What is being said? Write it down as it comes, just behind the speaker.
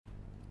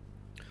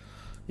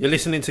You're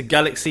listening to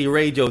Galaxy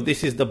Radio.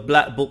 This is the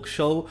Black Book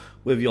Show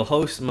with your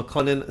host,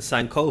 Makonnen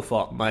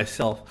Sankofa,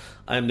 myself.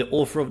 I am the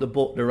author of the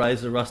book, The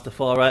Rise of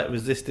Rastafari,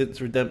 Resistance,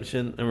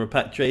 Redemption and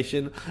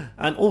Repatriation,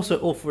 and also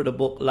author of the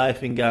book,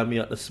 Life in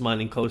Gambia, the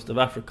Smiling Coast of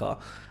Africa.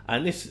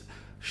 And this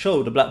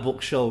show, the Black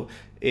Book Show,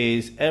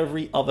 is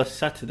every other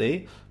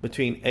Saturday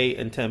between 8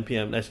 and 10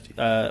 p.m. That's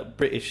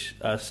British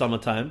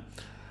summertime.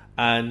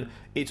 And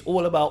it's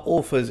all about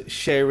authors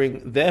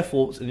sharing their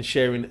thoughts and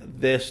sharing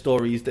their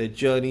stories, their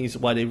journeys,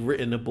 why they've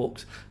written the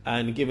books,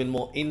 and giving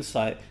more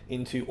insight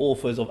into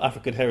authors of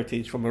African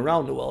heritage from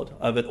around the world.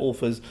 I've had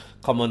authors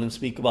come on and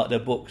speak about their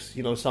books.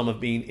 You know, some have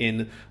been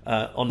in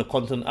on the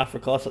continent of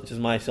Africa, such as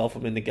myself.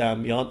 I'm in the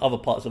Gambia, and other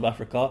parts of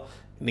Africa,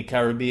 in the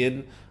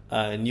Caribbean,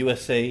 in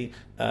USA,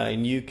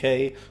 in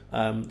UK.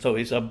 So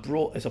it's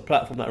a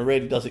platform that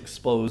really does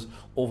expose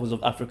authors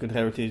of African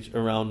heritage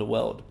around the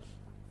world.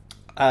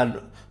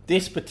 And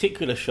this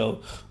particular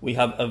show, we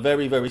have a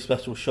very, very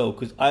special show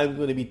because I'm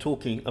going to be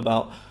talking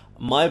about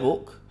my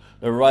book,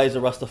 The Rise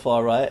of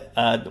Rastafari,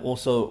 and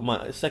also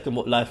my second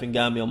book, Life in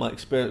Gambia, my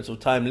experience of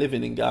time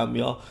living in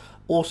Gambia.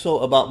 Also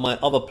about my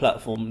other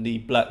platform, the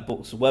Black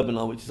Books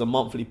Webinar, which is a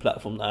monthly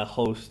platform that I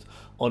host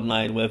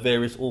online where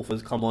various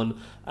authors come on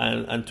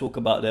and talk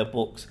about their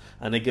books,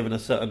 and they're given a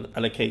certain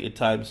allocated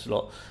time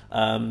slot.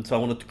 So I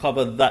wanted to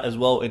cover that as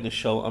well in the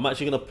show. I'm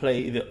actually going to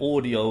play the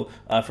audio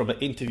from an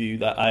interview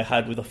that I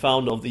had with the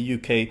founder of the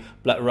UK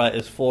Black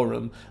Writers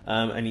Forum,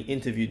 and he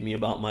interviewed me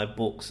about my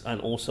books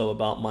and also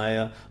about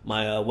my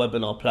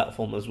webinar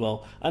platform as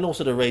well, and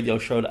also the radio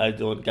show that I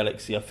do on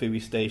Galaxy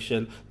Afui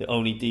station, the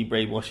only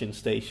de-brainwashing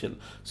station.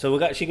 So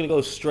we're actually going to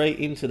go straight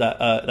into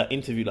that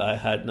interview that I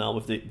had now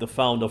with the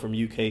founder from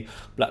UK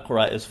Black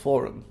Writers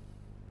Forum.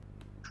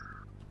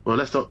 Well,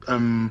 let's talk.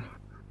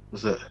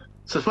 What's it?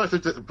 So first,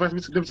 let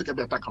me get a bit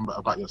of background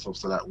about yourself.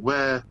 So that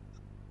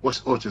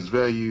what's origins?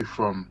 Where are you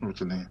from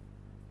originally?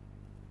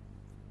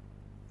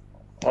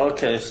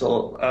 Okay,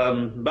 so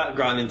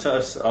background in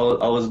terms, I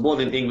was born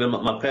in England.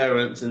 My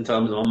parents, in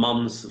terms of my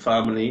mum's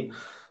family,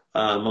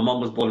 my mum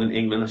was born in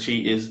England.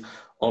 She is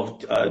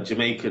of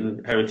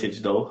Jamaican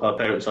heritage, though. Her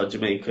parents are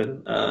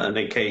Jamaican, and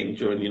they came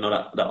during,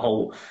 that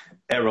whole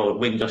era,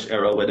 Windrush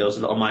era, where there was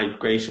a lot of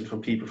migration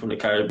from people from the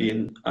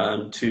Caribbean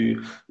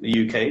to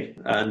the UK.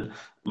 And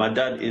my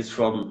dad is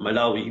from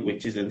Malawi,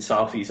 which is in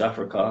Southeast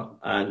Africa,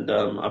 and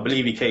I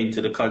believe he came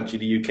to the country,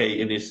 the UK,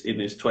 in his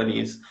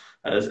 20s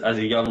as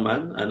a young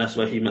man, and that's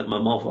where he met my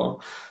mother.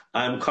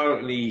 I'm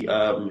currently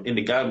in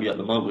the Gambia at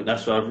the moment.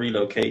 That's where I've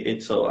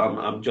relocated. So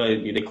I'm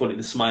joining. They call it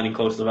the Smiling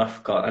Coast of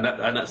Africa,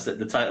 and that's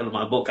the title of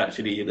my book.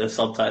 Actually, the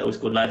subtitle is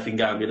called Life in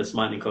Gambia: The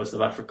Smiling Coast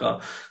of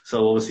Africa.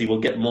 So obviously, we'll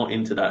get more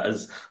into that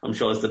as I'm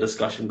sure as the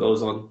discussion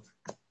goes on.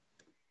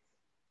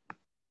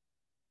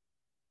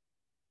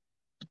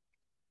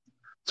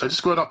 So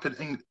just growing up in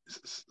England,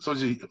 so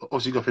you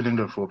obviously grew up in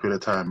England for a period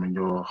of time, and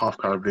you're half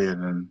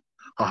Caribbean and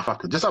half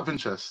African. Just out of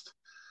interest,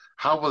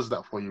 how was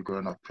that for you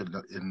growing up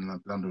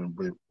in London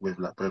with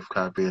like both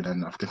Caribbean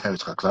and African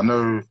heritage? Because I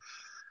know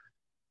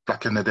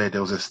back in the day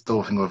there was this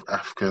still thing of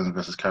Africans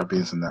versus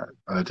Caribbeans and that.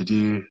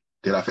 Did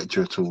that affect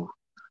you at all?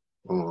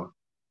 Or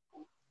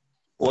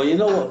Well, you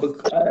know what?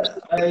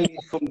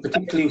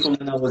 Particularly from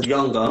when I was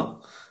younger,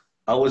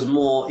 I was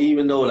more,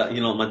 even though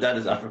my dad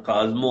is Africa,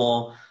 I was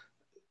more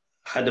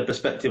had the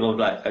perspective of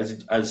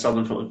as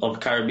someone of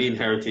Caribbean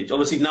heritage.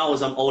 Obviously now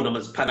as I'm older, I'm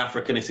as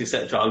Pan-Africanist,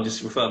 etc. I'll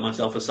just refer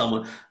myself as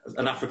an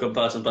African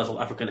person of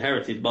African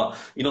heritage. But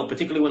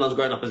particularly when I was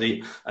growing up as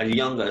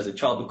a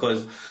child,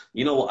 because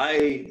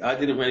I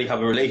didn't really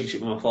have a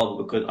relationship with my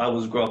father because I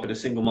was grew up in a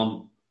single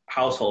mom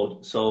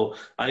household. So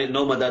I didn't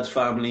know my dad's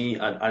family.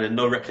 I had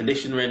no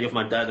recollection really of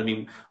my dad. I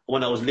mean,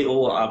 when I was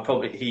little,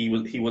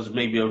 he was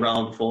maybe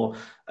around for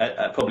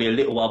probably a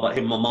little while, but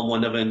him and my mum were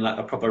never in like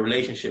a proper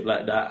relationship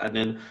like that. And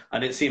then I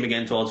didn't see him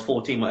again until I was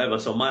 14, whatever.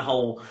 So my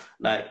whole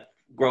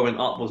growing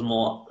up was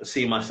more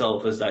seeing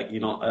myself as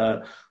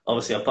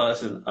obviously a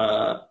person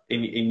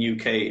in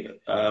UK,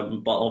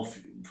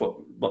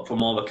 but from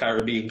more of a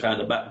Caribbean kind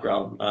of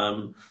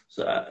background.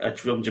 So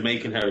from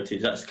Jamaican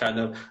heritage, that's kind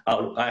of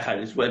how I had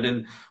it.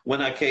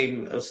 When I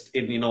came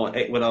in,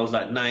 when I was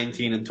like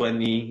 19 and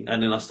 20,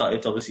 and then I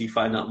started to obviously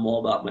find out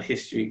more about my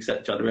history,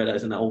 etc. I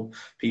realizing that all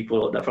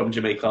people that from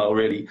Jamaica are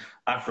really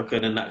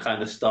African and that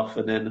kind of stuff,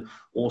 and then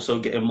also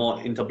getting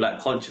more into Black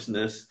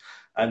consciousness.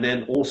 And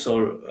then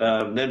also,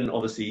 then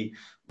obviously,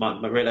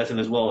 my realizing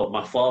as well,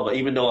 my father,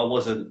 even though I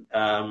wasn't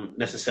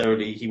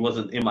necessarily, he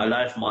wasn't in my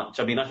life much.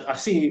 I mean, I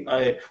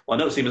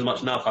don't see him as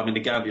much now if I'm in the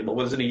Gambia, but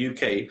when I was in the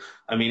UK,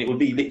 I mean, it would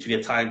be literally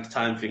a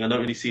time-to-time thing. I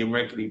don't really see him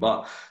regularly,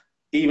 but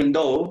even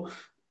though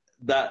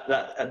that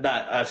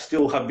I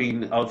still have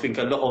been, I would think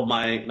a lot of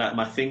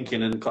my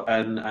thinking and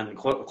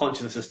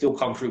consciousness has still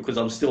come through because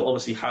I'm still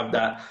obviously have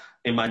that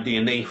in my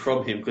DNA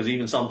from him, because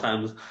even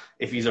sometimes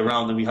if he's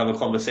around and we have a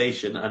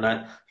conversation,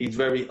 and he's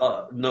very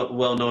well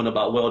known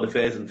about world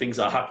affairs and things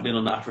that are happening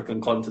on the African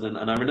continent.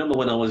 And I remember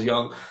when I was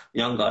younger,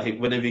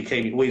 whenever he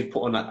came, he always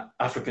put on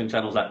African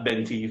channels like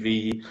Ben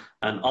TV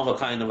and other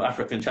kind of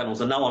African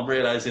channels. And now I'm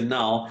realizing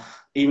now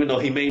even though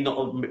he may not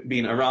have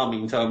been around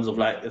me in terms of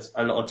like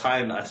a lot of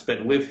time that I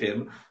spent with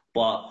him,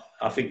 but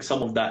I think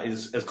some of that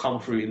has come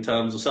through in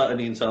terms of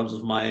certainly in terms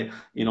of my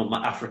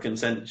my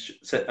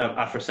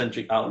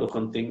Afrocentric outlook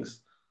on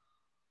things.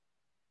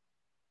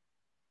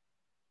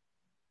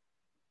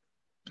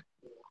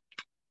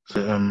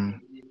 So,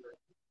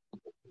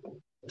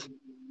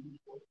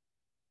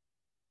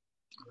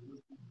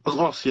 I was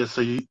asked, yeah,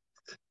 so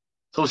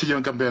obviously you're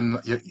in Gambian,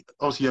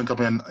 obviously you're in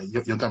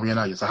Gambian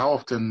now. Yeah. So how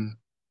often,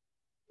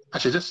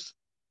 actually just,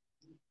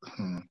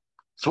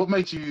 so what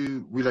made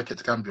you relocate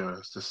to Gambia?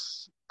 It's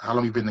just, how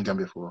long have you been in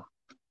Gambia for?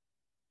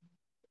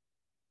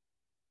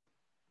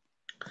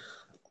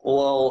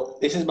 Well,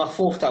 this is my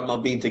fourth time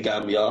I've been to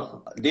Gambia.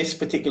 This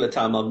particular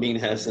time I've been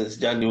here since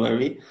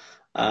January.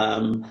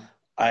 Um,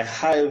 I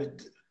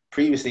had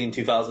previously in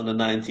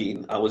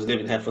 2019, I was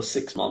living here for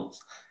 6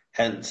 months.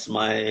 Hence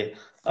my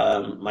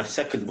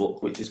second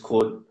book, which is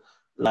called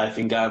Life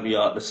in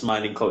Gambia, the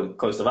Smiling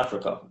Coast of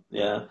Africa.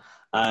 Yeah,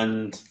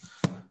 and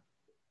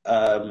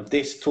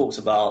this talks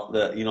about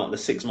the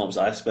 6 months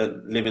I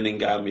spent living in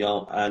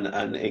Gambia,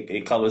 and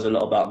it covers a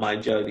lot about my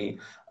journey.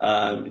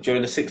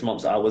 During the 6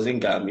 months that I was in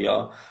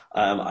Gambia,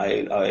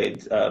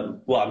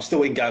 well, I'm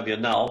still in Gambia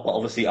now, but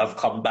obviously I've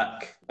come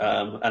back,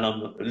 and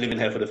I'm living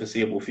here for the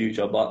foreseeable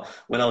future. But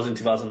when I was in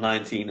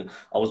 2019,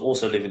 I was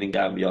also living in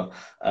Gambia.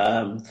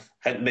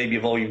 Maybe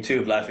volume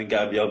two of Life in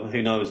Gambia,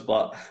 who knows?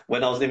 But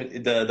when I was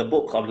living, the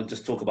book I'm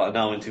just talk about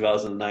now in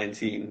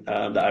 2019,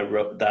 that I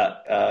wrote,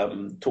 that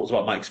talks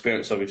about my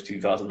experience of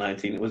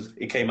 2019.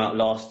 It came out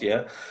last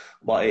year,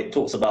 but it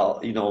talks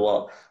about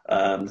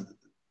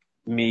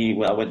me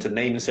when I went to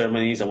naming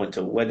ceremonies, I went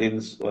to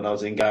weddings when I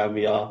was in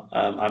Gambia.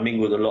 I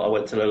mingled a lot. I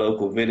went to the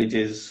local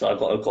villages, so I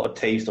got a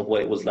taste of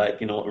what it was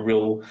like, a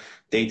real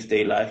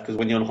day-to-day life. Because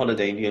when you're on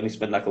holiday and you only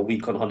spend like a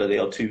week on holiday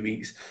or 2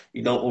 weeks,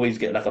 you don't always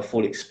get like a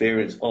full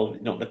experience of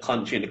the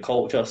country and the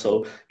culture.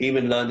 So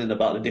even learning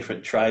about the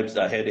different tribes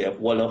that are here, they have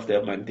Wolof, they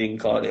have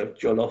Mandinka, they have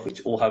Jollof,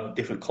 which all have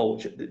different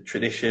culture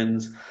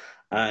traditions.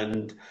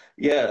 And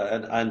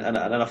yeah, and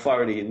I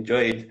thoroughly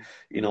enjoyed,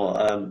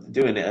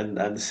 doing it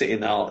and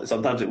sitting out.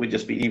 Sometimes it would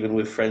just be even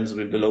with friends,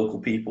 with the local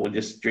people, and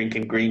just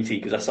drinking green tea,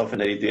 because that's something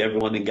that they do.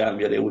 Everyone in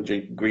Gambia, they would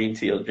drink green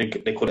tea or drink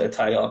it. They call it a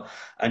taya,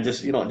 and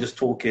just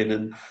talking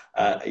and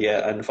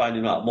and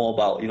finding out more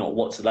about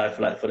what's life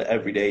like for the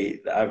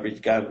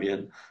average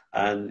Gambian.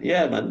 And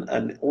yeah, man,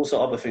 and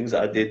also other things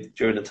that I did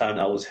during the time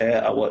that I was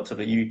here. I worked on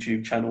a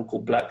YouTube channel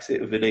called Black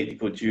Sit with a lady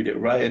called Judith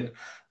Ryan,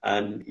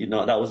 and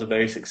that was a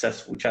very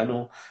successful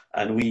channel.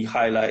 And we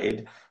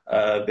highlighted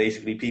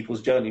basically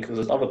people's journey, because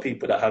there's other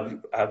people that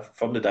have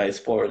from the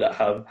diaspora that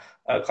have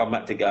come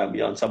back to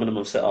Gambia, and some of them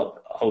have set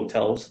up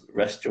hotels,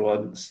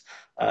 restaurants,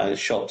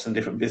 shops, and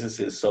different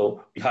businesses.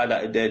 So we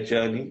highlighted their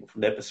journey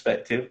from their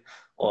perspective,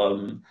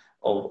 of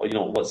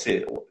what's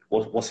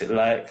it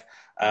like.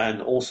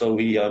 And also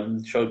we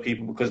showed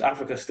people, because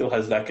Africa still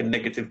has like a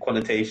negative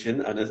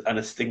connotation and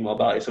a stigma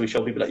about it. So we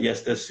show people that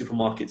yes, there's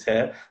supermarkets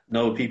here.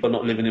 No, people are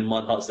not living in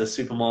mud huts. There's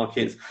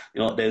supermarkets.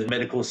 There's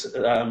medical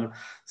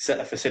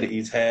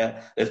facilities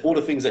here. There's all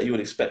the things that you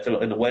would expect a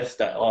lot in the West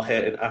that are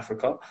here in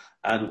Africa.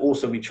 And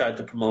also we tried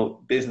to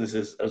promote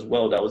businesses as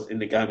well that was in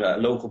the Gambia,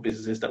 local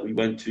businesses that we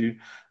went to,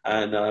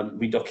 and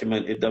we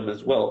documented them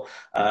as well.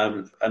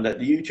 And at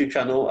the YouTube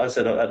channel, I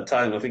said at the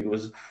time, I think it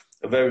was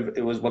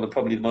one of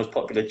probably the most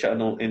popular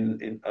channel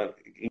in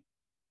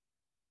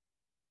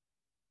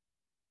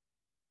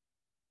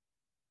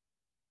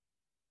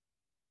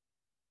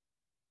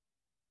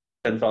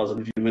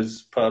 10,000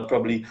 viewers per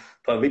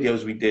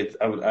videos we did,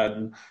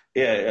 and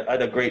yeah, I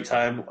had a great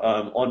time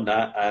on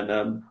that,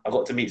 and I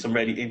got to meet some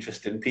really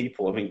interesting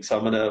people. I think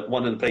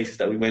one of the places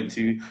that we went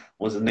to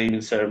was the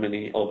naming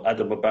ceremony of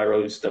Adama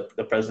Barrow's, the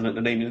president,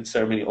 the naming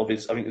ceremony of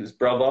his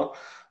brother.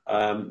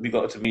 We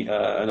got to meet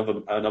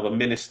another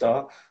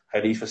minister.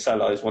 Halifa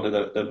Salah is one of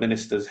the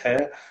ministers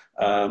here,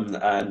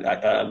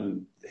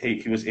 and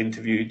he was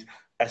interviewed.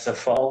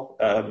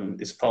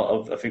 SFR is part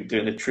of, I think,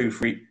 doing the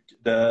Truth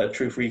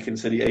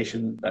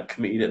Reconciliation, that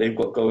committee that they've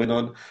got going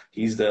on.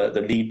 He's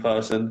the lead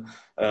person.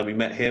 We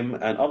met him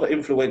and other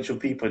influential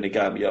people in the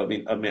Gambia.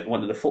 I met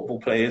one of the football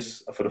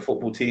players for the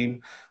football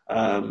team.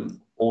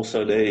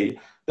 Also the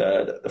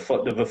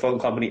phone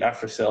company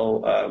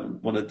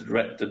Africell, one of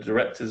the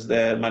directors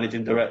there,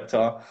 managing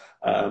director.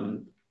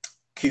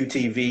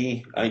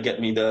 QTV, I get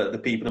me the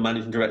people, the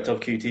managing director of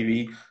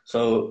QTV.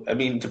 So I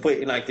mean, to put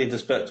it in like the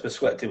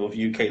perspective of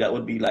UK, that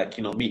would be like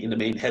meeting the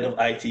main head of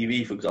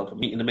ITV, for example,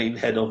 meeting the main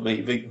head of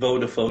maybe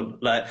Vodafone,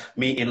 like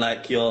meeting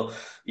like your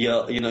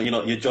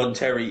John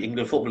Terry,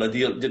 England footballer,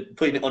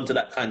 putting it onto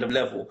that kind of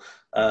level.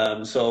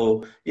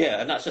 So yeah,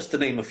 and that's just to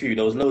name a few.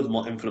 There was loads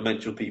more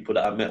influential people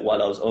that I met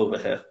while I was over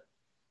here.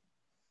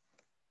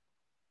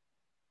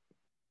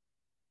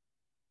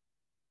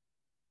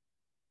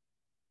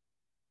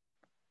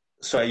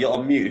 Sorry, you're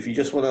on mute. If you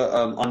just want to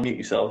unmute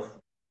yourself.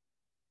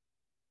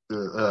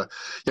 Yeah,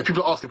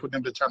 people are asking for the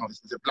name of the channel.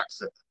 Is it Black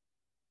Set?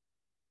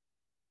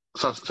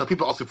 So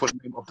people ask you for the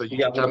name of the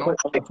Yeah, YouTube channel.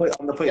 I'm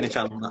gonna put it in the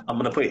channel. I'm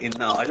gonna put it in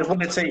now. I just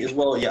want to say as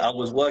well. Yeah, I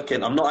was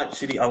working. I'm not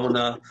actually. I'm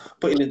gonna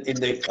put it in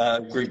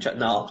the group chat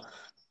now.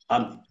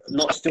 I'm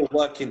not still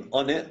working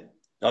on it.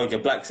 Okay,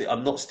 Black Sea.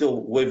 I'm not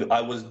still with. I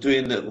was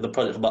doing the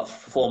project for about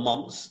 4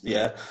 months.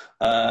 Yeah.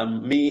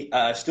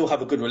 I still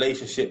have a good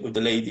relationship with the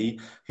lady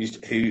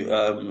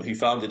who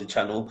founded the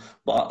channel,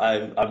 but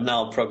I've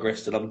now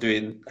progressed and I'm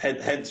doing.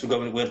 Hence,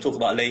 we'll talk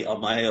about later.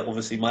 My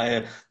obviously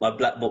my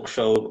Black Book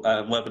Show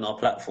webinar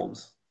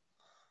platforms.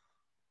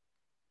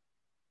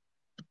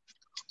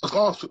 I was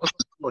gonna ask,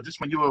 well,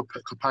 just when you were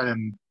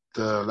compiling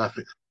the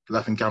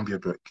Life in Gambia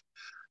book,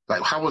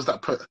 like how was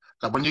that put?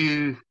 Like when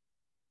you,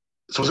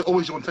 so was it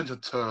always your intention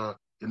to,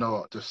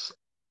 just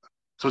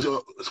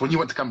so when you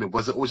went to Gambia,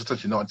 was it always your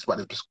intention, to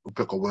write this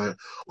book, or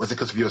was it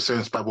because you were so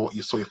inspired by what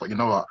you saw? You thought, you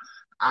know what,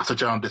 I have to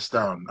jot this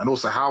down. And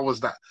also, how was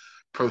that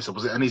process?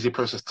 Was it an easy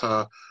process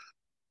to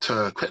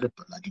create the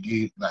book? Like, did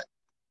you like?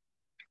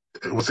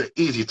 Was it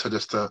easy to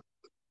just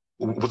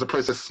was the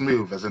process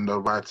smooth, as in the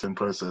writing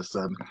process,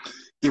 and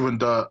even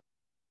the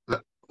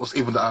was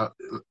even the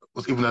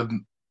was even the,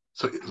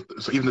 so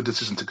even the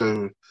decision to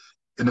go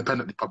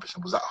independently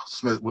publishing, was that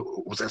smooth?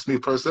 Was that a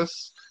smooth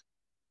process?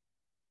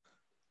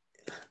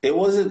 It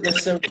wasn't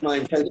necessarily my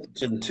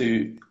intention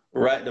to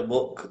write the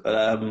book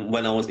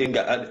when I was in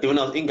when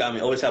I was in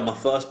Gambia. I always had my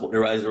first book, The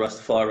Rise of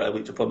Rastafari,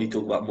 which I'll probably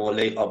talk about more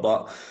later.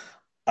 But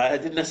I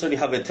didn't necessarily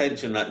have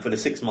intention like for the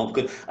 6 month,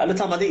 because at the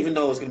time I didn't even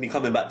know I was going to be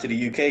coming back to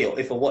the UK or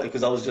if or what,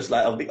 because I was just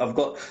like, I've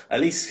got at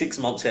least 6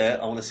 months here.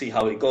 I want to see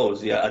how it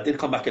goes. Yeah, I did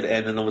come back at the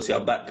end, and obviously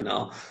I'm back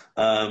now.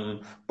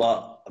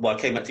 But well, I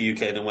came back to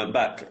UK and then went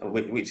back,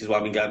 which is why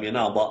I'm in Gambia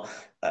now.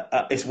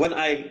 But it's when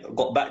I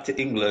got back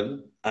to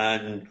England,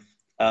 and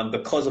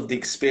because of the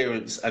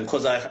experience and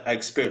because I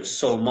experienced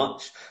so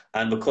much,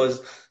 and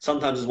because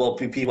sometimes as well,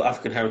 people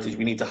African heritage,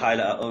 we need to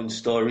highlight our own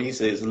stories.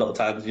 There's a lot of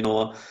times,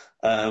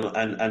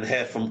 and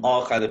hear from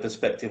our kind of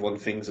perspective on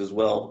things as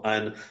well.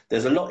 And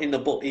there's a lot in the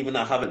book even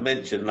I haven't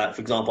mentioned. Like,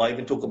 for example, I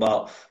even talk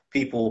about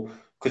people,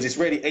 because it's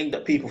really aimed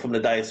at people from the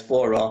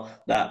diaspora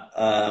that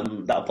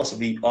that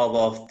possibly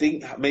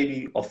either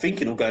maybe are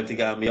thinking of going to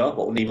Gambia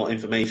but will need more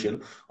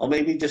information, or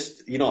maybe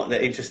just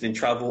they're interested in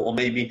travel, or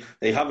maybe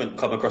they haven't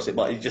come across it,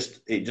 but it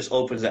just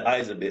opens their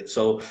eyes a bit.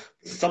 So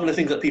some of the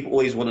things that people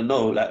always want to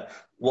know, like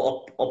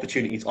what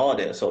opportunities are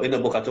there. So in the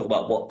book I talk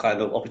about what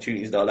kind of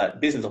opportunities there are, like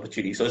business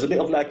opportunities. So it's a bit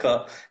of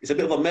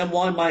a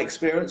memoir in my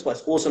experience, but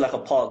it's also like a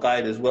part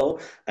guide as well.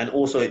 And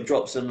also it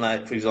drops in,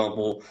 like, for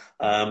example,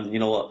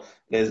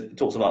 it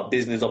talks about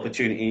business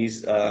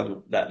opportunities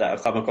that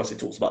I've come across. It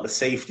talks about the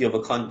safety of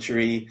a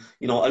country.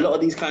 A lot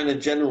of these kind of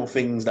general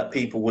things that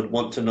people would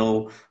want to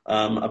know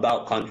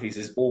about countries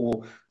is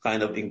all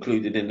kind of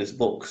included in this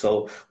book.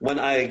 So when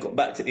I got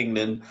back to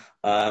England,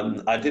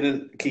 I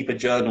didn't keep a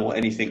journal or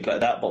anything like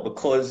that, but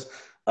because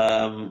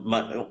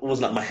it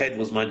was like my head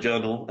was my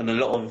journal, and a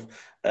lot of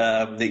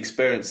the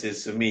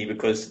experiences for me,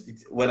 because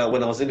when I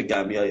was in the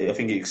Gambia, I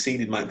think it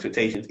exceeded my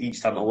expectations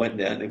each time I went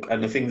there,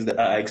 and the things that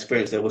I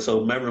experienced there were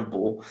so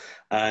memorable.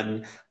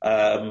 And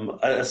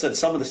I said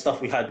some of the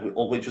stuff we had,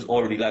 which was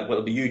already like,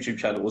 well, the YouTube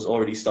channel was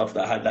already stuff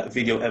that I had like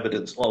video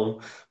evidence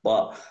of,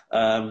 but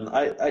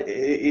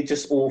it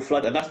just all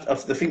flooded. And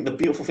that's the thing. The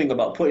beautiful thing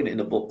about putting it in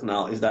the book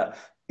now is that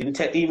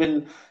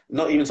even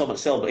not even so much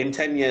sell, but in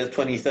 10 years,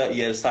 20, 30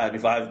 years time,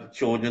 if I have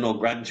children or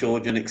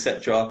grandchildren,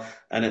 etc.,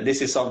 and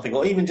this is something,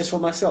 or even just for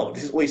myself,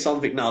 this is always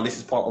something now, this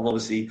is part of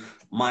obviously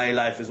my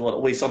life as well,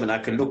 always something I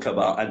can look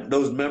about, and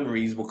those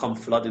memories will come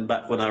flooding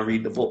back when I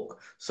read the book.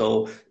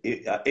 So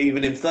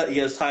even in 30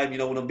 years time,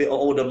 when I'm a bit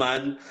older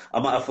man, I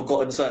might have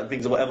forgotten certain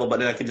things or whatever, but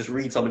then I can just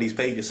read some of these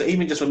pages. So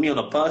even just for me on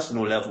a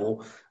personal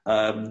level,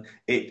 and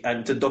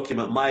to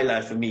document my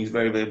life for me is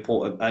very, very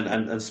important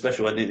and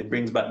special, and it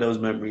brings back those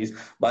memories,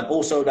 but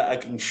also that I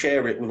can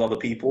share it with other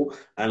people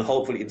and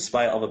hopefully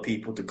inspire other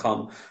people to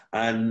come.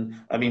 And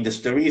I mean,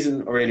 the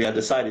reason really I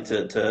decided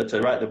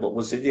to write the book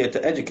was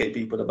to educate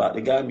people about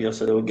the Gambia,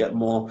 so they would get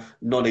more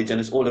knowledge.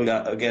 And it's all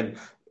about, again,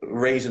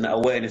 raising that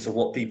awareness of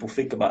what people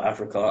think about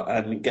Africa,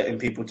 and getting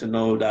people to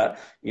know that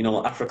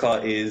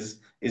Africa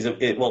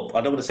well,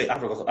 I don't want to say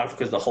Africa.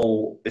 Africa as the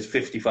whole is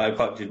 55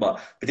 countries, but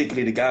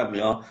particularly the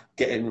Gambia,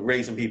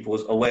 raising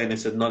people's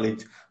awareness and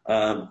knowledge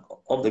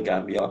of the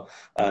Gambia.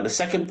 The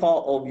second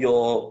part of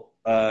your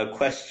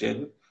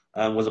question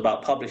was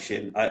about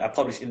publishing. I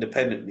published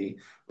independently,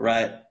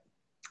 right?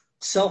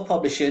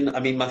 Self-publishing. I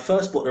mean, my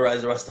first book, The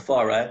Rise of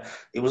Rastafari,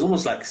 it was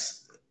almost like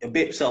a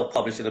bit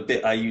self-published and a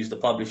bit I used the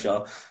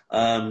publisher,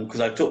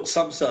 because I took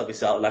some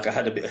service out, like I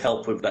had a bit of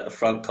help with like the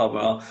front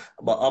cover,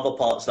 but other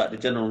parts like the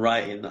general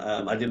writing,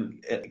 I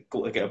didn't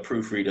get a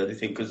proofreader, I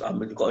think, because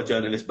I've got a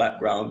journalist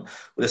background.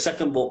 With the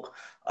second book,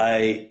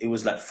 it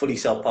was like fully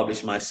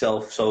self-published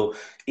myself, so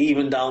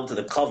even down to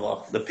the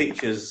cover, the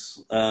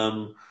pictures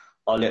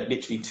are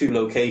literally 2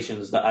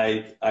 locations that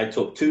I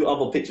took. 2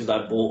 other pictures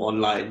I bought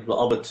online, the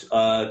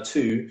other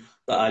 2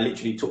 that I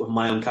literally took with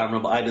my own camera,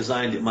 but I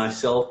designed it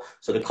myself.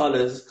 So the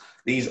colors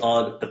these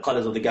are the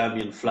colours of the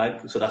Gambian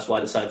flag, so that's why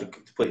I decided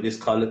to put these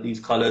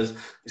colours.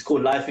 It's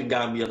called Life in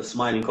Gambia, the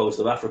Smiling Coast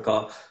of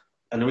Africa.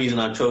 And the reason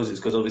I chose it is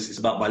because obviously it's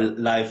about my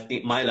life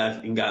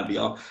in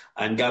Gambia,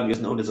 and Gambia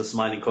is known as the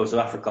smiling coast of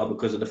Africa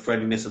because of the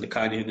friendliness and the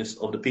kindness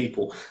of the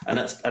people, and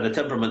the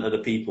temperament of the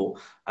people,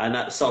 and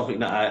that's something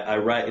that I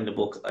write in the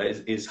book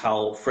is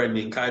how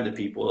friendly and kind the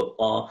people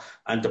are,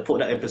 and to put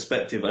that in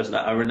perspective, as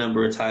that I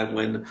remember a time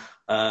when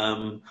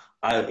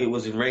it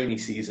was in rainy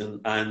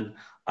season and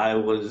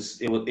it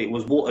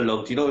was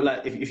waterlogged. You know,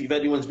 like if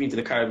anyone's been to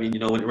the Caribbean, you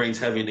know, when it rains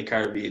heavy in the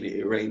Caribbean,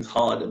 it rains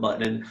hard, but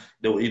then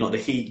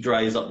the heat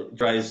dries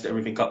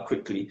everything up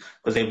quickly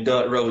because they have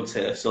dirt roads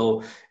here.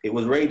 So it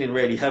was raining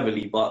really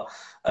heavily, but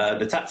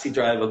the taxi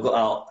driver got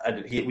out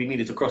and we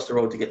needed to cross the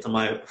road to get to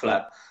my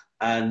flat.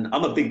 And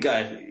I'm a big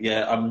guy,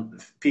 yeah.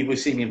 People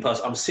see me in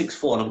person. I'm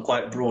 6'4" and I'm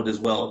quite broad as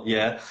well,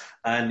 yeah.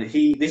 And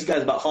this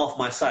guy's about half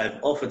my size,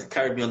 offered to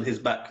carry me on his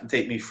back and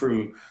take me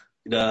through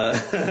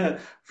the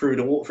through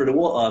the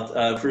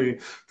water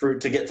through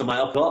to get to my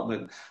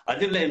apartment. I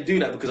didn't let him do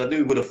that because I knew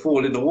he would have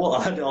fallen in the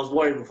water. I was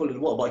worried he'd fall in the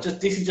water. But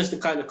this is just the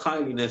kind of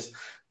kindliness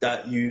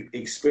that you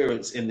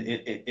experience in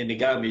the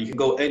Gambia. You can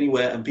go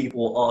anywhere and people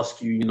will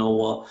ask you, you know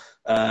what,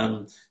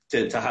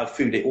 to have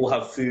food. They all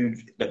have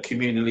food that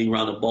communally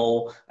around a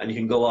bowl, and you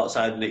can go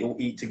outside and they all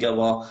eat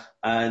together.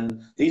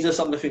 And these are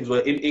some of the things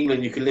where in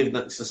England you can live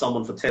next to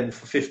someone for 10,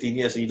 for 15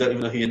 years and you don't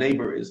even know who your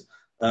neighbour is.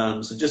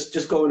 So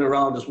just going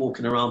around, just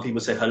walking around,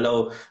 people say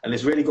hello, and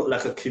it's really got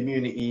like a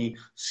community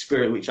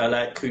spirit, which I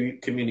like,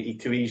 community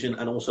cohesion,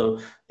 and also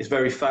it's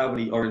very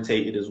family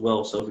orientated as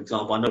well. So, for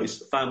example, I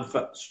noticed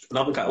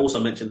another guy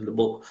also mentioned in the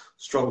book,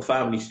 strong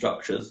family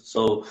structures.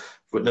 So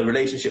the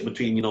relationship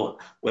between, you know,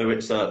 whether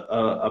it's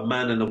a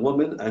man and a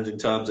woman, and in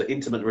terms of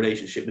intimate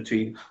relationship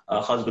between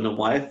a husband and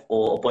wife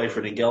or a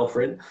boyfriend and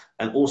girlfriend,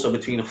 and also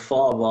between a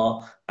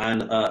father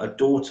and a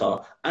daughter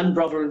and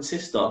brother and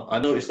sister. I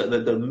noticed that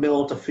the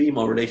male to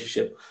female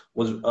relationship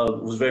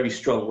was very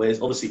strong,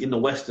 whereas obviously in the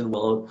Western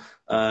world,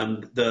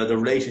 the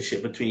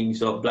relationship between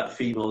sort of black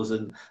females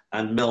and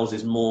males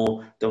is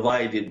more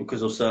divided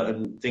because of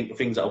certain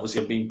things that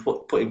obviously have been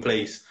put in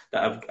place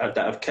that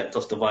have kept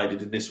us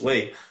divided in this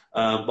way.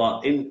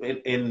 But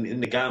in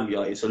the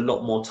Gambia, it's a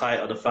lot more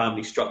tighter, the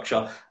family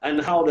structure and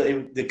how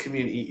the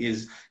community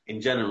is in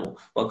general.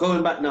 But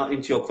going back now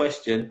into your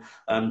question,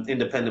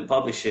 independent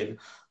publishing,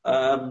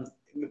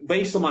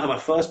 based on my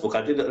first book,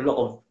 I did a lot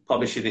of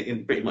publishing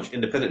it pretty much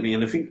independently.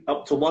 And I think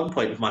up to one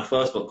point with my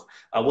first book,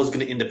 I was going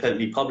to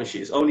independently publish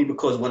it. It's only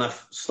because when I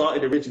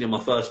started originally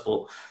my first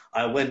book,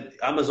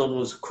 Amazon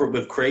was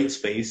with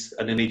CreateSpace,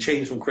 and then they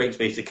changed from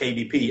CreateSpace to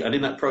KDP. And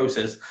in that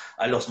process,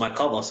 I lost my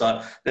cover.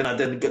 So I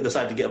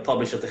decided to get a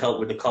publisher to help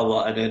with the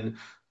cover, and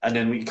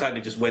then we kind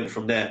of just went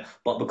from there.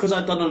 But because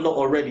I'd done a lot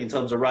already in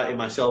terms of writing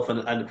myself,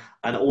 and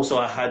also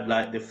I had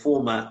like the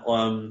format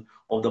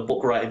of the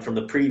book writing from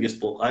the previous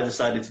book, I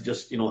decided to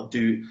just, you know,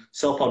 do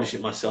self-publish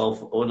it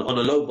myself on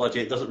a low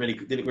budget.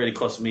 Didn't really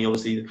cost me.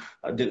 Obviously,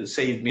 it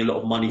saved me a lot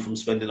of money from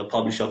spending a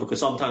publisher,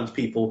 because sometimes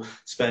people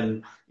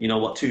spend, you know,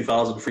 what, £2,000,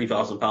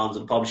 £3,000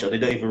 in a publisher. They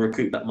don't even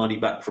recoup that money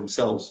back from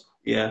sales.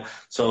 Yeah,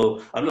 so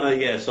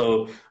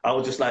so I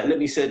was just like, let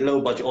me set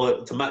low budget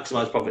or to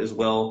maximize profit as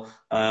well.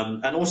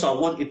 And also I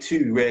wanted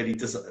to really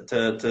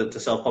to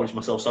self-publish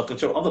myself, so I can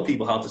show other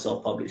people how to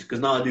self-publish, because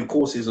now I do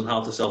courses on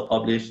how to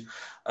self-publish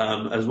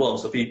as well.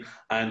 So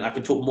and I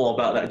can talk more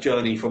about that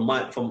journey from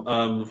my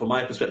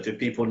perspective.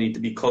 People need to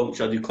be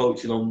coached. I do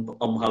coaching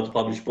on how to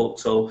publish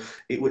books, so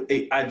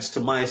it adds to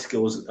my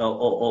skills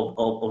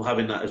of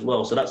having that as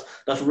well. So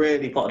that's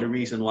really part of the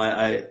reason why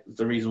I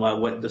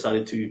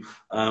decided to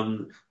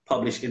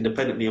publish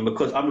independently. And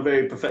because I'm a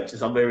very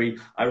perfectionist,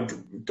 I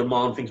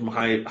demand things from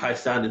high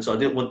standards, so I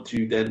didn't want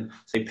to then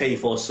say pay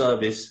for a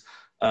service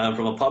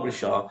from a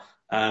publisher.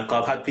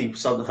 I've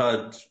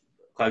had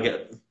I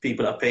get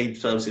people that paid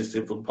services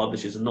from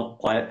publishers and not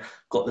quite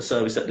got the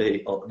service that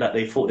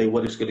they thought they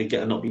were just going to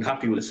get, and not been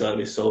happy with the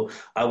service. So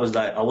I was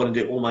like, I want to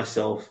do it all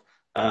myself.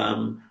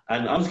 And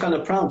I was kind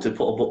of proud to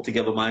put a book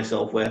together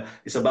myself, where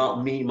it's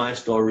about me, my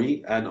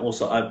story, and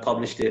also I've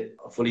published it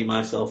fully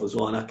myself as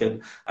well.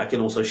 And I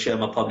can also share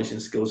my publishing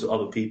skills with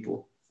other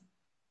people.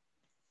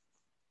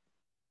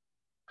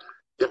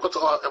 Yeah, I've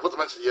got to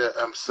mention,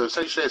 so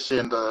Shay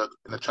in the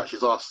chat,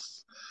 she's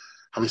asked,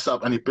 have you set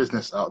up any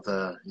business out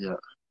there yet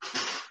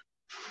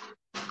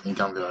in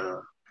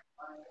Gambia?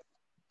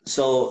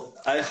 So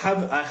I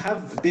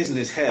have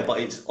business here, but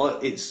it's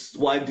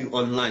what I do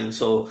online.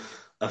 So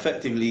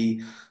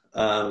effectively,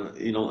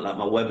 you know, like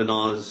my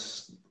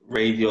webinars,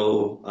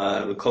 radio,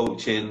 the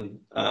coaching,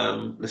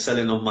 the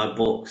selling of my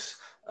books,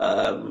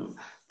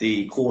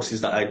 the courses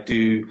that I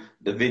do,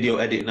 the video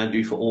editing I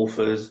do for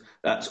authors.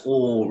 That's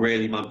all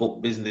really my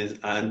book business.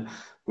 And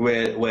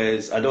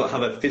whereas I don't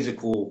have a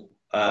physical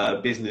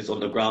business on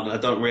the ground, and I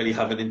don't really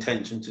have an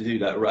intention to do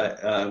that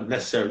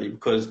necessarily,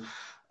 because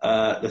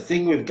the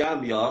thing with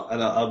Gambia,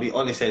 and I'll be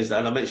honest, is that,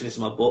 and I mentioned this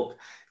in my book,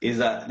 is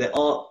that there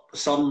are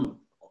some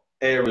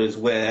areas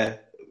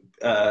where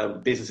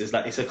businesses.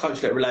 Like, it's a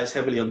country that relies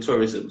heavily on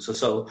tourism.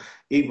 So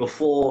even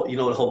before, you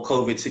know, the whole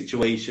COVID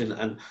situation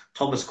and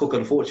Thomas Cook,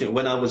 unfortunately,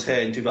 when I was here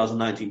in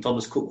 2019,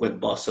 Thomas Cook went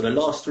bust. So the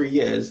last 3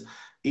 years,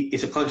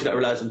 it's a country that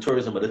relies on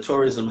tourism, but the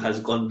tourism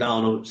has gone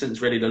down since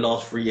really the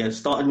last 3 years,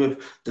 starting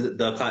with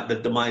the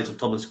demise of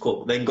Thomas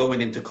Cook, then going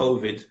into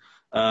COVID.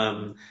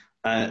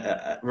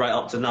 Right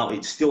up to now,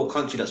 it's still a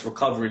country that's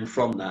recovering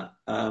from that,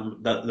 for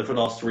the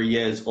last 3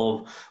 years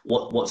of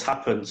what's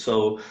happened.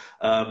 So,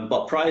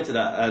 but prior to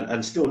that,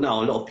 and still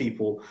now, a lot of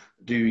people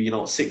do, you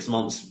know, 6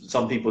 months.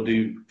 Some people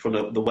do from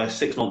the West,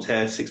 6 months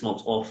here, 6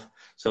 months off.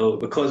 So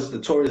because the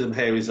tourism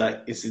here is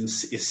like it's in a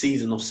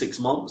season of 6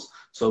 months,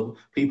 so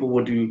people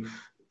will do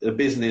a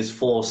business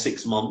for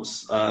 6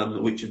 months,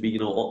 which would be, you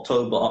know,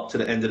 October up to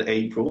the end of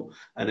April,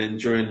 and then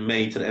during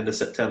May to the end of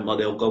September,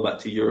 they'll go back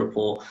to Europe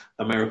or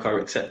America,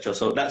 etc.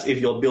 So that's if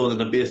you're building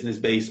a business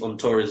based on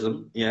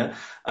tourism, yeah.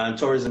 And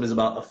tourism is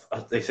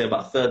they say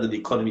about a third of the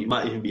economy. It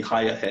might even be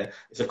higher here.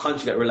 It's a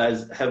country that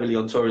relies heavily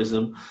on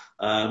tourism.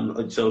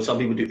 So some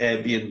people do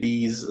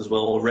Airbnbs as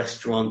well, or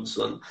restaurants,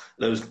 and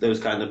those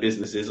kind of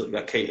businesses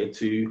that cater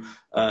to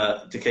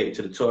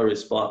the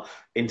tourists. But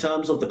in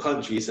terms of the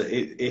country,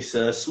 it's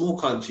a small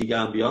country,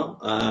 Gambia.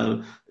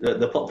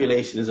 The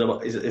population is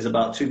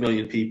about 2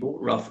 million people,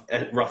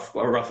 a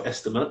rough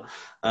estimate.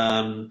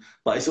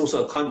 But it's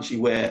also a country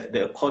where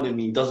the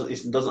economy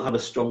doesn't have a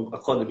strong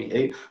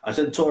economy. I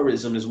said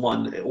tourism is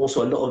one.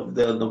 Also, a lot of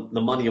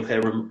the money of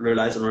here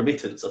relies on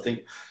remittance. I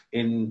think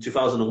in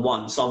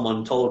 2001, someone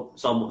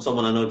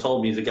I know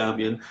told me, as a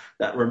Gambian,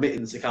 that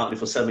remittance accounted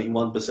for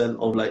 71%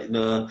 of like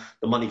the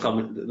money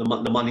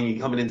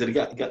coming into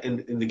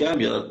the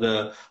Gambia.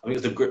 I think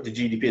it's the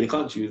GDP of the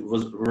country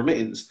was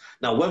remittance.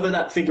 Now, whether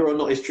that figure or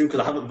not is true,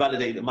 because I haven't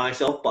validated it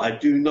myself, but I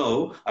do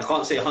know, I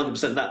can't say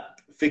 100% that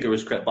figure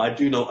is correct, but I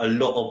do know a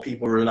lot of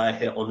people rely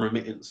here on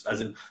remittance, as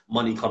in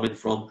money coming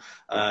from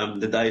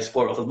the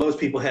diaspora. Because most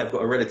people here have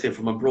got a relative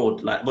from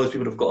abroad. Like, most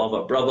people have got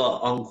either a brother,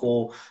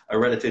 uncle, a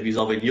relative who's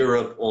either in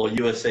Europe or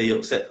USA,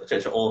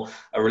 etc., or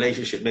a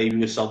relationship maybe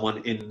with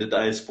someone in the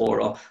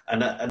diaspora,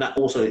 and that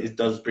also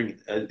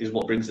is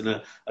what brings in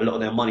a lot of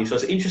their money. So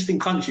it's an interesting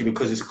country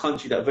because it's a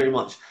country that very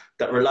much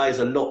that relies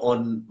a lot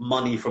on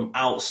money from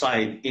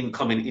outside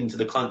coming into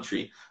the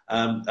country.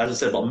 As I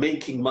said, but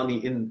making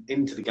money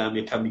into the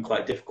Gambia can be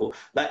quite difficult.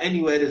 Like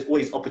anywhere, there's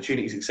always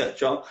opportunities,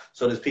 etc.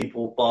 So there's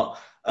people, but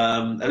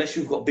unless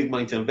you've got big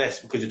money to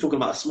invest, because you're talking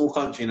about a small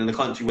country and in a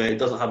country where it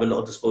doesn't have a lot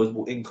of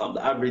disposable income,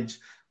 the average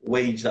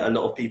wage that a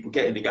lot of people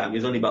get in the Gambia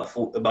is only about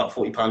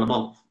 £40 a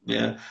month.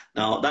 Yeah.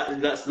 Now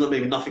that's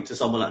maybe nothing to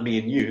someone like me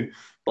and you,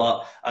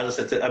 but as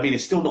I said, I mean,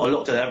 it's still not a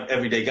lot to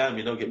everyday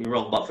Gambian. Don't get me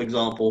wrong. But for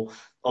example,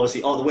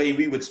 obviously, the way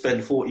we would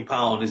spend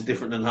 £40 is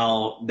different than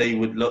how they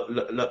would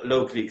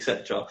locally,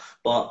 etc.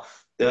 But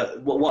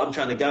what I'm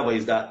trying to gather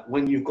is that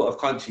when you've got a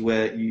country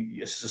where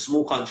it's a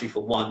small country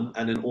for one,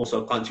 and then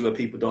also a country where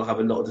people don't have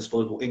a lot of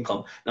disposable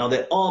income. Now,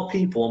 there are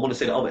people, I want to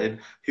say the other end,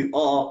 who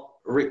are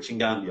rich in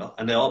Gambia,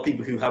 and there are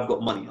people who have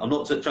got money. I'm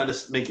not trying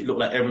to make it look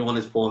like everyone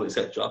is poor,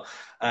 etc.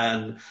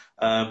 And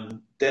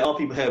there are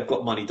people who have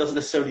got money. It doesn't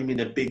necessarily mean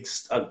they're big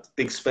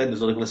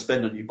spenders or they're going to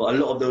spend on you, but a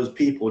lot of those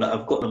people that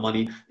have got the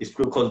money is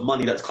because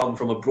money that's come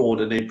from abroad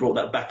and they brought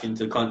that back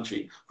into the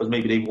country because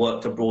maybe they've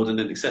worked abroad and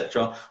then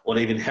etc. or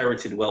they've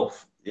inherited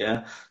wealth.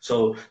 Yeah.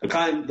 So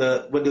when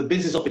the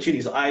business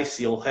opportunities I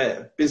see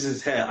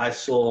business here, I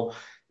saw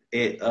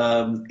it.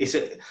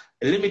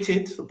 It's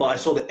limited, but I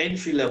saw the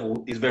entry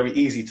level is very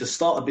easy to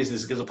start a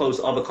business as opposed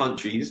to other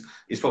countries.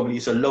 It's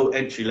a low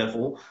entry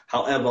level.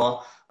 However,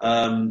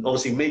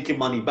 obviously making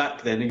money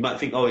back, then you might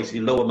think, oh, it's a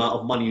low amount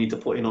of money you need to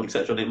put in, or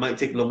etc. And it might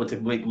take longer to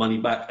make money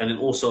back, and then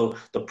also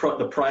the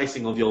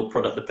pricing of your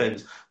product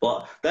depends.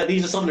 But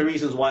these are some of the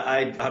reasons why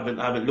I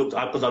haven't looked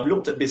at, because I've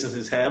looked at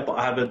businesses here, but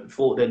I haven't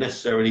thought they're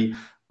necessarily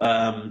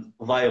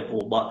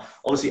viable. But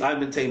obviously I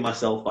maintain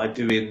myself by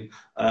doing,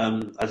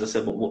 as I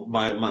said,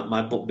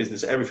 my book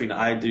business. Everything that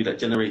I do that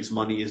generates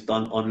money is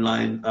done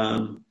online.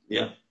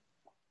 Yeah.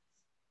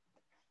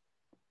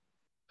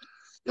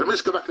 Yeah, let me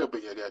just go back a little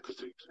bit,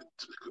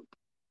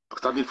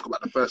 because I need to talk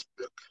about the first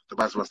book, The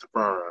Rise of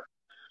Rastafari.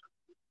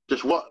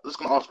 Just going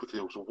to ask quickly,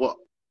 so what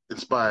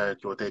inspired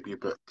your debut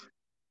book?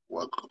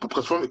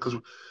 Because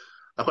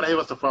like when I hear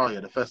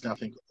Rastafari, the first thing I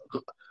think,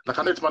 like,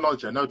 I know to my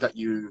knowledge, I know that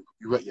you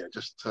wrote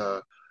just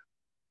to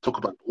talk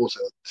about,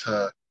 also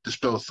to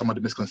dispel some of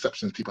the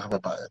misconceptions people have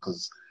about it.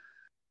 Because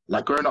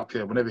like growing up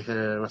here, whenever you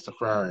hear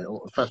Rastafari,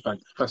 or first thing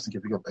you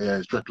think of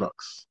is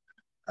dreadlocks,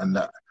 and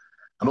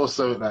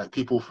also like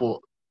people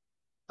thought,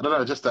 I don't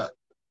know, just that.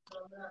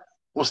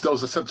 Also, there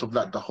was a sense of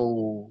like the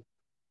whole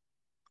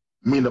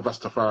meaning of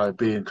Rastafari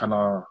being kind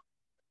of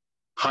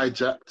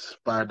hijacked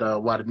by the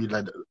wider media,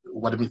 in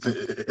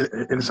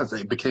the sense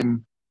that it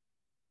became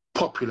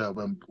popular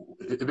when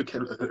it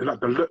became like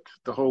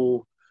the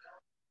whole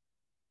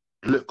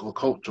look or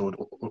culture,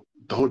 or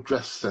the whole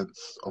dress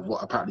sense of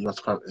what apparently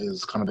Rastafari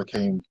is, kind of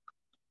became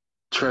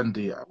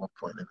trendy at one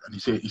point. And you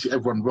see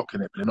everyone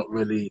rocking it, but they're not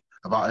really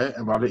about it.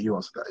 And I'll let you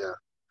answer that, yeah.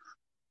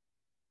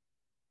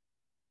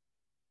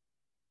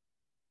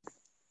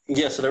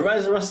 Yeah, so The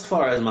Rise of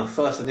Rastafari is my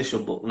first initial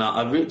book. Now,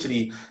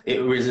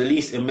 it was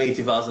released in May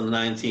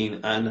 2019,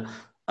 and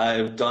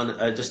I've done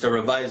just a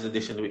revised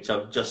edition, which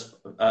I've just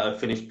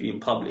finished being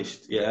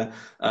published. Yeah,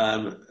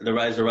 The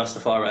Rise of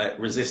Rastafari,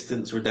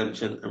 Resistance,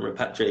 Redemption, and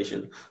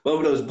Repatriation. Both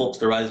of those books,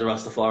 The Rise of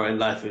Rastafari and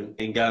Life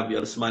in Gambia,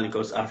 the Smiling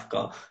Coast,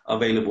 Africa, are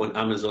available on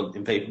Amazon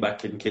in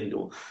paperback and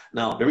Kindle.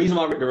 Now, the reason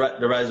why I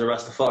wrote The Rise of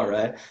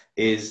Rastafari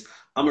is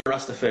I'm a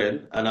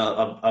Rastafarian, and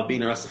I've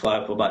been a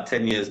Rastafari for about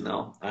 10 years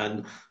now.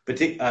 And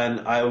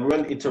I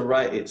wanted to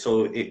write it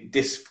so it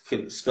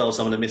dispels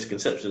some of the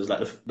misconceptions.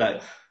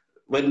 Like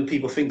when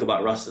people think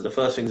about Rasta, the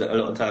first things that a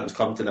lot of times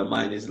come to their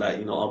mind is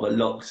like, other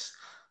locks,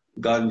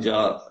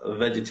 ganja,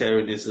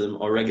 vegetarianism,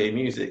 or reggae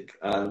music.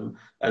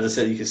 As I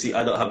said, you can see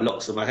I don't have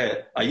locks in my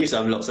hair. I used to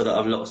have locks, I don't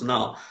have locks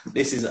now.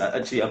 This is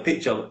actually a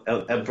picture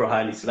of Emperor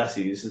Haile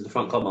Selassie. This is the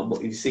front cover,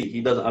 but you see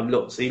he doesn't have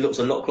locks. So he looks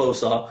a lot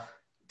closer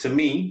to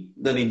me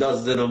than he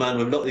does than a man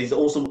with locks. He's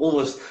also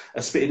almost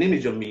a spitting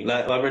image of me.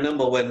 Like I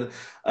remember when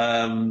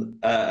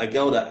a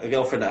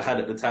girlfriend that I had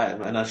at the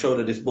time, and I showed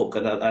her this book,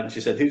 and she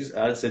said, "Who's?"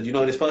 I said, "You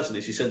know who this person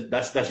is?" She said,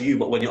 "That's you,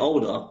 but when you're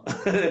older,"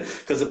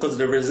 because of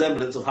the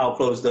resemblance of how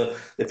close the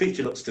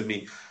picture looks to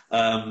me.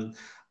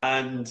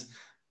 And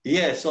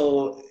yeah,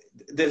 so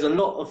there's a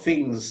lot of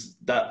things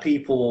that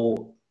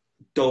people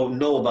don't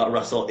know about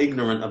Rasta or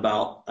ignorant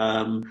about,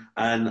 and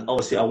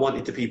obviously I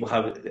wanted to people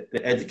have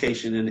the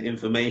education and the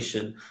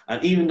information,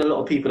 and even a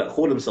lot of people that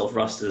call themselves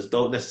Rastas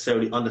don't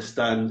necessarily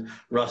understand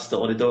Rasta,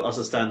 or they don't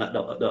understand that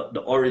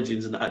the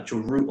origins and the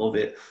actual root of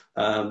it.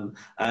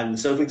 And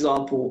so, for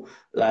example,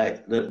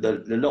 like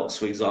the locks,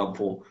 for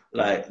example,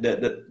 like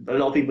a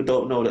lot of people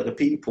don't know that the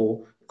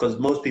people, because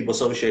most people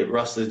associate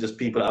Rasta as just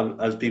people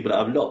that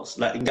have locks.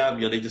 Like in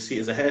Gambia, they just see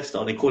it as a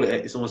hairstyle. They call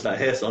it's almost like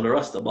hairstyle, the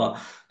Rasta. But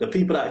the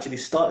people that actually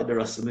started the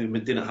Rasta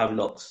movement didn't have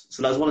locks.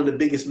 So that's one of the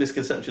biggest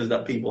misconceptions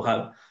that people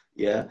have.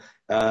 Yeah,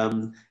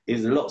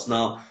 is the locks.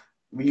 Now,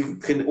 we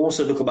can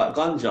also look about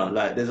ganja.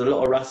 Like there's a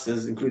lot of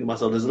Rastas, including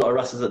myself. There's a lot of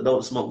Rastas that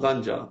don't smoke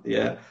ganja.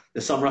 Yeah,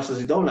 there's some Rastas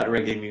who don't like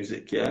reggae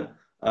music. Yeah,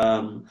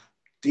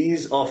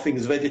 these are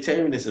things.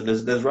 Vegetarianism.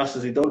 There's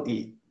Rastas who don't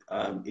eat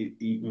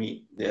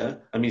meat, yeah.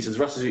 I mean, there's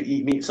Rastas who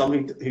eat meat, some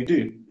who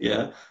do,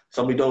 yeah.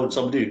 Some who don't,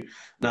 some do.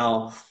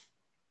 Now,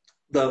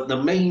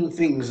 the main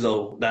things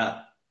though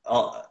that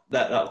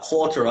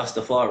core to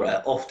Rastafari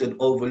are often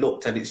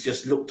overlooked, and it's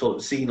just looked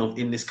or seen of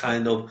in this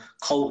kind of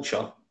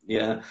culture,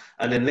 yeah.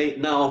 And then they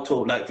now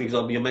talk, like for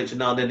example, you mentioned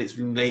now, then it's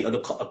been made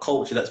a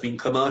culture that's been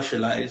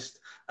commercialized.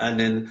 And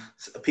then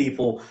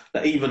people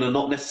that even are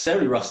not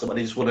necessarily Rasta, but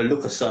they just want to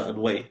look a certain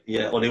way,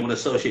 yeah, or they want to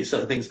associate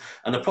certain things.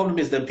 And the problem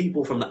is then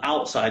people from the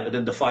outside are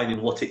then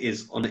defining what it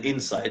is on the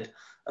inside.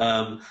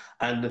 And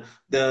what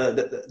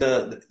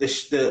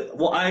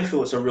I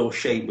feel is a real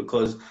shame,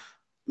 because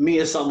me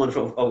as someone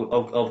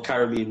of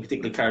Caribbean,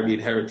 particularly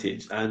Caribbean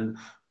heritage, and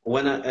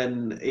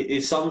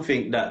it's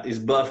something that is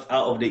birthed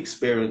out of the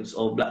experience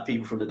of Black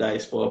people from the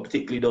diaspora,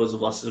 particularly those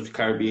of us of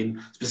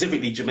Caribbean,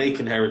 specifically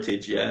Jamaican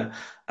heritage, yeah.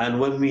 And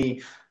when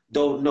we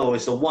don't know,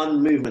 it's the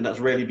one movement that's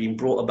really been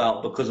brought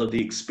about because of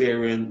the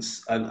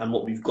experience and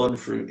what we've gone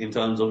through in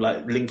terms of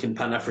like linking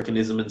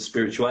Pan-Africanism and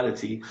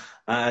spirituality.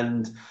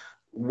 And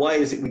why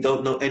is it we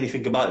don't know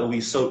anything about it, or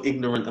we're so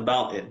ignorant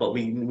about it, but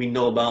we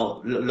know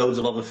about loads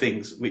of other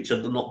things which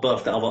are not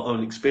birthed out of our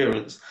own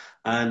experience.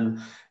 And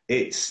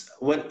it's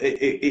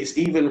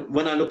even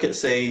when I look at,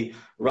 say,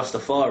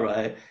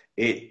 Rastafari,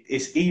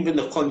 it's even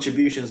the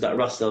contributions that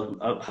Rasta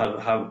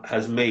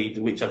has made,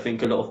 which I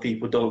think a lot of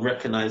people don't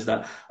recognize,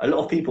 that a lot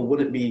of people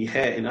wouldn't be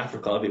here in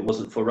Africa if it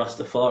wasn't for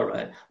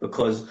Rastafari,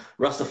 because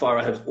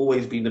Rastafari have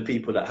always been the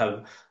people that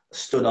have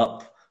stood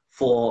up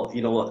for,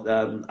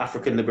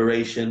 African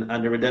liberation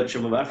and the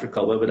redemption of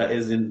Africa, whether that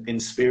is in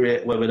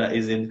spirit, whether that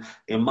is in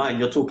mind.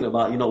 You're talking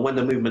about, when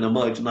the movement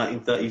emerged,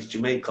 1930s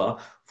Jamaica,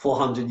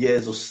 400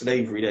 years of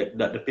slavery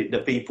that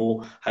the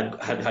people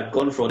had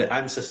gone through, their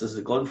ancestors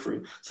had gone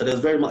through. So there's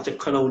very much a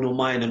colonial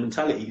mind and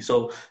mentality.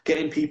 So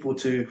getting people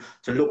to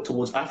look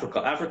towards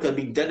Africa. Africa has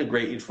been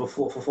denigrated for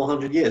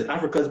 400 years.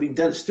 Africa has been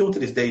still to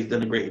this day is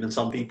denigrated, and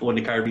some people in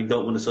the Caribbean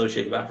don't want to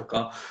associate with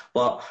Africa.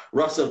 But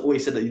Russ have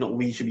always said that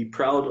we should be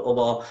proud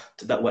of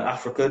that we're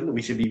African.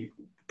 We should be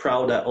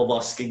proud of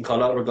our skin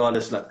color,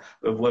 regardless of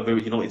whether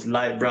it's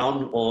light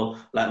brown or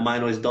like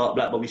mine, or it's dark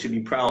black. But we should be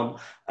proud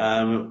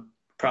of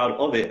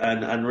it,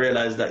 and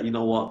realize that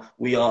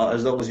we are,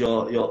 as long as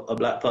you're a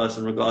Black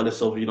person,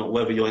 regardless of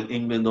whether you're in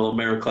England or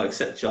America,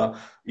 etc.,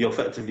 you're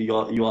effectively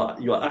you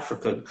are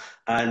African.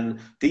 And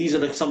these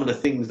are some of the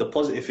things, the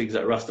positive things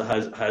that Rasta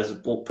has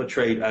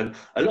portrayed, and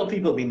a lot of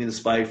people have been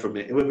inspired from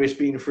it, whether it's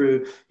been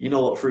through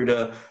through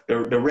the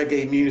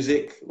reggae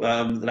music.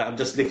 Like I'm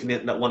just looking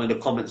at one of the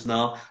comments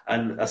now,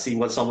 and I see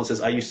when someone says,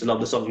 "I used to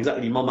love the song,"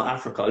 exactly, Mama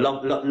Africa.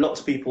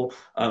 Lots of people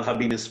have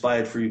been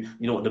inspired through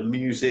the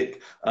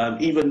music,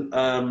 even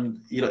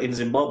in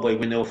Zimbabwe,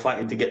 when they were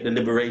fighting to get the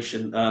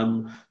liberation,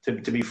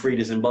 to be free,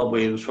 the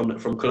Zimbabweans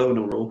from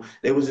colonial rule.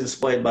 They was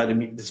inspired by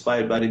the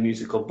inspired by the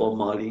music of Bob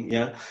Marley,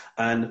 yeah,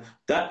 and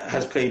that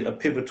has played a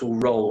pivotal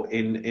role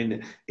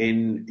in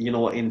you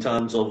know, in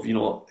terms of, you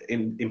know,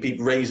 in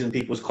people raising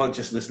people's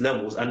consciousness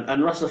levels, and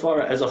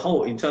Rastafari as a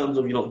whole, in terms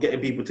of, you know, getting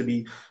people to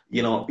be,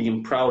 you know,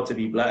 being proud to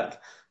be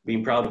black,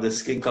 being proud of their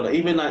skin color,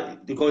 even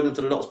like going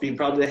into the lots, being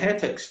proud of their hair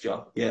texture,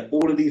 yeah,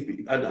 all of these,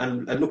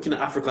 and looking at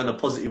Africa in a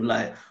positive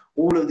light,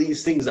 all of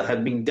these things that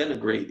had been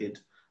denigrated.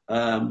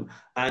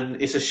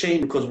 And it's a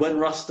shame, because when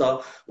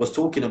Rasta was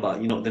talking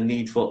about, you know, the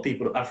need for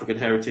people of African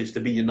heritage to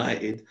be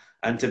united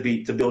and to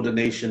build a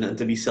nation and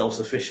to be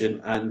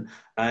self-sufficient,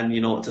 and you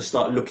know, to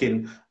start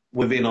looking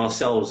within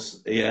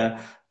ourselves,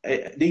 yeah.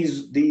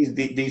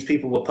 These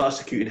people were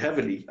persecuted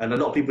heavily, and a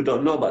lot of people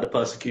don't know about the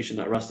persecution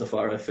that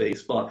Rastafari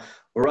faced. But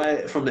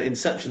right from the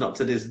inception up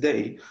to this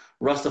day,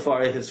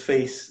 Rastafari has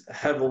faced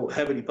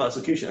heavily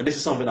persecution, and this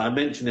is something that I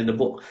mentioned in the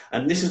book.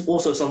 And this is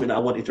also something that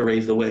I wanted to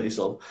raise the awareness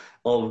of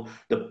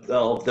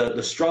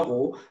the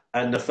struggle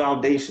and the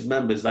foundation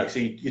members. Like, so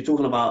you're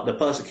talking about the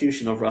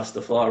persecution of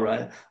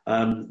Rastafari.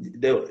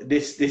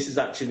 This is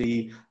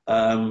actually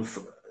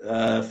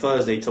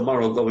Thursday,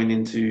 tomorrow, going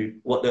into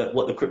what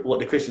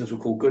the Christians would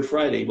call Good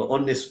Friday. But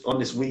on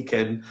this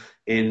weekend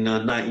in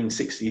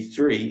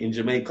 1963 in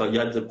Jamaica, you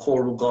had the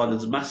Coral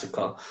Gardens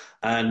massacre,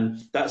 and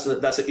that's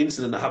an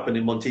incident that happened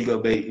in Montego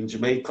Bay in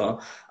Jamaica.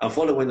 And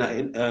following that,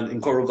 in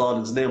Coral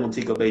Gardens near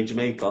Montego Bay,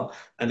 Jamaica,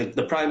 and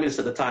the Prime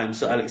Minister at the time,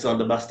 Sir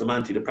Alexander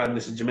Bustamante, the Prime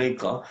Minister of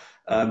Jamaica,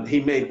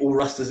 he made all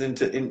Rastas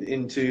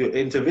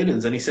into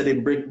villains, and he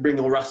said, bring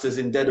all Rastas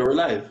in, dead or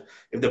alive.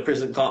 If the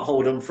prison can't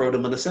hold them, throw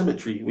them in a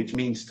cemetery, which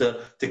means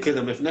to kill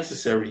them if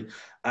necessary.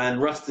 And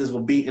Rastas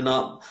were beaten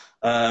up,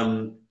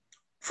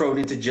 thrown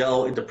into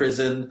jail, into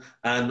prison,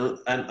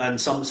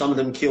 and some of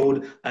them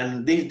killed.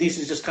 And this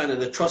is just kind of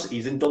the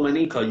atrocities. In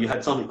Dominica, you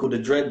had something called a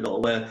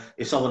dreadlock, where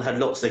if someone had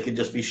locks, they could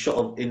just be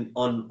shot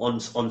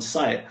on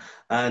sight.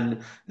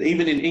 And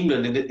even in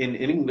England, in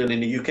England, in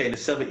the UK, in the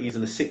 70s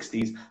and the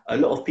 60s, a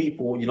lot of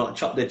people, you know,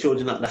 chuck their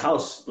children out the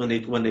house when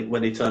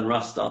they turn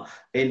Rasta.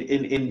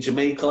 In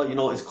Jamaica, you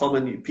know, it's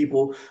common,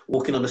 people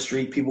walking on the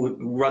street, people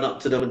run up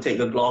to them and take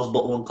a glass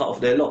bottle and cut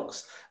off their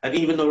locks. And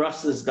even the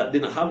Rastas that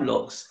didn't have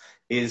locks,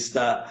 is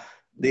that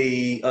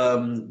the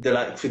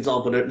like, for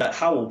example, like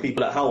Howell,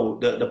 people like Howell,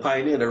 the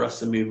pioneer of the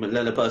Rasta movement,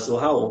 Leonard Percival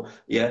Howell,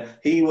 yeah,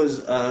 he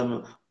was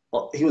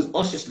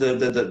ostracized.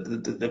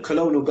 The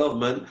colonial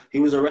government, he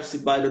was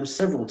arrested by them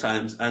several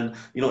times, and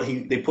you know,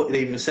 they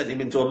even sent him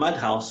into a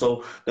madhouse.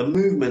 So the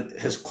movement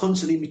has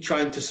constantly been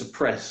trying to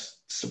suppress.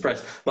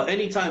 But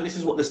anytime, this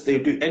is what they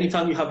do,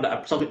 anytime you have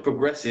like something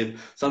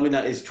progressive, something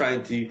that is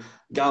trying to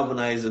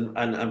galvanize and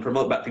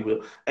promote black people,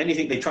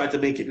 anything, they try to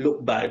make it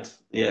look bad.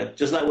 Yeah,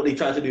 just like what they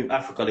tried to do with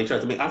Africa. They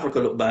tried to make Africa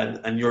look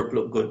bad and Europe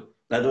look good.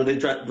 Like when they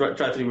try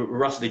to do with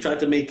Russia, they tried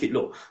to make it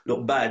look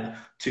bad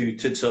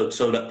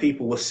so that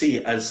people will see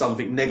it as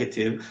something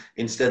negative,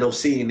 instead of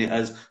seeing it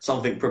as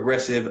something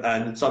progressive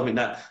and something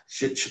that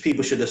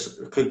people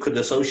could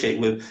associate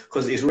with,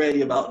 because it's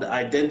really about the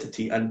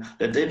identity, and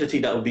the identity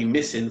that would be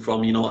missing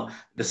from, you know,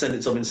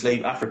 descendants of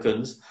enslaved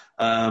Africans,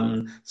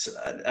 and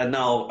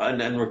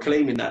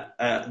reclaiming that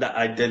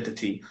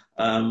identity.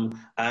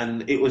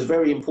 And it was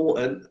very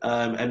important,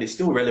 and it's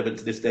still relevant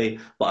to this day.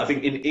 But I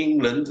think in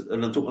England,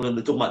 and I'm talking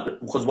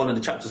about, because one of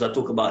the chapters I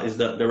talk about is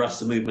the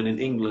Rasta movement in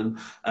England,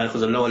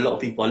 because I know a lot of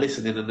people are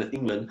listening in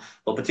England,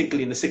 but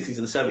particularly in the 60s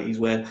and 70s,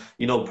 where,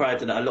 you know, prior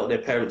to that, a lot of their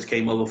parents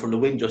came over from the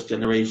Windrush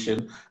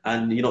generation,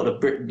 and, you know, the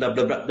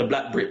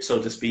black Brits, so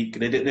to speak,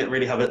 they didn't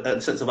really have a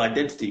sense of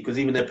identity, because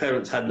even their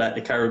parents had like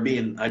the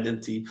Caribbean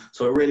identity.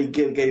 So it really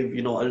gave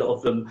you know, a lot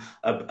of them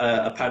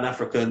a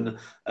Pan-African,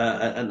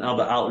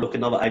 another outlook,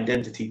 another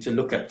identity to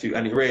look at to.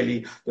 And it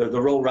really,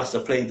 the role Rasta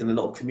played in a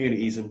lot of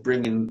communities and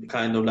bringing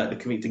kind of like the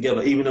community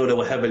together, even though they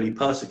were heavily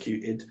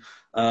persecuted.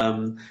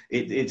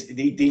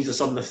 These are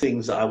some of the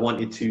things that I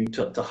wanted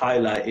to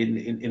highlight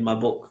in my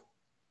book.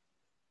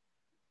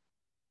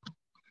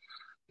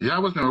 Yeah, I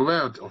wasn't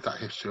aware of that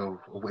history of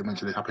what you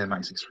mentioned happened in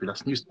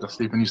 1963. That's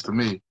even news to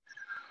me.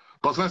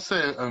 But I was going to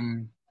say,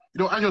 you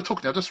know, as you're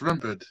talking, I just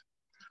remembered,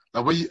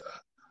 like,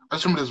 I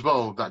just remembered as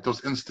well that there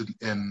was an incident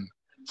in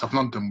South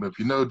London with,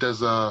 you know, there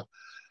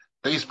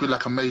used to be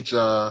like a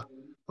major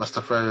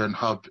Rastafarian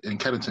hub in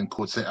Kennington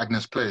called St.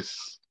 Agnes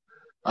Place.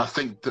 I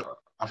think there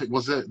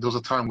was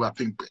a time where I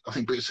think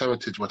British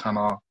Heritage were trying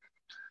to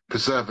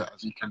preserve it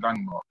as a UK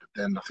landmark, but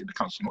then I think the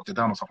council knocked it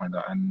down or something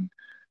like that,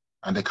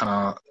 and they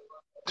kind of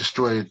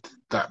destroyed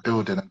that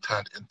building and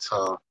turned it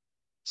into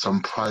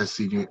some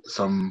privacy,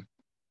 some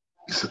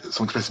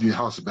expensive new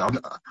house. But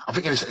I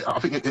think in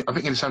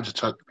the Centre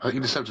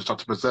tried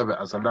to preserve it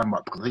as a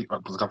landmark,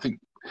 because I think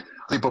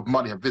Bob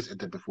Marley had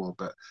visited it before,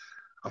 but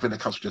I think the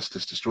council just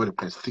destroyed the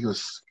place. I think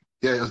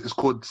it's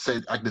called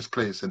St. Agnes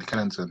Place in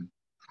Kennington.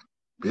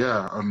 But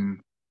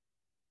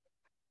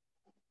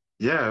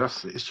yeah,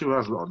 it's true.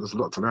 There's a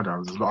lot to learn.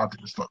 There's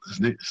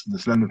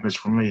learning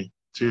information from me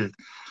too.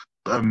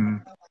 But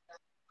I'm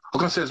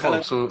gonna say as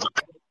well. So,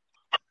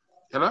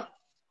 hello.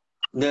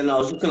 Then I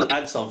was just going to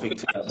add something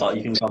to that, but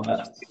you can come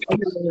back.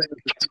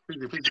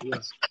 Please,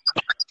 yes.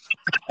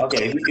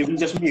 Okay, if you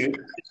just mute.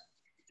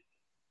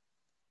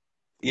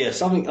 Yeah,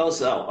 something else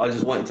that I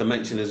just wanted to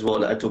mention as well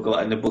that I talk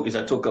about in the book is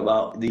I talk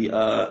about the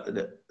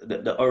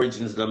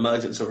origins, the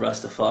emergence of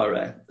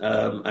Rastafari,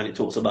 and it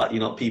talks about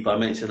people I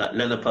mentioned like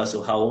Leonard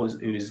Percival Howell,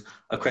 who's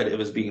accredited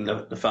as being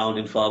the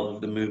founding father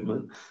of the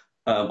movement,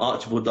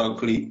 Archibald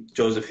Dunkley,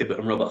 Joseph Hibbert,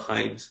 and Robert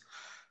Hines.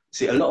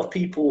 See, a lot of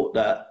people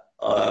that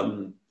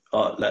are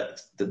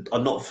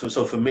not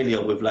so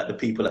familiar with like the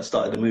people that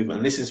started the movement,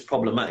 and this is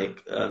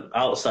problematic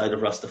outside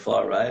of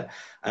Rastafari, right?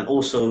 And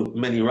also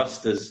many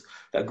Rastas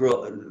that grew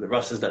up,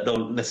 Rastas that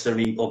don't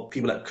necessarily, or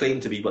people that claim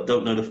to be but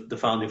don't know the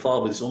founding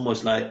fathers. It's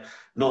almost like,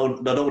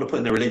 not, I don't want to put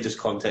in a religious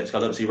context. I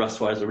don't see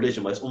Rastafari as a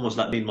religion, but it's almost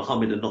like being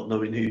Muhammad and not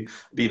knowing who,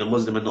 being a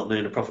Muslim and not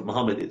knowing the Prophet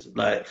Muhammad is.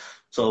 Like,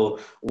 so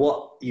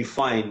what you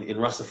find in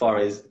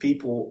Rastafari is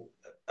people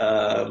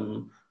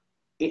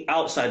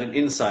outside and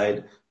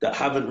inside that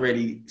haven't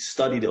really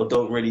studied it or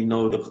don't really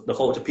know the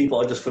culture. People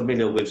are just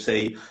familiar with,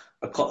 say,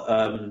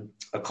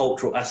 a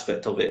cultural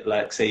aspect of it,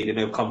 like say they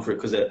may have come for it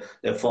because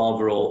their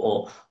father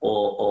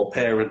or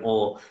parent,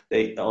 or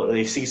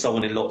they see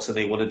someone in lots and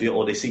they want to do it,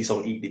 or they see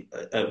someone eat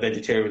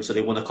vegetarian, so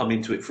they want to come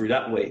into it through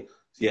that way.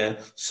 Yeah,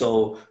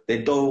 so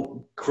they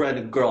don't kind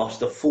of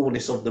grasp the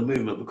fullness of the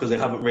movement because they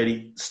haven't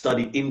really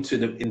studied into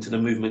the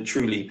movement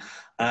truly.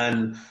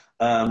 And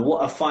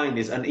what I find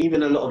is, and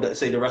even a lot of, let's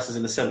say, the Rastas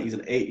in the 70s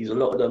and 80s, a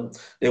lot of them,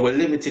 they were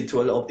limited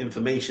to a lot of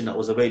information that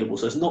was available.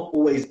 So it's not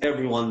always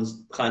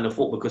everyone's kind of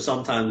fault, because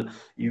sometimes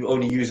you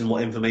only using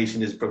what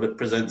information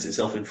presents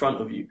itself in front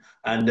of you.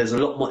 And there's a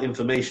lot more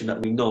information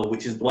that we know,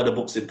 which is why the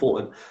book's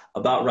important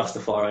about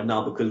Rastafari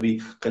now, because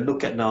we can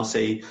look at now,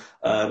 say,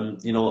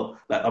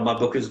 like my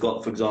book has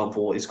got, for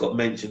example, it's got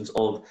mentions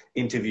of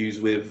interviews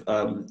with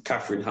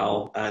Catherine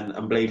Howe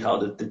and Blade Howe,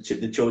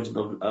 the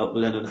children of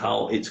Lennon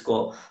Howe. It's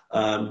got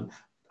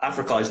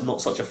Africa is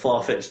not such a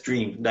far-fetched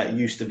dream that it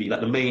used to be.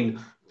 Like the main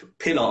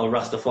pillar of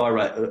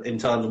Rastafari, in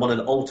terms of one of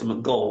the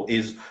ultimate goal,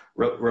 is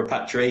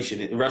repatriation.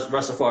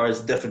 Rastafari's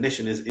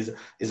definition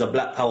is a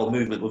black power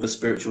movement with a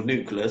spiritual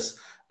nucleus.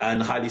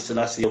 And Haile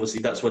Selassie,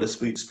 obviously, that's where the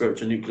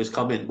spiritual nucleus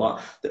come in. But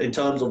in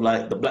terms of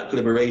like the black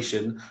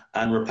liberation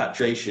and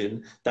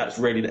repatriation, that's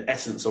really the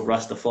essence of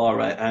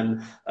Rastafari.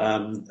 And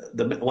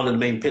one of the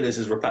main pillars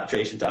is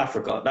repatriation to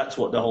Africa. That's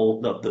what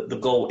the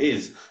goal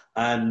is.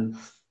 And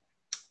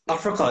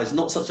Africa is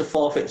not such a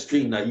far-fetched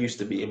dream that it used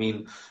to be. I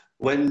mean,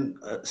 when,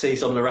 say,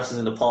 some of the Rastas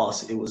in the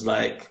past, it was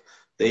like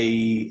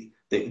they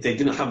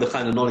didn't have the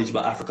kind of knowledge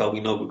about Africa we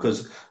know,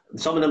 because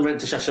some of them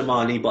went to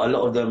Shashamani, but a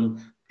lot of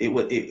them,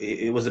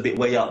 it was a bit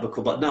way out.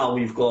 But now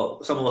we've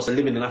got, some of us are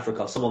living in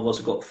Africa, some of us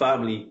have got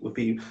family with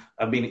people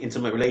and been in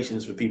intimate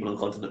relations with people on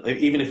the continent.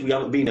 Even if we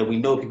haven't been there, we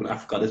know people in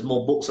Africa. There's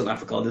more books on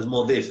Africa, there's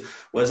more this.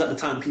 Whereas at the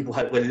time, people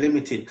were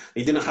limited.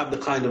 They didn't have the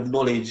kind of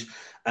knowledge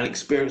and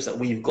experience that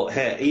we've got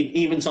here.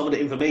 Even some of the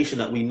information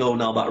that we know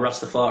now about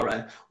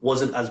Rastafari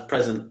wasn't as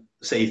present,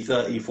 say,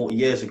 30, 40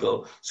 years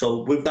ago.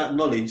 So with that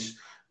knowledge,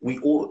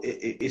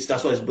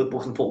 that's why it's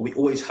book important. We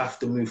always have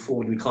to move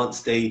forward. We can't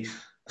stay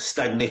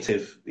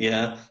stagnative.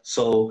 Yeah.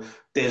 So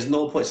there's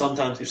no point.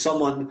 Sometimes if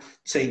someone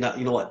saying that,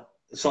 you know what,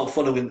 start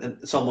following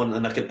someone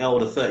and like an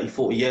elder 30,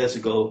 40 years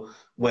ago,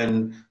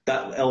 when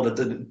that elder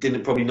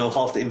didn't probably know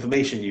half the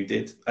information you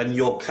did, and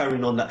you're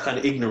carrying on that kind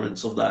of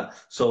ignorance of that.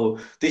 So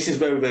this is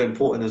very, very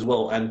important as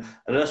well. And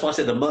that's why I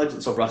said the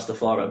emergence of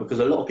Rastafari, because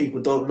a lot of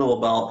people don't know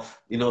about,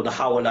 the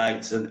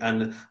Howellites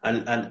and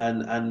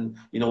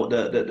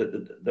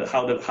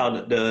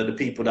the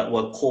people that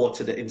were core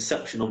to the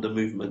inception of the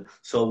movement.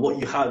 So what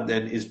you have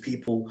then is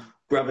people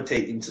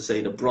gravitating to,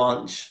 say, the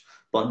branch,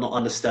 but not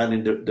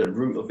understanding the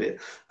root of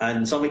it.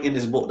 And something in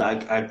this book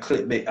that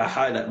I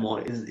highlight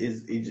more is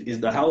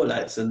the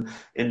Howellites. And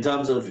in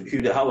terms of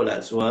who the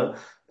Howellites were,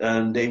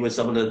 they were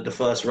some of the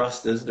first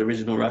Rastas, the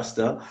original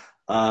Rasta,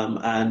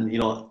 and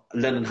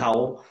Lennon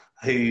Howell,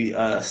 who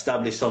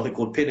established something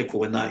called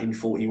Pinnacle in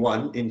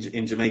 1941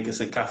 in Jamaica,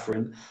 St.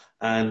 Catherine.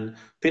 And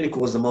Pinnacle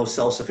was the most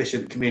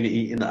self-sufficient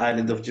community in the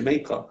island of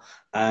Jamaica,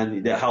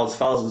 and it housed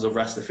thousands of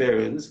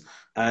Rastafarians.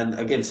 And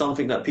again,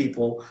 something that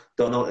people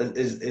don't know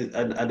is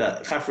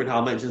that Catherine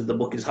Howe mentions in the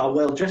book is how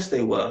well dressed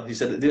they were. He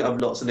said they didn't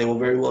have lots and they were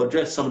very well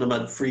dressed. Some of them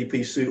had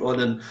three-piece suit on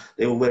and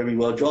they were very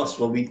well dressed.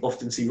 Well, we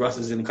often see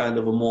Rastas in kind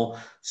of a more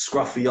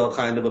scruffier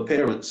kind of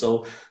appearance.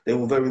 So they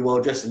were very well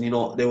dressed, and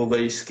they were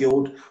very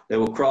skilled. They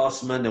were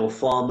craftsmen, they were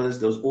farmers.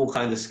 There was all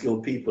kinds of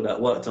skilled people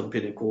that worked on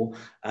Pinnacle.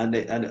 And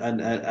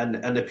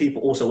the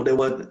people also,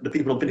 the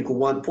people on Pinnacle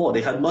weren't poor.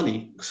 They had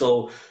money.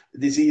 So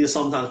this is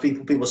sometimes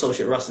people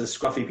associate Rastas as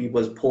scruffy people,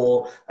 as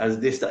poor, as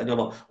this, that, and the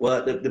other.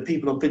 Well, the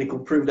people on Pinnacle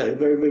proved that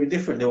very, very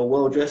different. They were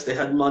well dressed, they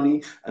had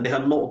money, and they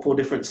had multiple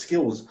different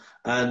skills.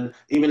 And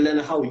even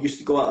Leonard Howard used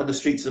to go out on the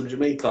streets of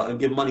Jamaica and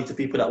give money to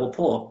people that were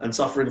poor and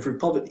suffering through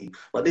poverty.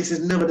 But this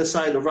is never the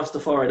side of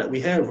Rastafari that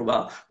we hear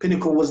about.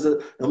 Pinnacle was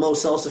the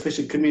most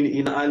self-sufficient community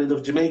in the island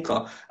of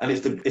Jamaica, and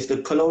it's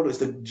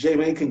the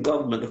Jamaican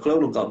government, the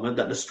colonial government,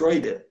 that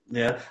destroyed it.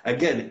 Yeah,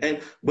 again,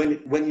 and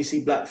when you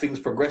see black things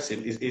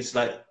progressing, it's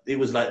like it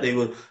was like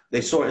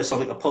they saw it as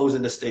something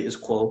opposing the status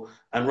quo,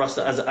 and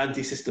Rasta as an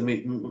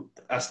anti-systematic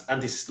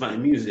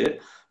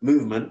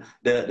movement,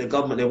 the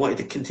government, they wanted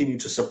to continue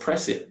to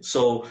suppress it.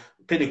 So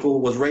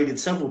Pinnacle was raided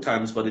several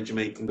times by the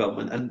Jamaican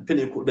government, and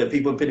the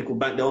people in Pinnacle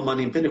banked their own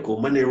money in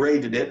Pinnacle. When they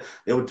raided it,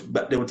 they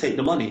would take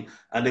the money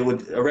and they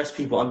would arrest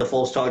people under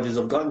false charges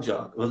of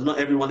ganja. It was not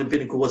everyone in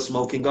Pinnacle was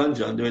smoking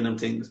ganja and doing them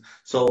things.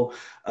 So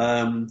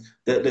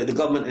the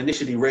government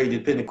initially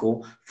raided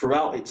Pinnacle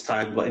throughout its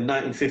time, but in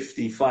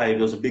 1955 there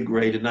was a big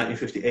raid. In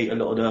 1958, a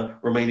lot of the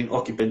remaining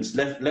occupants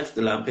left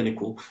the land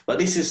Pinnacle. But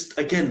this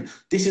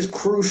is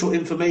crucial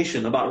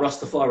information about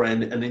Rastafari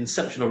and the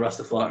inception of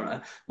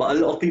Rastafari. But a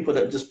lot of people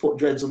that just put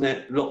dreads on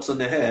their locks on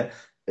their hair,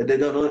 they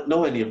don't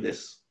know any of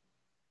this.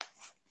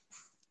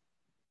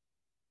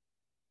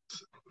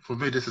 For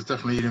me, this is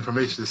definitely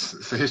information.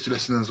 It's a history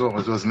lesson as well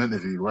as an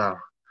interview. Wow,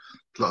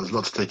 there's a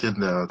lot to take in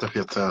there.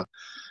 Definitely have to.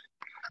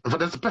 But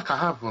there's a book I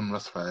have on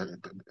Rastafari.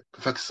 It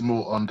focuses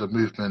more on the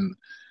movement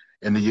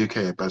in the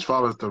UK. But as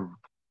far as the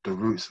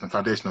roots and the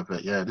foundation of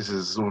it, yeah, this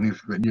is all new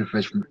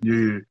information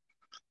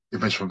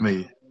for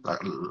me.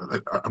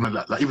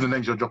 Like even the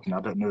names you're dropping,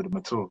 I don't know them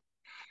at all.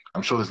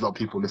 I'm sure there's a lot of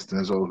people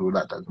listening as well who would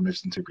like that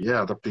information too. But yeah,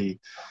 I'll definitely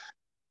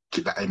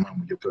keep that in mind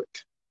with your book.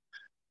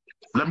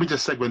 Let me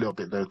just segue a little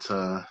bit though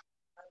to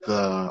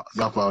the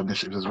other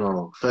initiatives as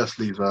well.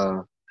 Firstly,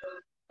 the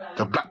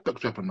Black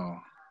Box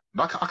webinar.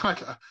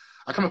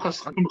 I come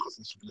across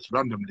this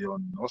randomly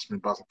on Osman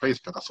Bars on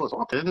Facebook. I saw it,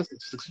 okay, this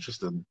is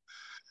interesting.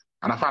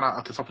 And I found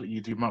out it's something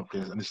you do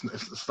monthly, and it's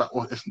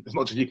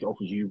not just you can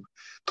offer you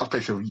touch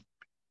base with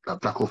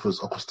black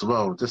authors across the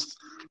world. Just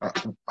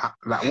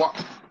like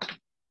what?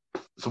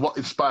 So what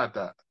inspired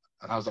that,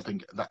 and how's that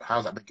been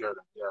going?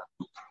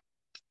 Yeah.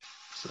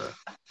 So.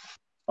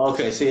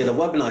 Okay, so yeah, the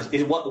webinars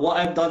is what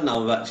I've done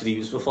now. Actually,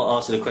 just before I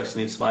answer the question,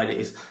 inspired it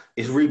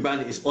is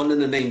rebranded. It's under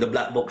the name the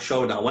Black Box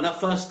Show now. When I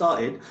first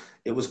started,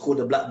 it was called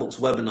the Black Box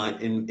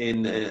Webinar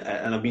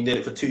and I've been doing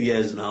it for 2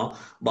 years now.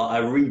 But I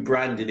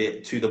rebranded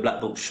it to the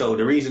Black Box Show.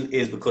 The reason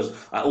is because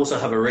I also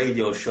have a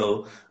radio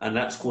show, and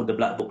that's called the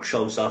Black Box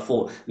Show. So I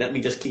thought, let me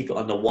just keep it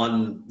under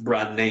one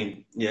brand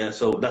name. Yeah,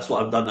 so that's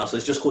what I've done now. So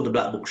it's just called the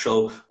Black Box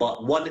Show,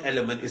 but one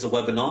element is a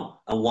webinar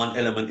and one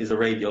element is a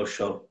radio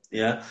show.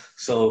 Yeah,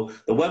 so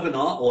the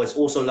webinar, or it's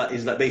also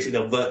is basically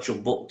a virtual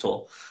book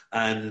tour.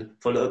 And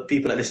for the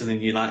people that listen in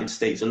the United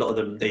States, a lot of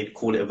them, they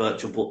call it a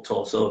virtual book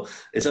tour. So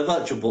it's a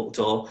virtual book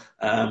tour.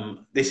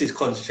 This is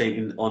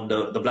concentrating on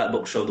the Black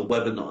Box Show, the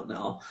webinar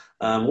now.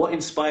 What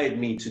inspired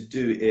me to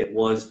do it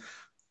was,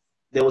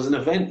 there was an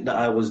event that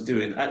I was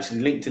doing,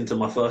 actually linked into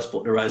my first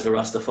book, The Rise of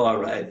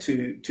Rastafari,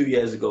 two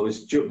years ago.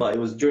 But it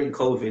was during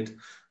COVID.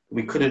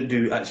 We couldn't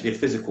do actually a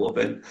physical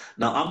event.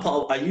 Now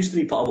I used to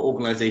be part of an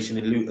organization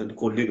in Luton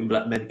called Luton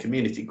Black Men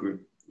Community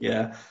Group.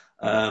 Yeah.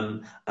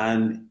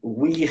 And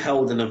we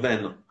held an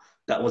event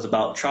that was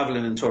about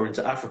traveling and touring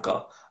to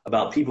Africa,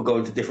 about people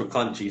going to different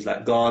countries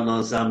like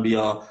Ghana,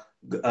 Zambia,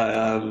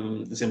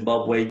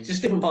 Zimbabwe,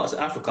 just different parts of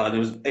Africa. And there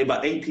was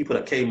about 8 people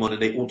that came on,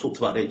 and they all talked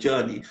about their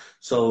journey.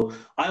 So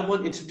I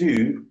wanted to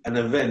do an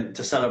event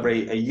to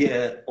celebrate a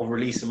year of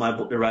releasing my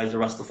book, The Rise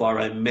of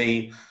Rastafari, in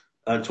May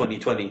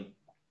 2020.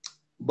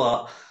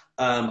 But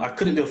I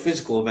couldn't do a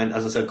physical event,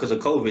 as I said, because of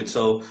COVID.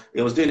 So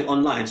it was doing it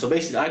online. So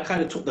basically, I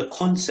kind of took the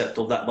concept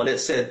of that, but it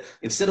said,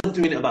 instead of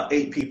doing it about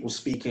 8 people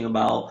speaking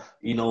about,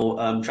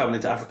 traveling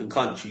to African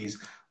countries,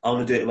 I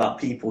want to do it about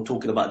people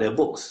talking about their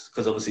books.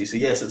 Because obviously, so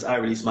yes, since I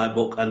released my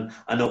book and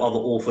I know other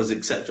authors,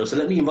 etc. So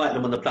let me invite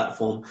them on the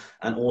platform,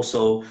 and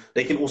also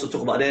they can also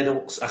talk about their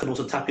books. I can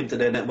also tap into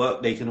their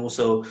network. They can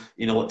also,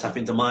 tap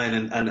into mine,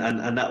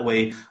 and that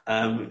way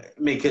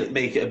make it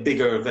a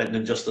bigger event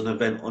than just an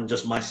event on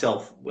just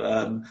myself.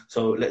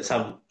 So let's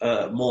have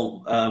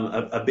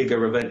a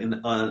bigger event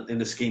in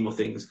the scheme of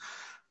things.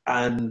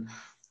 And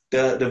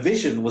the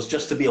vision was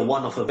just to be a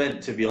one-off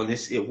event, to be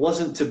honest. It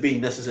wasn't to be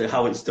necessarily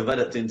how it's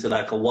developed into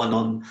like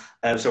an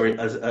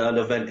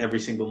event every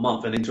single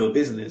month and into a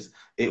business.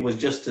 It was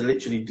just to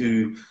literally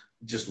do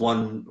just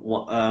one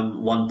book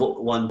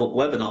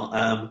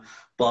webinar.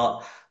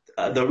 But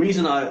the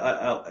reason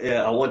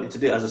I wanted to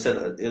do it, as I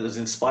said, it was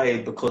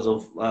inspired because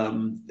of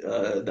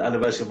the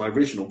anniversary of my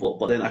original book.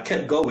 But then I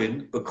kept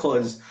going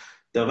because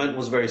the event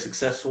was very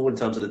successful in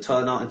terms of the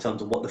turnout, in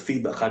terms of what the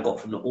feedback I got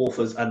from the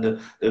authors and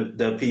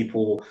the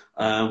people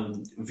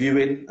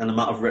viewing, and the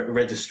amount of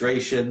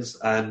registrations.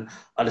 And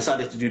I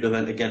decided to do the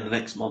event again the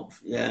next month.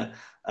 Yeah.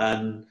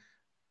 And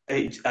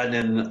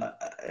then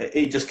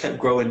it just kept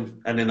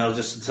growing. And then I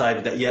just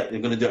decided that, yeah, they're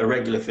going to do a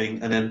regular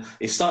thing. And then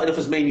it started off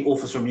as mainly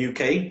authors from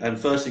UK. And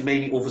firstly,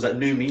 mainly authors that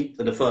knew me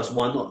for the first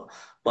one.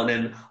 But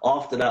then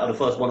after that, the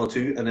first one or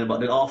two, but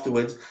then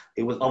afterwards,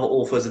 it was other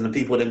authors, and then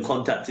people then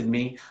contacted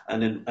me,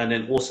 and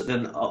then also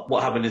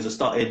what happened is I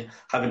started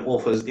having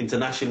authors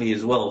internationally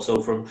as well.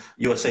 So from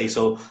USA.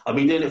 So I've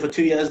been doing it for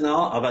 2 years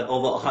now. I've had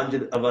over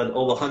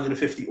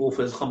 150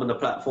 authors come on the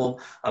platform.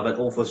 I've had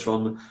authors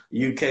from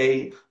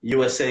UK,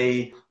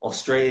 USA,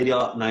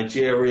 Australia,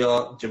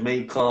 Nigeria,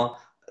 Jamaica,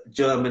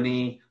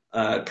 Germany,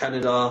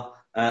 Canada,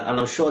 and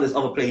I'm sure there's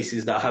other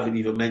places that I haven't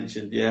even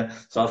mentioned. Yeah,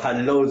 so I've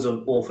had loads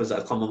of authors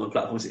that come on my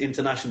platform. It's an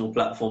international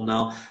platform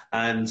now,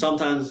 and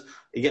sometimes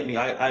you get me.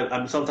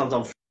 I'm sometimes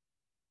I'm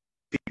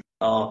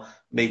are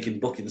making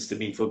bookings to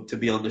me to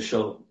be on the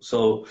show.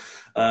 So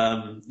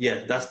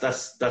yeah, that's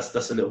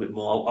a little bit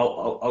more.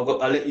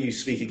 I'll let you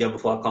speak again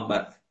before I come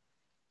back.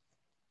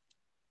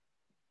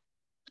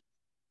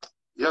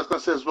 Yeah, I was gonna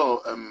say as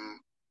well.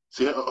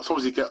 So yeah,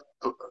 sometimes you get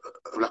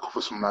like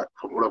offers from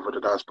all over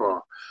the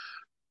diaspora.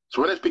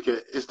 So when they speak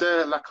it, is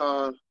there like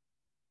a?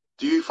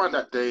 Do you find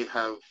that they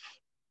have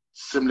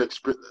similar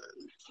experience?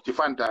 Do you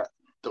find that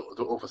the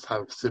authors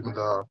have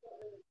similar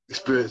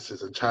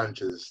experiences and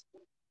challenges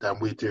than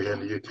we do here in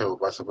the UK, or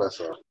vice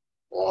versa,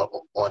 or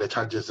the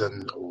challenges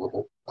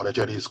or the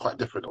journey is quite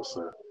different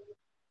also?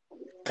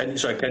 Can you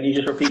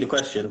just repeat the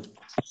question?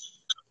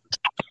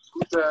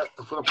 For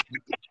example,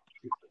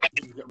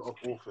 you get a lot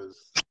of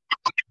authors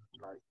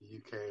like the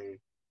UK,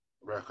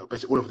 America,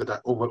 basically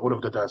all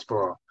of the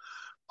diaspora.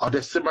 Are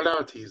there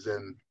similarities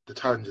in the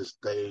challenges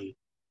they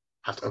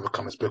have to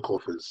overcome as book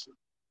authors?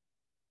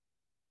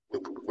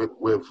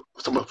 With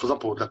someone, for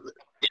example, like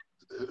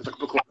a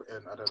book author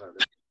in, I don't know,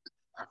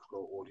 Africa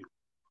or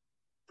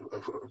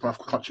from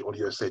African country or the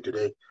USA, do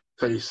they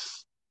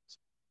face?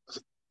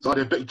 Are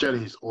there big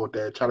journeys or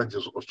their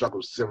challenges or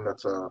struggles similar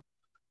to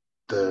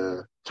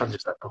the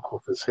challenges that book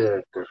authors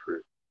here go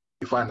through?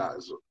 You find that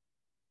as well.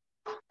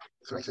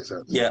 Does that make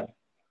sense? Yeah.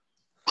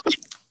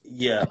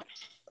 Yeah.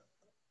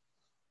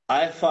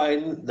 I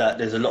find that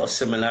there's a lot of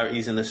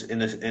similarities in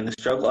the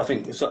struggle. I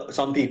think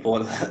some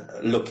people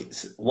look.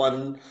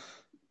 One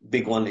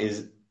big one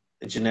is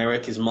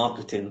generic is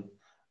marketing,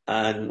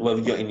 and whether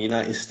you're in the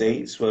United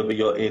States, whether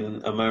you're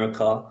in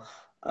America,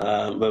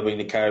 whether in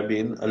the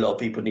Caribbean, a lot of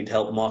people need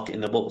help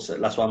marketing their books.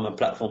 That's why my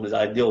platform is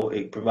ideal.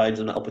 It provides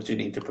them an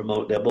opportunity to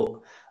promote their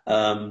book,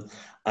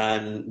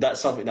 and that's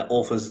something that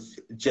authors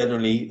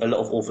generally, a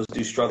lot of authors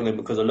do struggling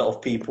because a lot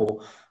of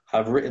people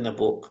have written a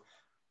book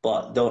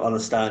but don't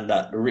understand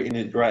that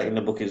writing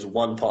the book is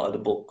one part of the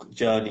book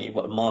journey,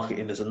 but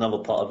marketing is another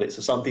part of it.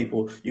 So some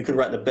people, you can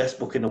write the best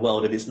book in the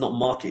world, if it's not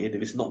marketed,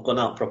 if it's not gone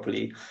out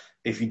properly,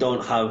 if you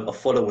don't have a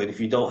following, if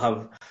you don't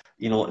have,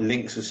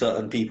 links with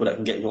certain people that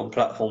can get you on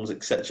platforms,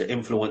 etc.,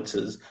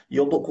 influencers,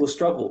 your book will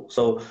struggle.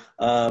 So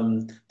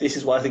this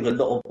is why I think a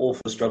lot of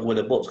authors struggle with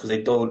their books, because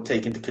they don't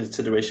take into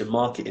consideration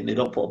marketing. They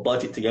don't put a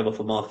budget together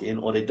for marketing,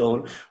 or they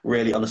don't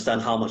really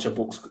understand how much a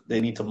book they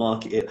need to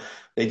market it.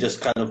 They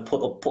just kind of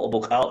put a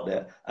book out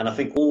there. And I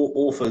think all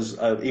authors,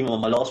 even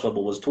on my last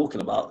webinar, was talking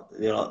about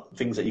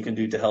things that you can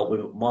do to help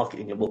with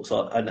marketing your books,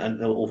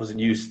 and authors in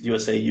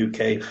USA,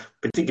 UK,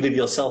 particularly if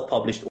you're a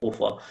self-published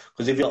author.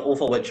 Because if you're an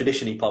author where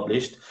traditionally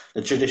published,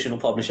 the traditional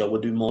publisher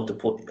will do more to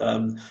put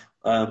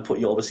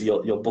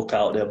your book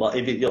out there. But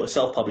if you're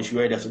self-published, you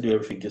really have to do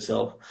everything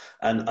yourself.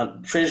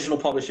 And traditional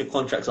publisher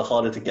contracts are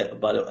harder to get,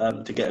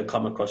 and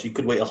come across. You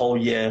could wait a whole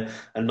year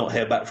and not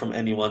hear back from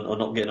anyone, or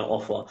not get an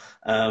offer.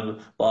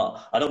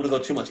 But I don't want to go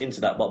too much into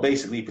that. But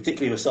basically,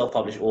 particularly with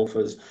self-published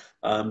authors,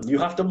 you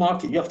have to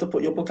market. You have to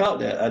put your book out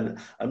there. And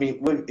I mean,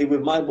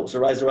 with my books, The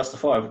Rise of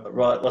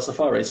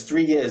Rastafari, it's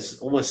 3 years,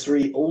 almost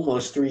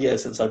three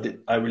years since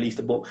I released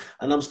the book,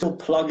 and I'm still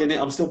plugging it.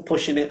 I'm still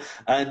pushing it,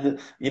 and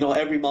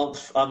every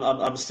month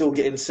I'm still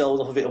getting sales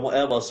off of it and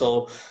whatever.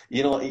 So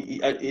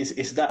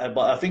it's that.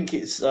 But I think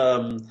it's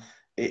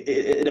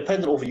it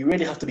depends on author. You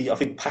really have to be, I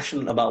think,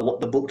 passionate about what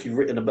the book you've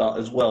written about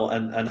as well,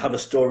 and have a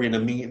story and a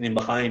meaning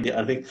behind it.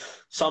 I think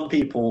some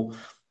people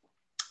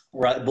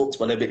write books,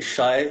 but they're a bit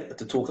shy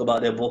to talk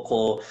about their book,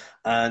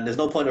 and there's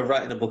no point of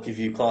writing a book if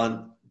you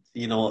can't,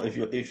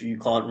 if you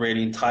can't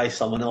really entice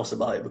someone else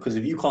about it, because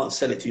if you can't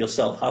sell it to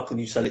yourself, how can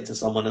you sell it to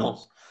someone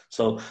else?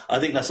 So I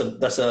think that's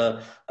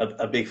a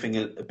big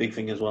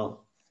thing as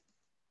well.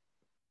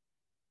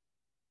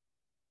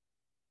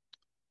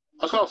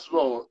 I was asked as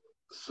well.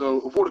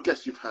 So of all the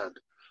guests you've had,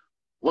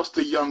 what's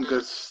the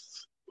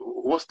youngest?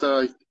 Have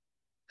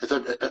you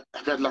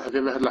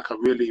ever had like a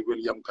really,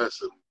 really young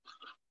person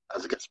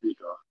as a guest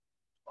speaker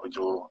on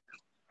your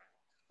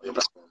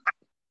platform?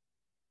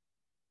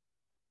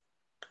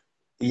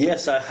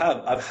 Yes, I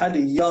have. I've had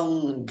a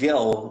young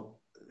girl.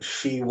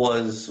 She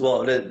was,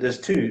 well, there's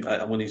two.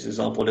 I'm going to use an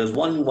example. There's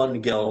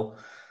one girl.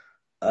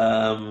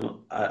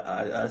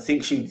 I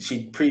think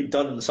she'd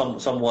done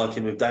some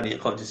working with Danny at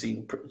Conscious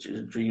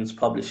Dreams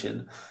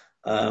Publishing.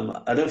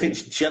 I don't think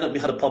she hadn't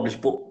had a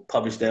published book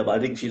published there, but I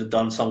think she'd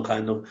done some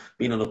kind of,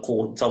 been on a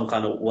call, some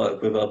kind of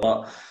work with her.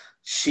 But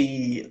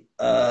she,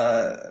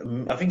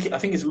 I think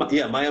it's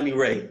Miami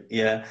Ray,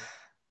 yeah.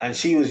 and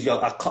she was young.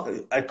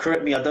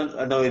 Correct me, I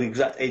don't know the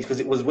exact age because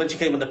it was when she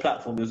came on the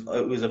platform. It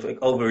was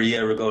over a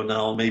year ago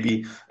now,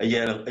 maybe a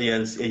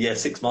year,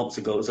 6 months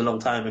ago. It was a long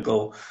time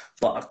ago.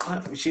 But I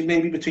can't. She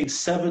may be between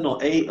 7 or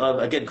 8.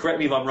 Again, correct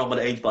me if I'm wrong with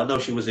the age, but I know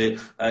she was a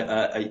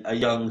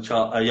young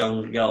child, a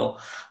young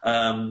girl,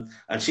 and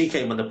she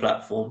came on the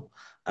platform.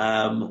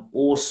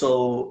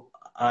 Also,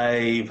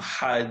 I've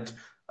had.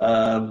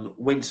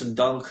 Winston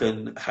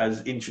Duncan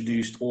has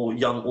introduced all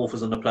young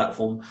authors on the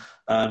platform.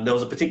 There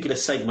was a particular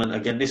segment,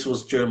 again, this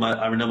was during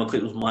I remember because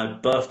it was my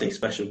birthday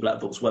special Black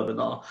Books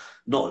webinar.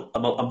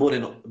 I'm born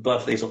in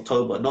birthday's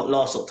October, not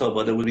last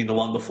October, there would be the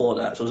one before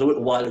that. So it was a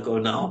little while ago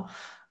now.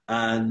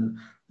 And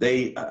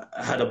they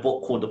had a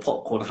book called The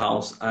Popcorn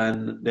House.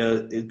 And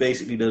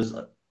there's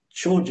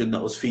children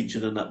that was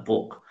featured in that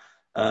book.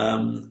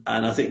 And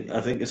I think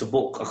it's a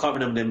book. I can't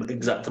remember the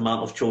exact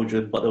amount of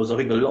children, but there was, I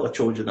think, a lot of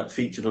children that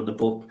featured on the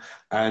book,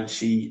 and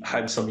she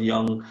had some of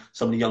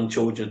the young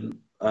children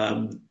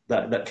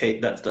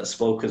that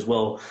spoke as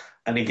well.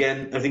 And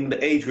again, I think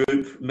the age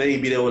group,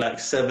 maybe they were like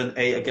 7,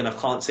 8. Again, I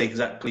can't say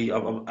exactly.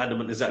 I'm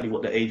adamant exactly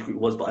what the age group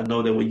was, but I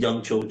know they were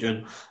young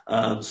children.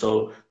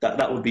 So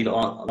that would be the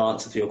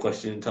answer to your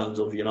question in terms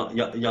of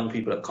young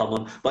people that come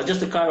on. But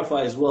just to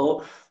clarify as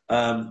well.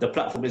 The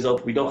platform is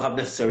open. We don't have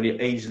necessarily an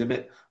age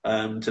limit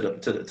to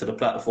the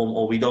platform,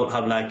 or we don't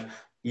have like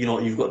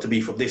you've got to be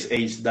from this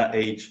age to that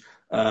age,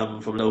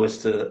 from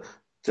lowest to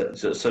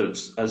so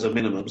it's as a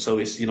minimum. So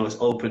it's it's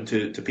open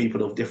to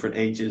people of different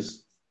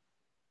ages.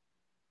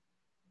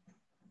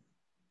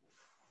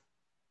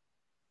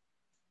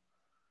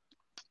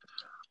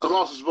 I've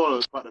asked as well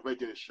about the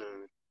radio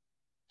show.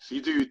 So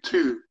you do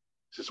two.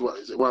 Just what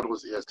is it? One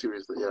was two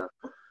is that yeah.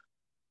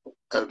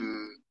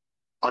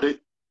 Are they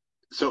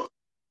so?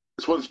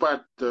 It's what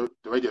inspired the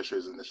radio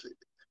shows initially.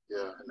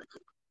 Yeah,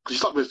 because you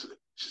start with.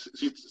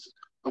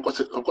 I've got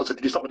to.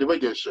 Did you start with the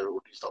radio show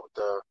or did you start with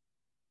the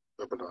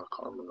webinar? I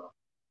can't remember.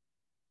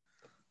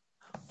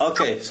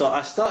 Okay, so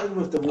I started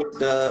with the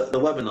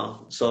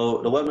webinar.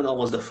 So the webinar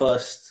was the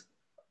first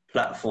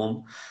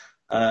platform.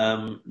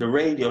 The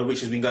radio,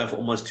 which has been going for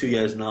almost 2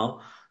 years now.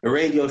 The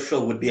radio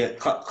show would be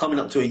coming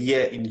up to a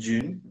year in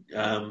June.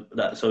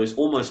 So it's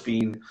almost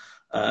been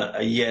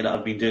a year that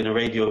I've been doing the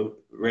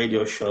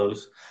radio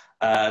shows.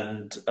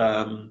 And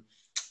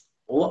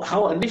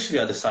how initially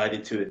I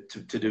decided to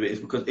do it is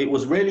because it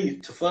was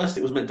really, first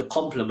it was meant to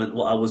complement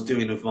what I was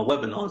doing with my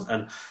webinars.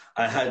 And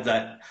I had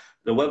the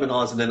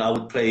webinars, and then I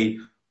would play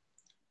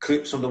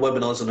clips from the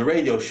webinars on the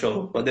radio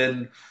show. But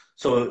then,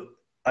 so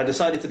I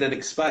decided to then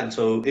expand.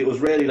 So it was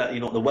really like, the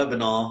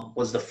webinar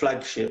was the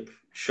flagship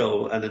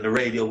show, and then the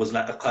radio was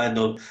like a kind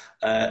of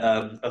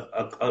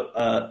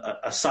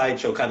a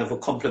sideshow, kind of a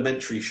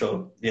complimentary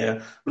show.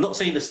 Yeah, I'm not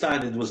saying the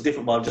standard was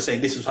different, but I'm just saying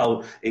this is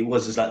how it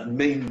was. It's like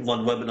main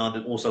one webinar,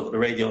 and also got the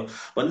radio.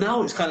 But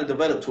now it's kind of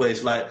developed where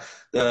it's like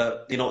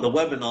the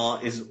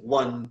webinar is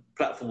one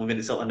platform within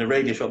itself, and the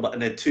radio show,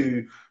 and they're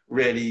two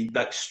really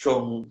like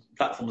strong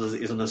platforms as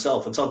it is on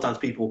itself. And sometimes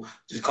people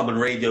just come on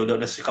radio, don't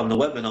necessarily come on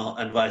the webinar,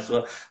 and vice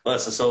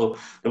versa. So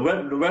the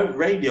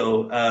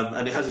radio,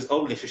 and it has its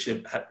own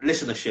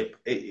listenership.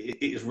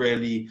 It is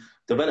really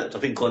developed. I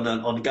think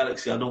on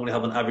Galaxy, I normally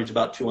have an average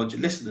about 200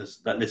 listeners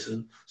that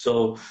listen.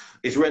 So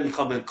it's really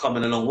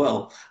coming along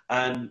well.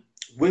 And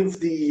with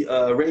the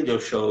radio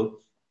show,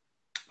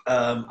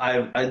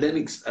 I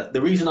then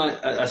the reason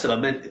I said I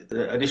meant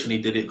initially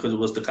did it because it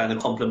was to kind of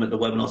complement the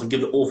webinars and give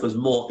the authors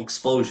more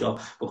exposure,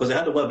 because they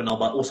had a webinar,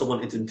 but I also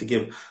wanted them to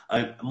give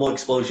more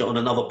exposure on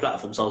another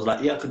platform. So I was like,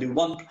 yeah, I could do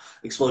one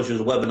exposure as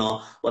a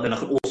webinar, but then I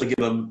could also give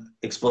them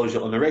exposure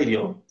on the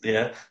radio,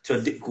 yeah,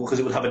 because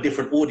it would have a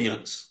different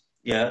audience,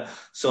 yeah.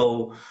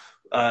 So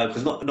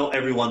because not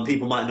everyone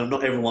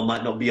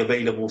might not be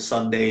available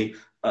Sunday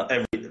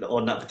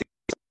on that particular.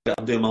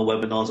 I'm doing my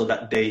webinars on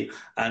that day,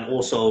 and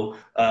also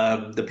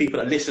the people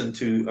that listen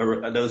to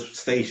those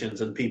stations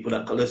and people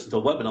that listen to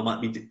a webinar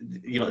might be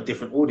a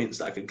different audience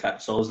that I can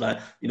catch. So I was like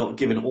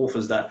giving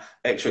authors that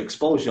extra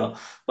exposure.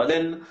 But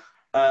then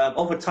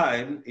over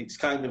time it's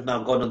kind of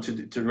now gone on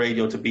to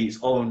radio to be its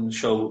own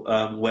show,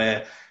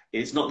 where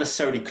it's not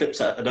necessarily clips.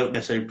 I don't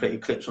necessarily play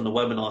clips on the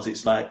webinars.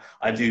 It's like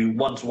I do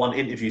one-to-one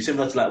interviews,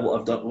 similar to like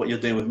what you're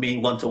doing with me,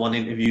 one-to-one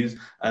interviews,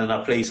 and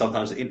I play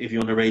sometimes an interview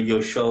on the radio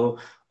show.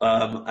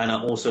 And I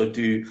also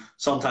do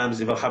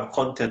sometimes if I have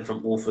content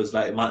from authors,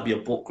 like it might be a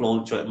book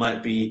launch, or it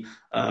might be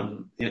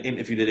an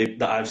interview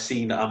that I've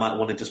seen that I might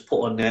want to just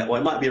put on there, or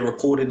it might be a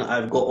recording that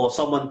I've got, or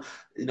someone,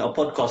 a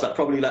podcast that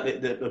probably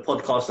like the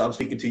podcast that I'm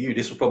speaking to you.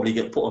 This will probably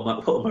get put on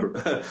my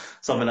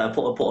something that I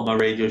put on my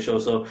radio show.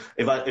 So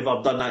if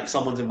I've done like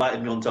someone's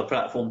invited me onto a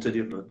platform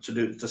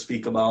to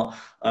speak about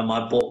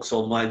my books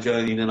or my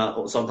journey, then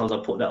sometimes I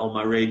put that on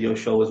my radio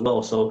show as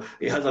well. So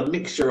it has a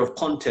mixture of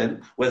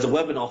content, whereas the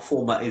webinar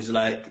format is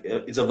like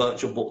it's a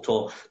virtual book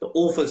tour. The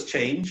authors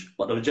change,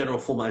 but the general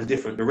format is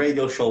different. The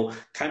radio show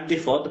can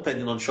differ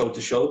depending on show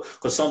to show,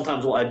 because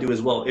sometimes what I do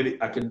as well,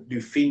 I can do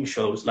theme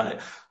shows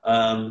like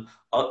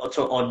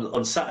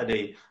on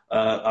Saturday,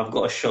 I've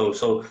got a show.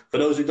 So for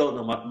those who don't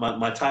know,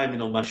 my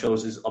timing on my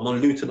shows is I'm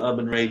on Luton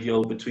Urban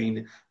Radio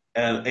between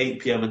 8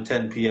 p.m. and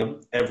 10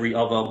 p.m. every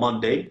other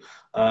Monday.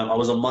 I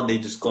was on Monday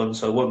just gone,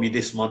 so it won't be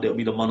this Monday, it'll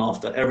be the month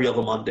after, every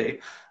other Monday.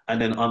 And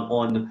then I'm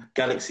on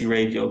Galaxy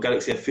Radio,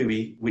 Galaxy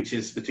FUI, which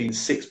is between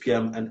 6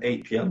 p.m. and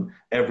 8 p.m.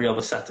 every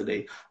other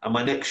Saturday. And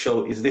my next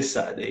show is this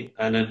Saturday,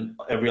 and then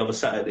every other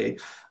Saturday.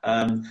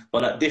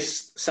 But at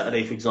this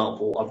Saturday, for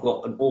example, I've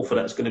got an author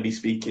that's going to be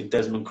speaking,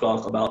 Desmond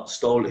Clark, about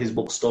his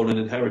book Stolen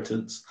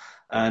Inheritance.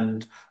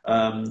 And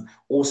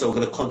also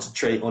going to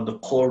concentrate on the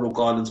Coral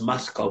Gardens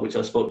massacre, which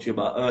I spoke to you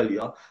about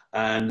earlier.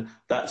 And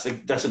that's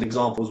an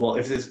example as well.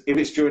 If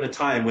it's during a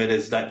time where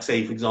there's, like,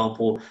 say, for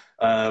example,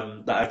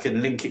 that I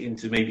can link it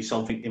into maybe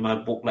something in my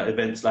book, like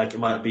events, like it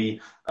might be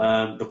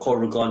the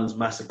Coral Gardens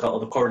massacre or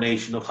the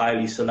coronation of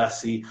Haile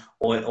Selassie,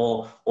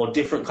 or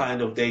different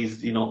kind of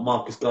days,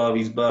 Marcus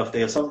Garvey's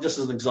birthday or something. Just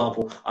as an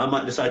example, I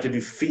might decide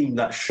to theme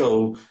that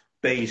show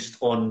based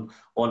on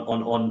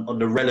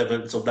the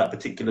relevance of that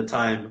particular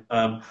time,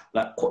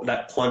 like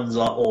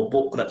Kwanzaa, or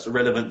book that's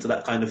relevant to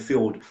that kind of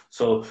field.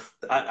 So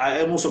I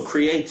am also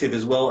creative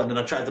as well, and then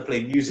I try to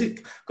play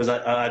music, because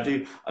I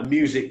do a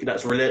music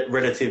that's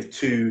relative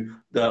to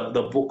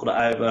the book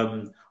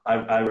that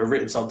I've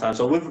written sometimes.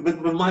 So with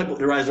my book,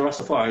 The Rise of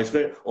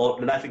Rastafari, or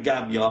The Life in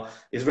Gambia,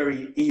 it's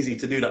very easy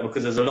to do that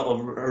because there's a lot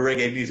of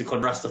reggae music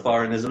on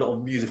Rastafari and there's a lot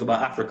of music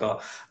about Africa.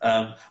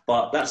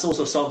 But that's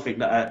also something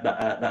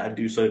that I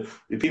do. So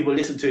if people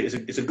listen to it,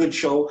 it's a good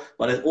show,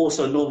 but there's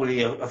also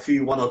normally a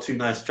few, one or two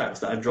nice tracks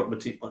that I drop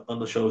on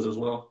the shows as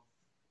well.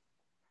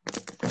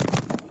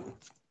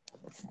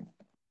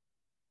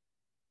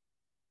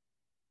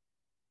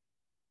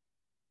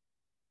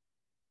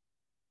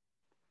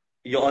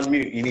 You're on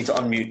mute. You need to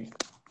unmute.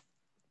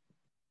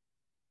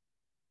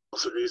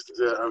 So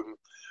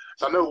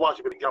I know while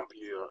you've been in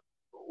Gambia,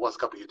 what's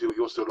Gambia you do?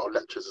 You also do a lot of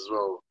lectures as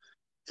well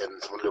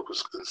in some local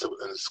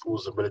in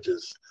schools and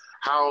villages.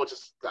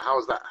 How's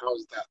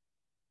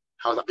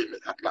that been?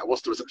 Like,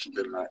 what's the reception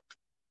been like?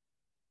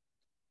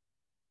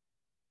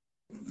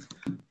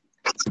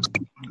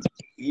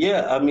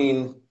 Yeah, I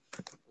mean,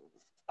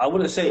 I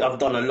wouldn't say I've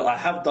done a lot. I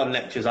have done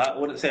lectures. I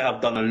wouldn't say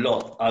I've done a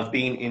lot. I've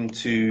been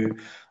into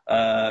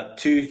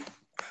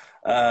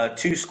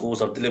two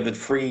schools. I've delivered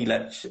 3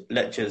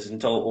 lectures in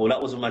total.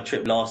 That was on my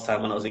trip last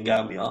time when I was in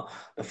Gambia.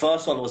 The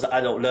first one was the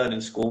adult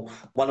learning school.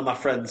 One of my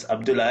friends,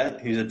 Abdullah,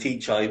 who's a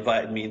teacher,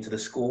 invited me into the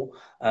school,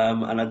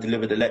 and I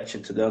delivered a lecture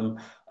to them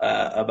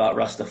about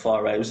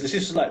Rastafari. This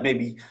is like,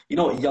 maybe,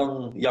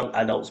 young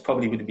adults,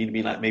 probably would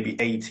be like maybe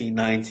 18,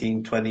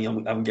 19, 20,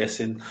 I'm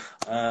guessing.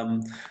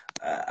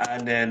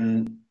 And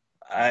then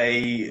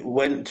I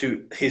went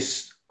to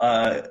his,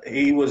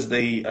 he was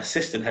the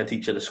assistant head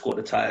teacher at the school at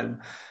the time.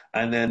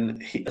 And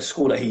then a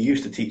school that he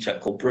used to teach at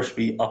called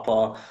Brushby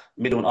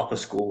Middle and Upper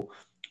School,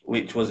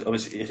 which was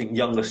obviously, I think,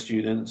 younger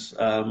students.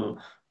 Well,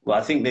 I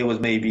think there was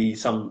maybe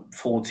some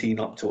 14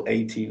 up to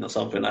 18 or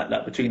something like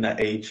that, between that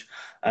age.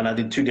 And I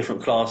did 2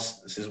 different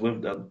classes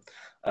with them.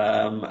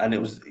 And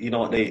it was, it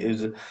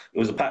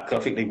was a pack. I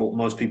think they brought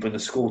most people in the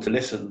school to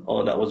listen,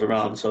 or that was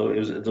around. So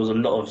there was a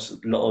lot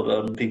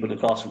of people in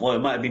the classroom. Well, it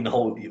might have been the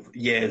whole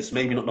years,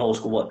 maybe not the whole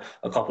school, but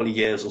a couple of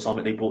years or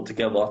something they brought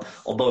together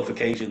on both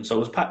occasions. So it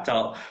was packed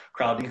out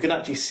crowd. You can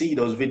actually see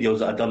those videos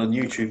that I've done on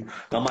YouTube,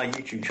 on my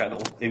YouTube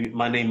channel.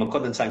 My name,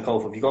 Makonnen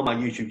Sankofa. If you go on my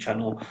YouTube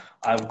channel,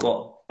 I've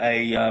got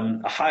a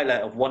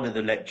highlight of one of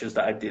the lectures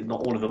that I did,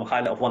 not all of them, a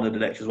highlight of one of the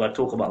lectures where I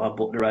talk about my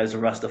book, The Rise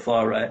of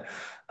Rastafari.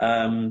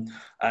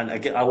 And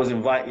again, I was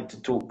invited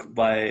to talk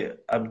by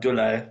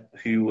Abdullah,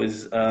 who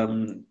was,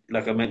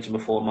 like I mentioned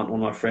before, one of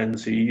my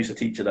friends who used to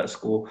teach at that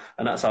school,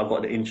 and that's how I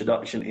got the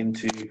introduction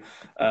into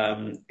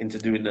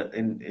doing that,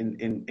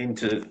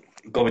 into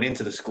going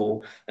into the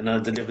school, and I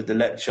delivered the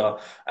lecture.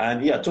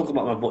 And yeah, talk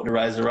about my book, The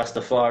Rise of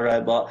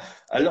Rastafari, but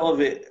a lot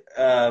of it,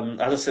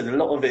 as I said, a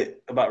lot of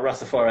it about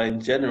Rastafari in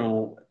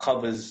general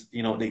covers,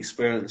 the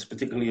experience,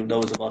 particularly of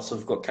those of us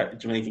who've got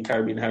Jamaican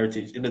Caribbean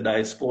heritage in the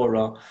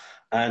diaspora.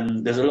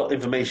 And there's a lot of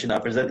information that I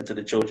presented to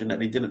the children that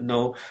they didn't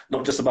know,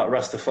 not just about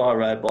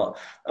Rastafari, but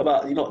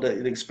about,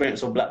 the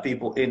experience of Black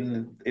people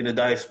in the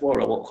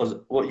diaspora. Because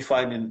what you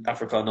find in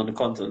Africa and on the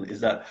continent is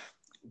that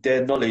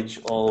their knowledge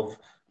of,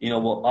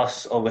 what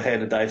us over here in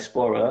the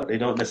diaspora, they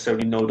don't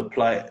necessarily know the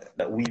plight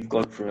that we've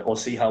gone through or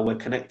see how we're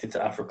connected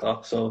to Africa.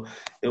 So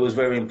it was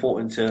very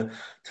important to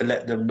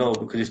let them know,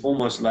 because it's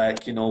almost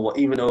like,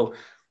 even though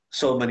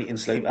so many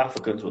enslaved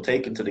Africans were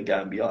taken to the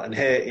Gambia, and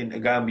here in the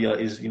Gambia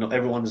is,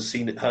 everyone's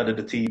heard of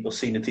the TV or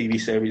seen the TV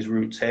series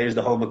Roots. Here's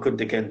the home of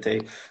Kunta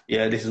Kinte.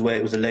 Yeah, this is where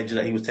it was alleged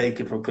that he was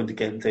taken from Kunta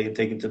Kinte and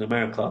taken to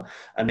America.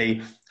 And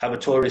they have a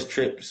tourist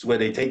trips where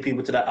they take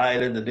people to that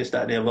island and this,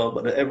 that, and the other.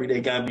 But the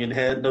everyday Gambian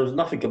here knows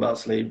nothing about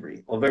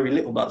slavery, or very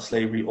little about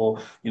slavery, or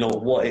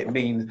what it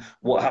means,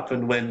 what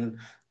happened when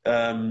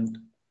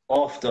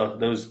after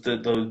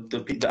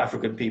the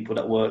African people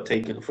that were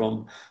taken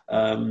from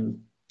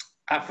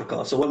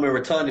Africa. So when we're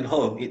returning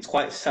home, it's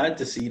quite sad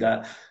to see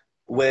that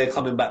we're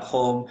coming back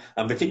home,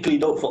 and particularly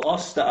for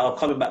us that are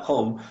coming back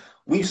home,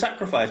 we've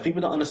sacrificed.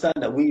 People don't understand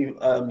that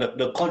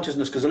the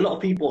consciousness, because a lot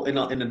of people in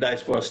the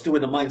diaspora are still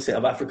in the mindset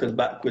of Africa's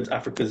backwards,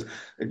 Africa's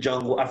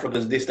jungle,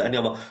 Africa's this, that, and the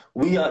other.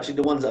 We are actually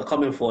the ones that are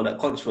coming for that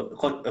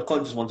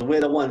conscious ones, and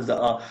we're the ones that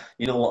are,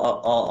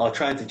 are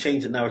trying to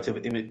change the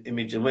narrative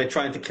image, and we're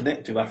trying to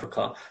connect with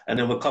Africa. And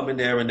then we're coming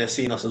there, and they're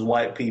seeing us as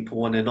white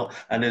people, and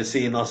they're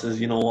seeing us as,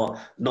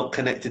 not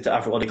connected to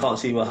Africa, or they can't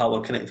see how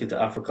we're connected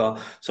to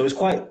Africa. So it's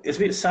a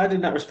bit sad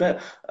in that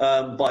respect,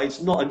 but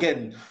it's not,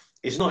 again,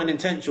 it's not an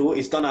intentional,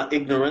 it's done out of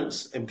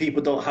ignorance, and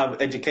people don't have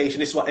education.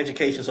 This is why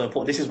education is so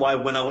important. This is why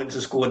when I went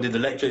to school and did the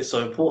lecture, it's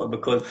so important,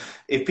 because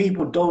if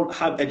people don't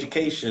have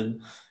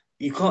education,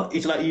 you can't,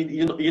 it's like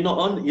you're not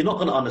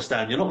going to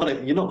understand, you're not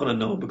going to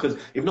know, because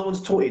if no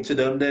one's taught it to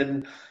them,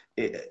 then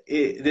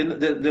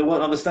they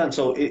won't understand.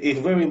 So it's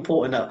very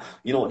important that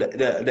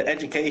the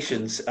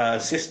education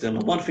system.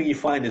 One thing you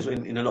find is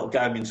in a lot of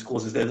Gambian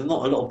schools is there's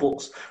not a lot of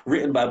books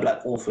written by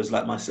black authors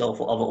like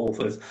myself or other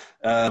authors.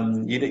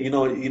 You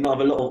have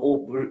a lot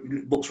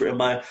of books written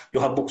by,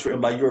 you'll have books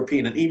written by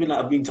European, and even like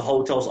I've been to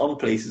hotels, other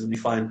places, and you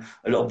find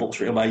a lot of books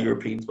written by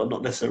Europeans, but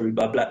not necessarily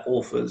by black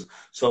authors.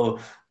 So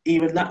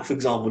even that, for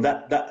example,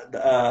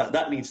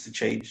 that needs to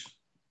change.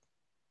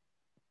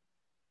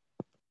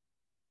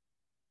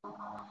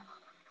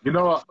 You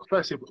know what?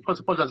 First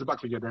apologize back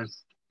to you.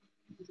 There's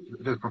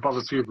my brother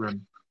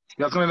Subrin.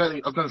 Yeah,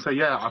 I was gonna say,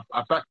 yeah,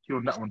 I back you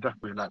on that one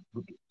definitely. Like,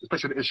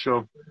 especially the issue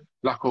of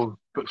lack of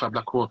books by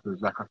black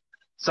authors. Like,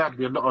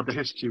 sadly, a lot of the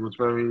history was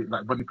very,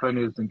 like, when the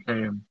colonialism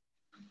came,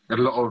 a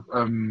lot of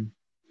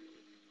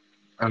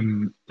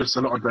just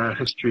a lot of the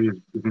history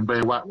has been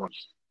very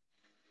whitewashed.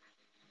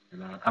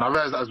 And I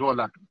realized that as well.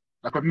 Like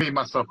with me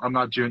myself, I'm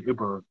Nigerian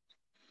Igbo,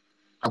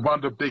 and one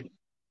of the big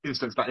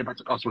incidents that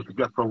impacted us was the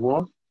Biafra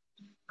War.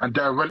 And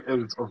there are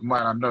relatives of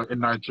mine I know in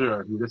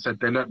Nigeria who just said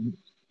they learned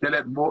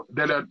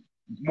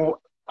more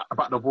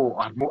about the war,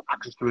 or had more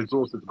access to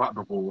resources about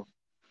the war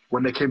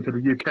when they came to the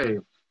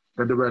UK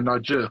than they were in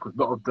Nigeria, because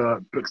a lot of the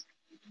books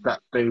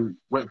that they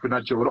went through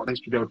Nigeria, a lot of the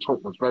history they were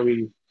taught was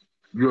very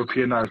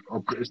Europeanized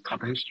or British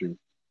type of history.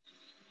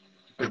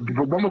 But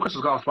one more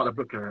question I was going to ask about the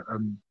book here.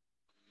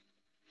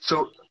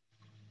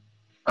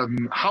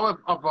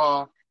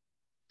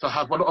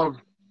 Have a lot of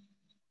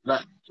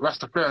like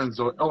Rastafarians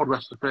or old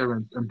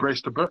Rastafarians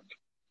embraced the book?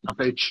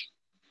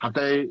 Have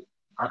they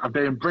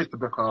embraced the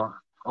book, or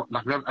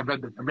like have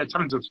they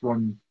challenges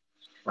from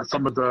like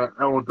some of the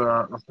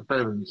elder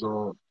Rastafarians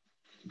or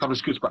some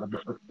excuse about the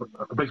book?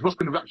 What's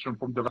been the reaction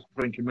from the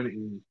Rastafarian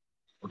community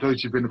or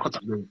those you've been in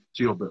contact with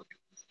to your book?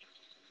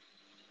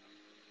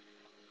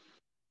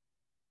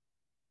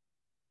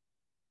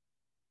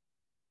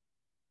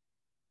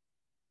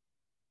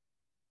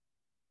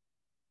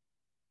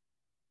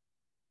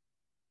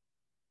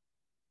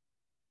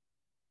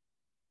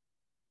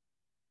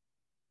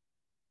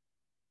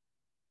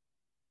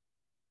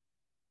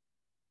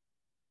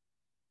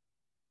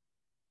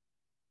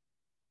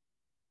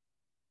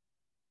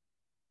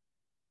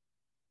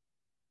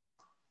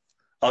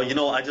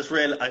 Oh, I just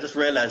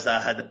realized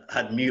that I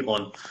had mute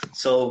on.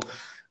 So,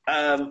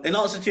 in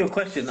answer to your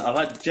question, I've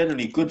had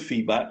generally good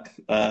feedback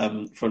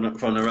from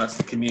the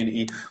Rasta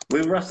community.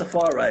 With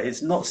Rastafari,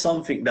 it's not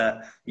something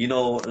that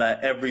like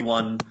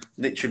everyone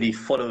literally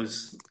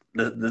follows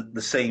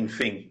the same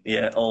thing,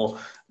 yeah. Or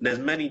there's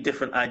many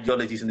different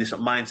ideologies and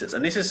different mindsets,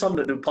 and this is some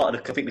of the part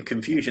of I think the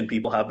confusion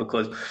people have,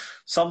 because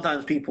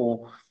sometimes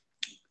people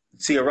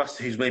see a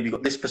Rasta who's maybe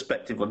got this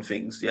perspective on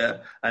things, yeah,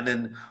 and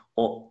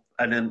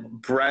then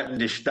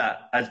brandish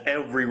that as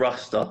every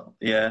Rasta,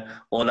 yeah,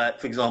 or like,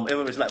 for example,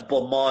 if it's like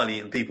Bob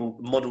Marley and people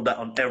model that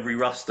on every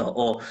Rasta,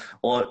 or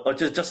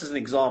just as an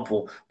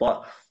example.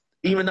 But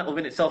even that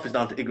within itself is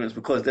down to ignorance,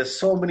 because there's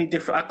so many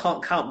different, I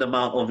can't count the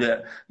amount of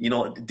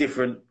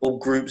different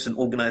groups and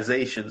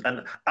organizations,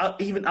 and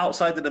even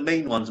outside of the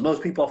main ones,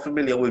 most people are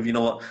familiar with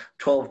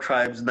 12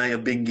 tribes, Naya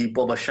Bingi,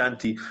 Boba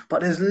Shanti,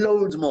 but there's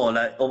loads more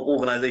like of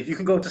organizations. You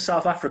can go to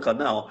South Africa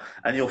now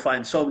and you'll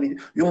find so many.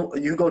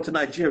 You go to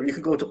Nigeria, you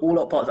can go to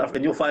all up parts of Africa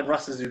and you'll find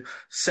Rastas who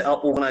set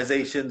up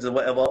organizations or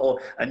whatever,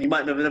 and you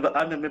might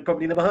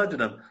probably never heard of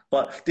them.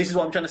 But this is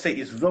what I'm trying to say,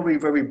 it's very,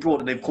 very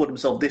broad, and they've called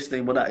themselves this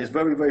name or that. It's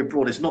very, very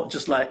broad. It's not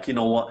just like,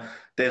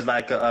 there's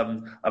like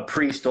a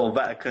priest or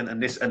Vatican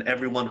and this, and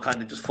everyone kind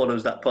of just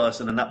follows that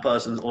person, and that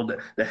person's on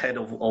the head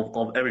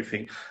of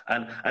everything.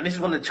 And this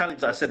is one of the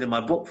challenges I said in my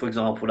book, for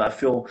example, that I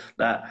feel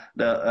that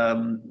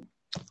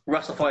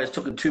Rastafari has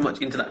taken too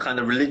much into that kind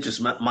of religious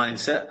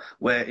mindset,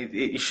 where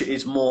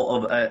it's more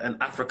of an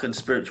African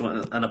spiritual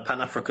and a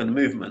Pan-African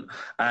movement.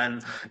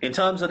 And in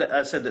terms of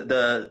I said that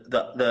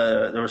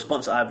the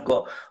response that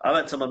I've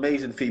had some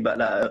amazing feedback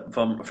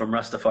from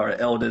Rastafari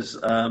elders.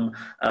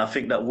 I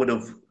think that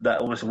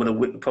almost would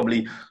have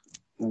probably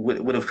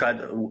would have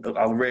tried.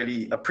 I'm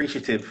really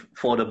appreciative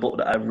for the book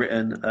that I've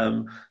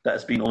written.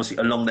 That's been obviously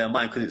along their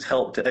mind because it's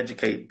helped to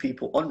educate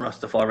people on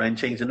Rastafari and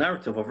change the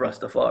narrative of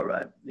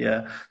Rastafari.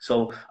 Yeah.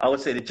 So I would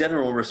say the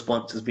general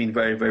response has been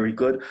very, very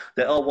good.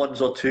 There are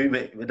ones or two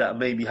that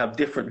maybe have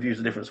different views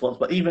and different response,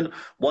 but even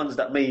ones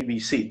that maybe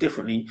see it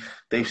differently,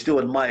 they've still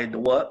admired the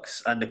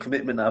works and the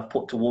commitment that I've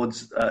put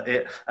towards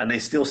it, and they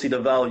still see the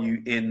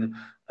value in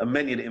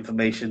many of the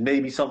information,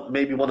 maybe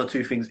one or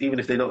two things, even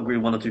if they don't agree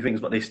with one or two things,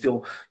 but they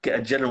still get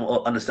a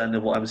general understanding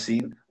of what I'm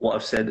seeing, what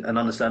I've said, and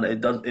understand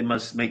that it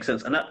must make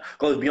sense. And that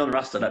goes beyond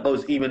Rasta. That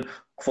goes even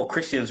for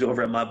Christians who have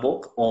read my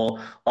book or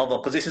other,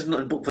 because this is not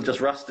a book for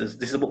just Rastas.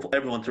 This is a book for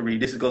everyone to read.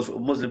 This goes for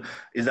Muslim.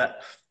 Is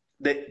that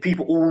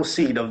people all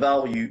see the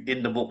value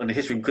in the book and the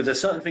history, because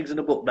there's certain things in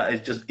the book that is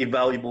just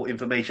invaluable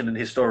information and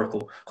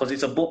historical, because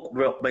it's a book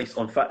based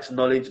on facts and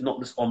knowledge, not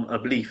just on a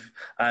belief.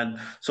 And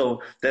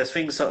so there's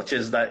things such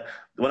as that.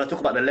 When I talk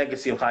about the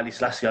legacy of Haile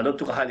Selassie, I don't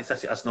talk of Haile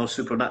Selassie as no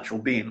supernatural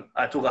being.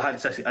 I talk of Haile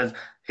Selassie as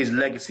his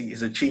legacy,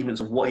 his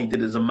achievements of what he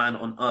did as a man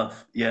on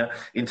earth, yeah,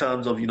 in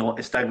terms of,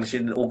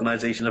 establishing the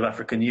Organization of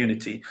African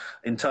Unity,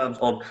 in terms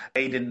of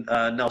aiding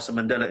Nelson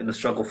Mandela in the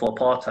struggle for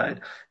apartheid,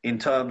 in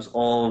terms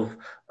of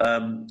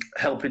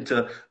helping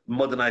to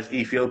modernize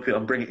Ethiopia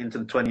and bring it into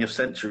the 20th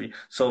century.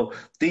 So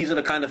these are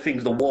the kind of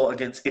things, the war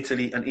against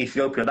Italy and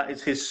Ethiopia, that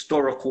is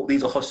historical.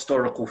 These are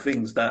historical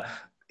things that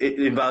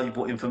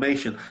invaluable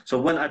information. So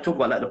when I talk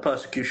about the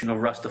persecution of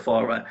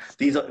Rastafari,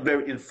 these are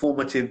very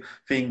informative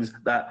things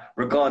that,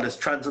 regardless,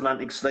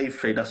 transatlantic slave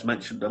trade that's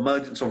mentioned, the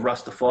emergence of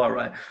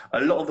Rastafari,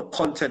 a lot of the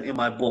content in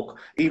my book,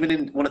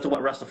 even when I talk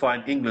about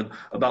Rastafari in England,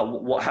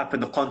 about what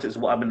happened, the context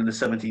of what happened in the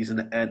 70s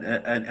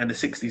and the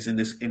 60s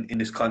in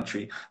this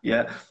country,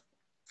 yeah.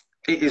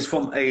 It is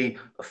from a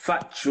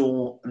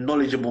factual,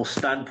 knowledgeable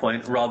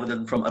standpoint rather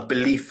than from a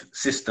belief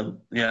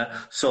system. Yeah.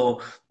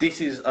 So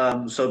this is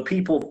so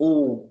people of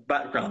all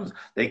backgrounds,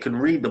 they can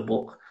read the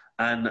book,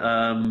 and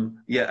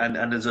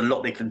and there's a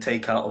lot they can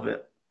take out of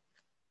it.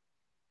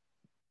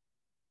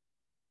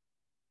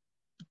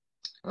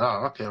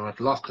 Oh, okay. Well,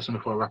 last question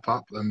before I wrap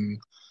up.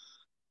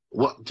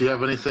 What do you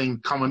have anything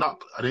coming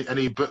up?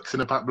 Any books in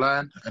the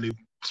pipeline? Any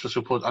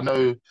special projects? I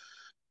know.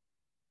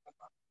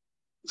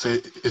 So,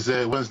 is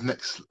there when's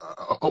next?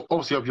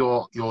 Obviously, you have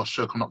your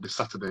show coming up this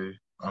Saturday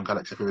on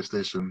Galaxy FM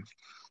station.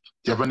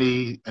 Do you have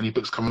any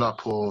books coming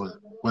up, or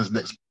when's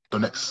the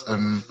next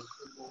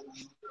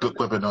book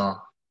webinar,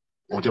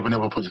 or do you have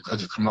any other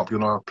projects coming up you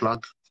want to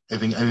plug?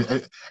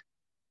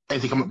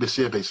 Anything coming up this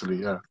year, basically?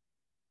 Yeah.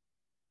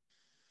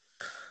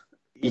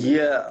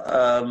 Yeah.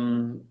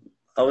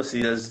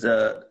 Obviously, there's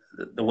the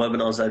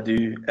webinars I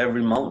do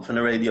every month on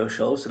the radio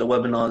show. So the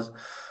webinars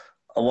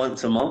are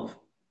once a month.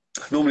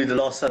 Normally the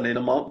last Sunday of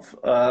the month,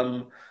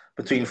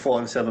 between 4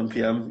 and 7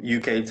 p.m.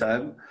 UK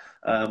time,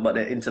 but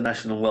they're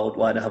international and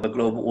worldwide. I have a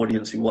global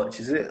audience who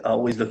watches it. I'm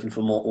always looking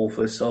for more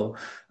authors. So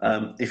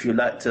if you'd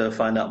like to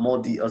find out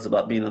more details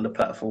about being on the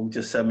platform,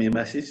 just send me a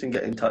message and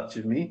get in touch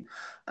with me.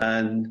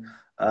 And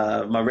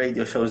my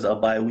radio shows are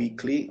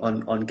bi-weekly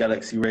on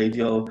Galaxy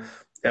Radio,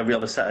 every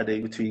other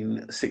Saturday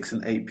between 6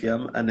 and 8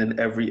 p.m. and then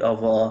every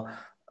other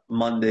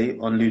Monday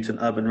on Luton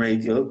Urban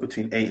Radio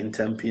between 8 and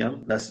 10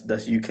 p.m.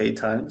 That's UK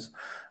times.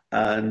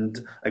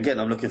 And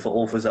again, I'm looking for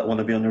authors that want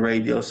to be on the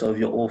radio. So if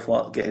you're an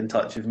author, get in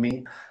touch with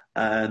me.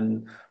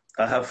 And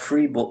I have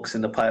 3 books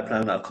in the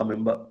pipeline that are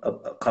coming that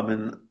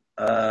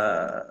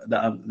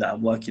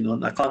I'm working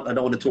on. I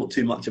don't want to talk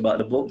too much about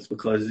the books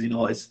because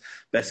it's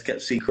best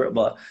kept secret.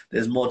 But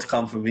there's more to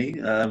come from me.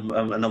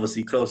 And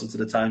obviously, closer to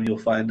the time, you'll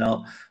find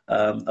out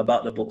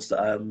about the books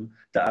that I'm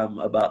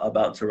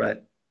about to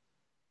write.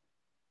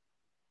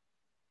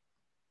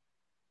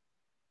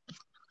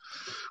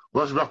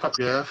 Well, to wrap up,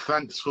 yeah.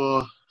 Thanks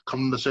for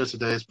coming on the show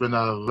today. It's been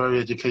a very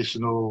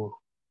educational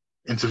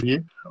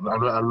interview. I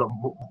learned a lot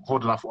more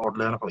than I thought I'd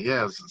learn. But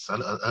yeah, it's a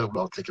hell of a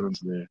lot of taking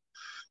into there.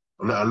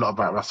 I learned a lot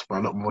about Rastafari,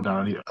 a hell of a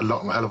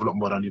lot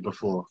more than I knew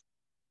before.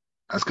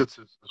 And it's good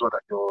to as well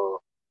that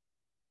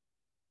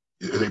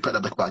you put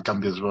that back about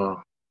Gambia as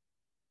well.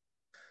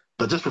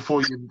 But just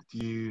before you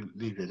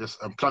leave here, just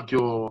plug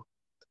your.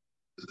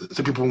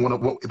 So people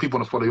want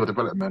to follow your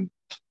development.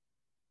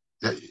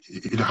 Yeah,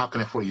 how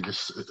can I follow you?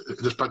 Just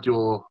plug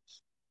your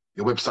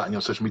website and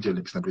your social media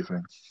links and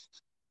everything.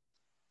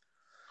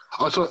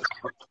 Also,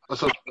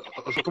 as well,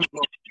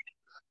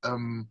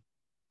 I'm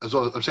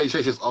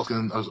just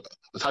asking,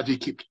 how do you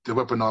keep the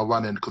webinar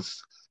running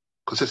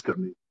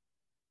consistently?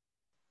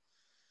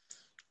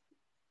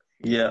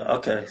 Yeah,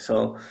 okay.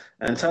 So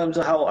in terms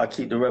of how I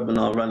keep the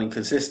webinar running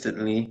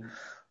consistently,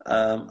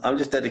 I'm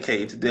just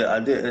dedicated to do it. I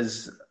do it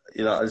as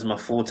as my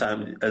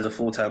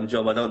full-time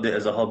job. I don't do it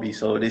as a hobby.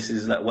 So this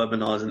is like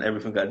webinars, and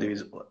everything I do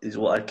is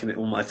what I commit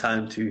all my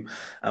time to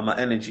and my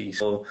energy.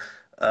 So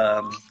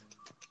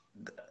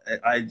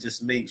I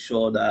just make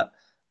sure that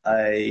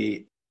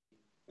I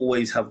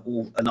always have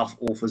enough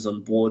authors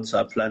on board. So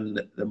I plan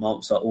the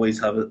months. I always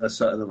have a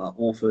certain amount of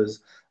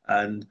authors,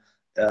 and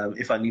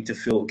if I need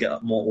to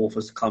get more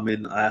authors to come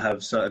in, I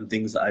have certain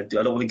things that I do.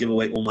 I don't want to give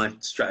away all my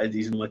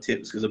strategies and my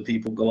tips because then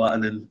people go out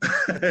and then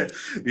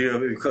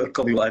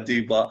copy what I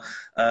do. But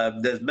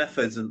there's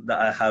methods that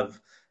I have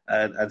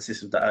and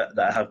systems that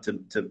I have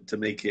to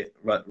make it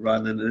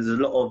run. And there's a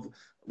lot of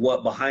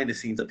work behind the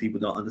scenes that people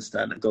don't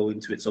understand that go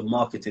into it. So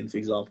marketing, for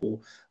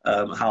example,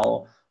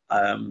 how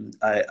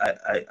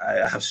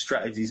I have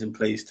strategies in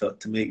place to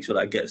make sure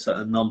that I get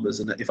certain numbers,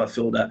 and if I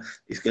feel that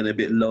it's getting a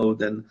bit low,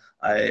 then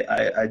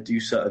I do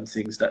certain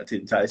things that to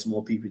entice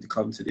more people to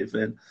come to the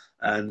event.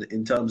 And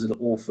in terms of the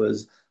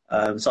authors,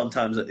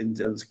 sometimes in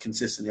terms of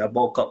consistently, I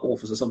bulk up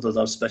authors, or sometimes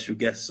I have special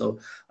guests. So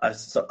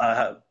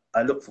I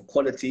look for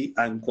quality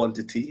and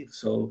quantity.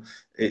 So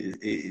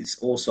it's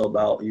also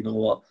about, you know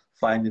what,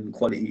 finding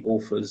quality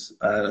authors.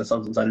 And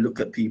sometimes I look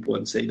at people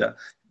and say that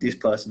this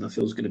person I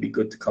feel is going to be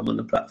good to come on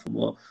the platform,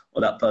 or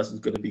that person's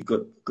going to be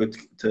good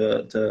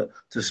to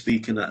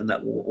speak, and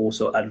that will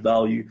also add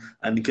value.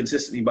 And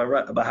consistently by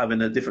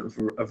having a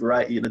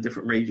variety and a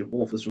different range of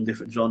authors from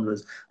different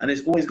genres, and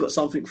it's always got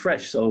something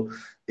fresh. So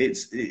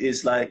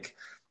it's like,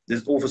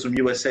 there's authors from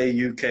USA,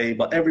 UK,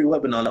 but every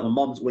webinar, like my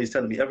mum's always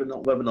telling me, every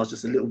webinar is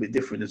just a little bit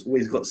different. It's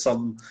always got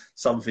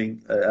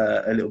something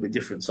a little bit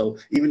different. So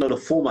even though the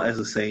format is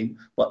the same,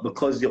 but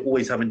because you're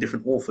always having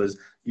different authors,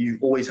 you're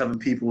always having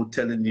people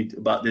telling you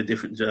about their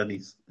different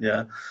journeys.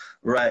 Yeah,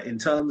 right. In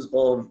terms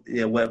of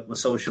web,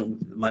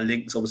 my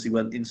links obviously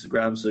went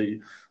Instagram. So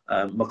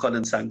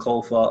Makonnen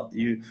Sankofa,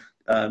 you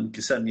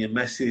can send me a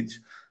message.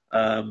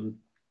 I'm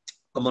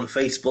on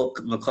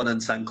Facebook,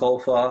 Makonnen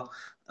Sankofa.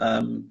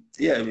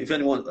 If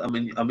anyone, I'm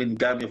in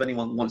Gambia. If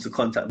anyone wants to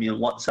contact me on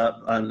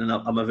WhatsApp, and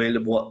I'm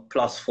available at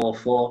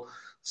 +44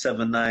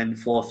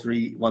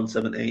 7943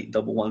 178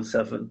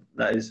 117.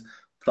 That is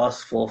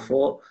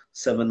 +44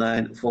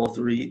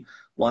 7943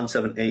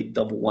 178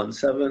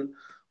 117.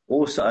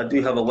 Also, I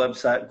do have a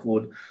website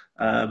called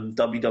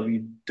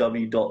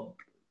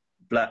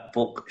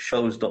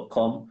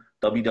www.blackbookshows.com.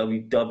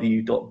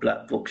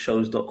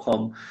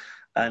 www.blackbookshows.com.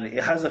 And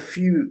it has a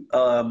few,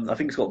 I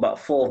think it's got about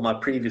 4 of my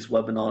previous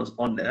webinars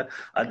on there.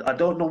 I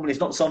don't normally, it's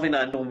not something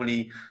that I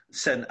normally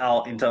send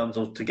out in terms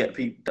of to get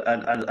people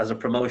and as a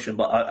promotion,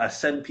 but I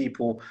send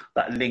people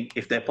that link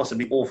if they're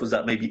possibly authors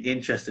that may be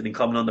interested in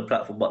coming on the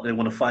platform, but they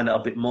want to find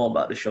out a bit more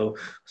about the show.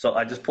 So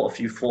I just put a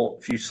few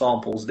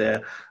samples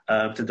there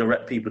to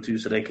direct people to,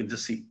 so they can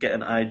just get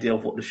an idea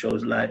of what the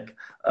show's like.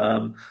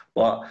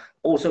 But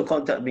also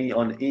contact me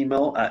on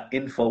email at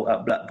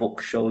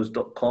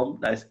info@blackbookshows.com.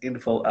 That's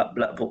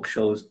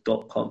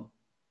info@blackbookshows.com.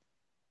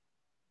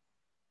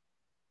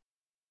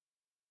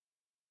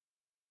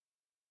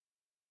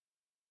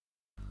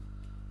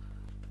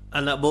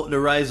 And that book, The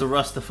Rise of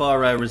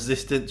Rastafari,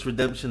 Resistance,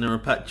 Redemption and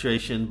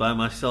Repatriation, by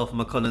myself,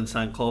 Makonnen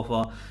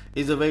Sankofa,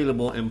 is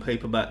available in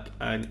paperback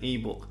and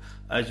ebook.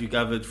 As you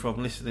gathered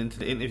from listening to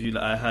the interview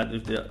that I had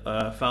with the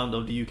founder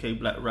of the UK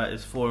Black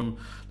Writers Forum,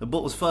 the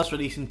book was first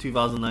released in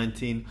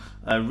 2019.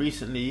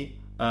 Recently,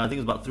 I think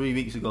it was about 3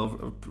 weeks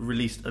ago,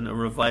 released a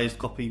revised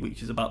copy,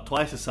 which is about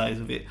twice the size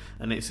of it,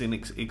 and it's an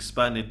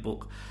expanded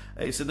book.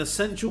 It's an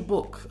essential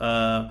book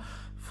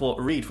for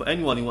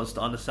anyone who wants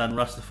to understand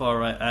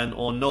Rastafari and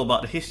or know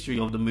about the history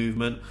of the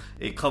movement.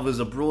 It covers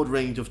a broad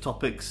range of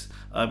topics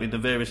in the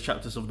various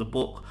chapters of the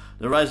book.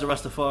 The Rise of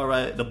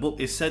Rastafari, the book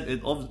is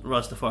centered of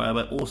Rastafari,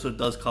 but also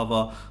does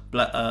cover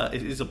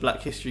it is a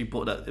black history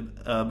book that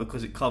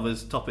because it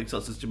covers topics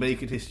such as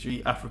Jamaican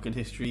history, African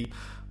history,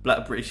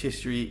 Black British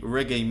history,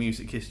 reggae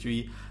music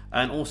history,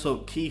 and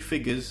also key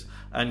figures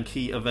and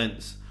key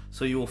events.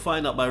 So you will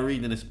find out by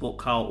reading this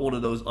book how all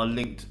of those are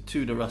linked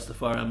to the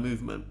Rastafari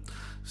movement.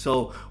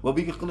 So we're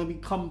going to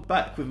come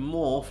back with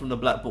more from the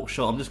Black Book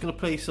Show. I'm just going to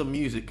play some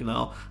music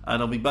now,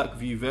 and I'll be back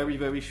with you very,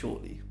 very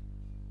shortly.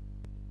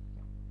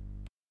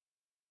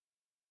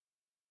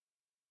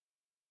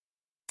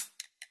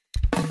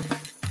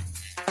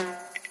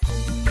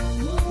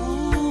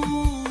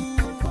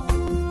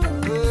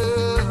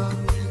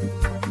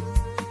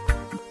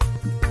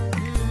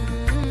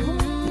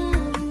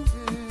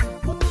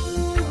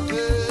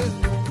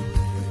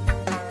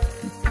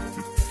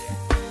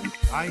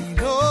 I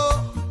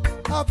know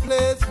a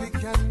place we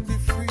can be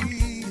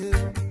free,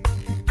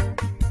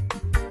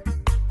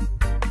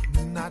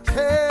 not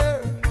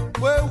here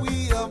where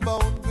we are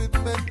bound with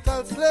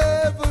mental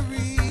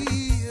slavery.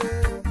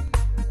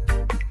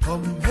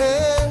 Come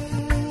here,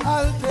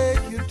 I'll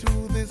take you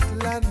to this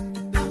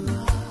land.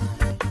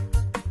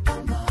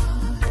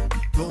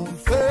 Don't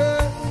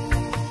fear,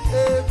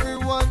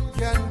 everyone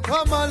can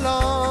come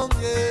along.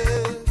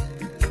 Yeah.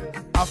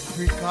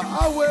 Africa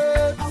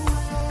awaits.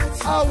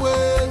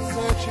 Awaits,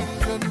 her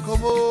children come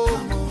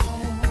home.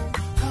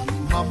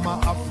 Mama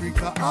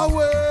Africa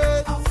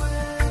awaits,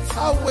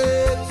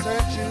 awaits,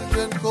 her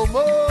children come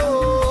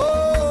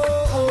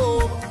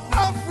home.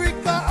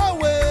 Africa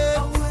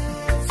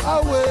awaits,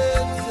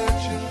 awaits, her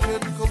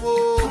children come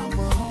home.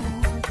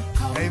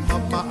 Hey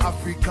Mama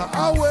Africa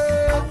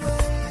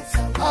awaits,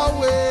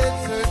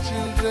 awaits, her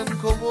children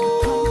come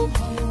home.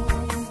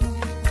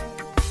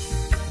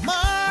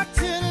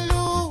 Martin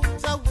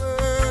Luther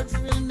words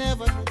will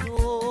never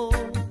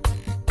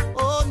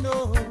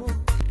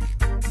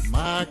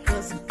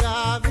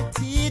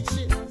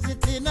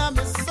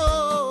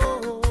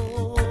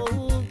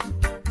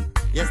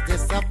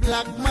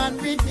black man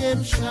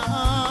redemption,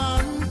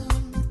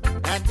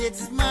 and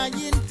it's my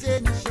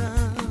intention.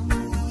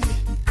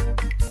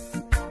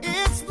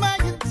 It's my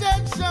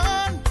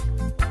intention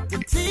to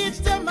teach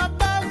them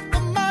about the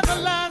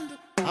motherland.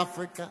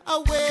 Africa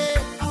away,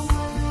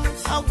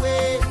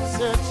 away,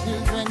 sir,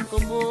 children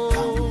come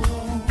home.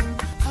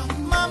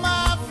 Mama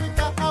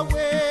Africa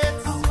away,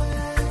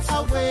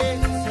 away,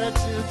 sir,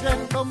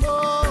 children come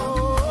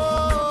home.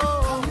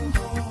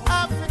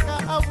 Africa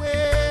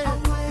away,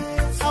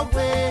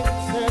 away,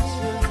 sir,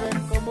 children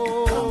come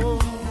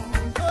home.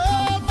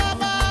 Oh,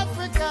 Mama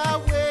Africa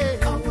away,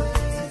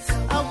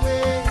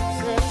 away,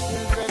 sir,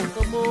 children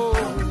come home.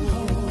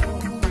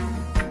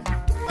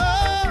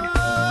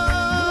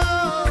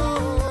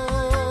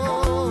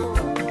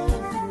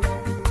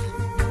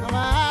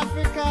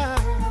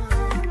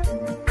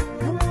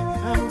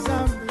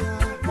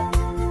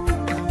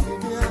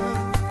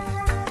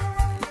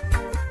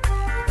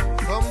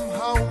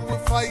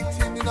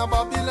 Fighting in a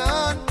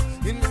Babylon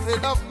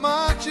instead of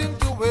marching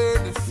to where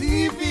the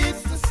sea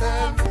beats the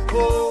sand.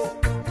 Oh,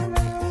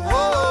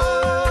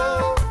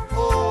 oh, oh,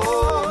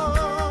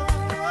 oh.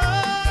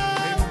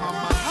 Hey,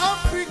 Mama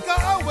Africa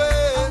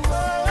away,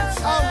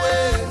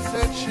 away,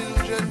 say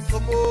children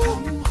come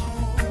home.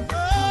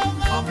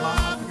 Mama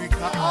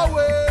Africa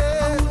away,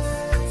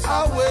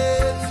 away,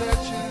 say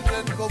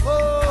children come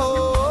home.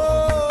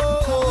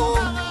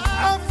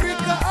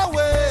 Africa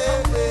away,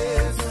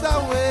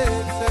 away,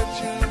 say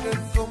children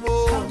come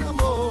home.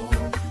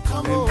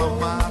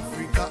 Mama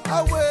Africa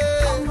away,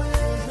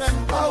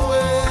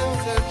 away,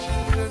 say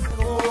children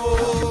come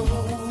home.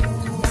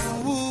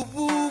 Ooh, ooh,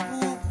 ooh,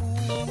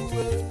 ooh,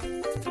 ooh,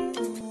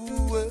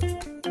 ooh,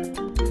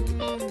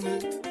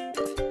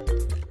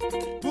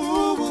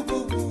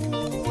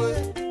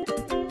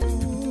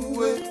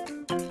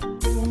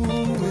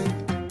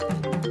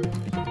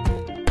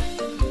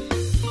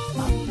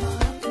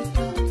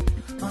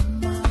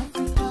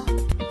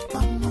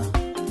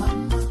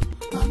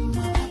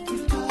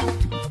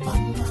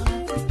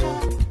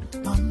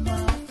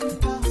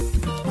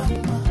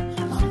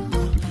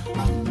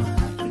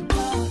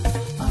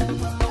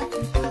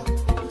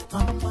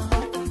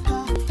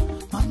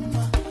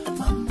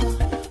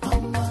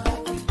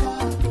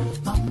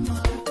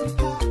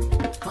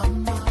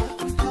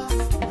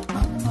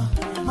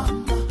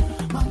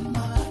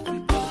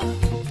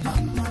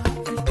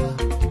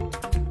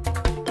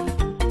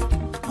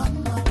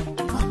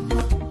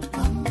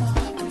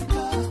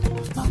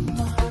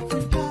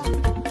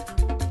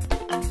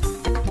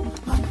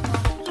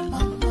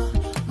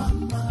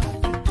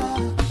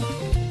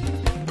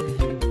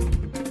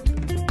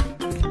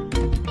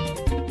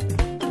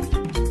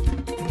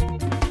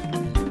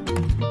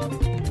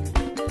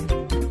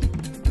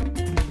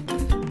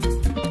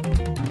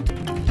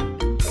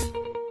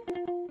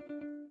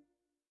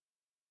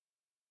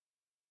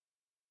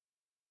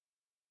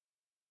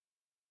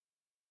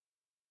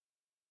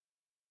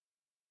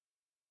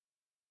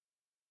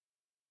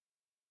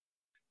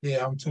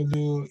 Yeah, I'm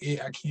Tolu A.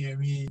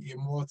 Akinyemi, a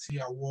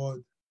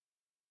multi-award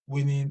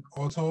winning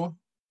author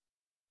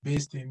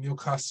based in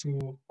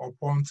Newcastle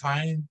upon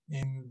Tyne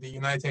in the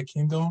United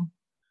Kingdom.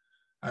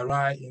 I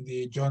write in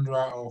the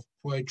genre of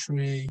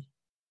poetry,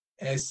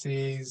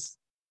 essays,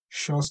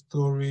 short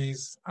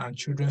stories, and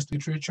children's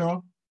literature.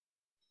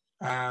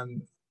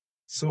 And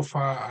so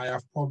far, I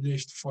have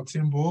published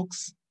 14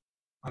 books,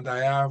 and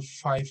I have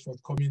 5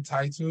 forthcoming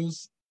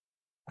titles.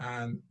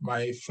 And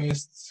my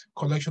first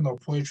collection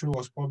of poetry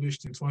was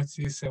published in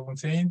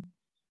 2017,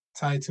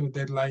 titled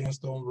Dead Lions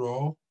Don't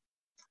Roar.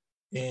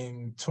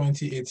 In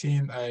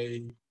 2018,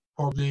 I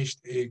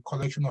published a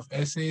collection of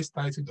essays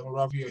titled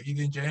Unravel Your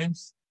Hidden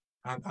Gems,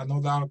 and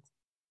another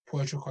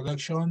poetry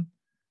collection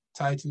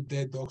titled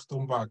Dead Dogs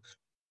Don't Bark.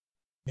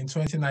 In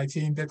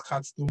 2019, Dead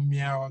Cats Don't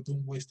Meow,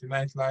 Don't Waste the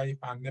Nightlife,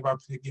 and Never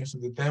Play Games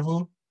with the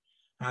Devil.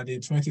 And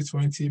in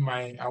 2020,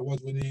 my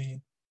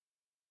award-winning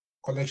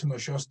collection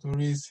of short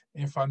stories,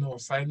 Inferno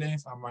of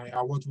Silence, and my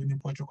award-winning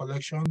poetry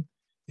collection,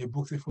 A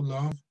Beautiful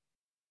Love.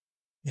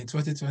 In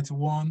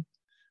 2021,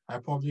 I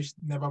published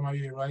Never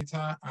Marry a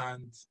Writer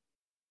and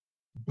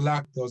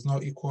Black Does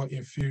Not Equal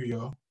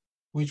Inferior,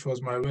 which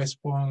was my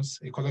response,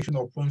 a collection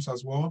of poems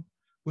as well,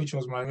 which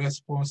was my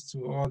response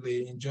to all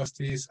the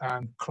injustice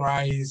and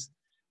cries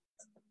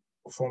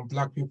from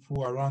Black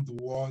people around the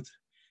world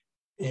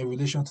in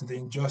relation to the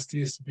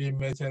injustice being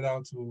meted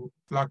out to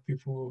Black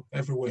people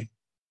everywhere.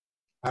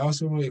 I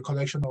also wrote a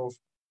collection of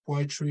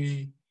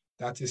poetry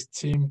that is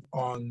themed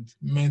on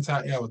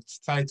mental health,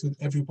 titled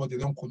Everybody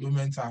Don't Kolo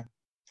Mental.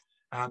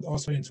 And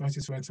also in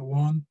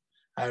 2021,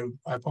 I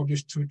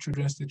published 2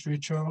 children's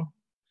literature.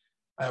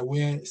 I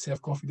Wear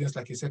Self-Confidence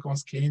Like a Second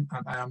Skin,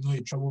 and I Am Not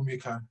a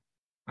Troublemaker.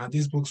 And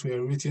these books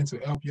were written to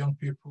help young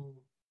people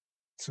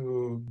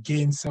to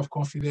gain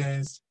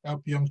self-confidence,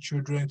 help young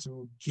children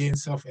to gain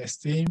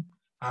self-esteem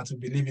and to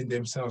believe in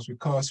themselves,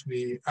 because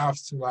we have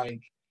to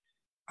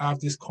have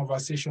these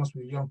conversations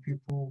with young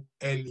people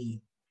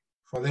early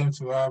for them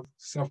to have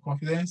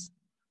self-confidence.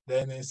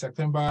 Then in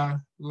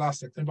last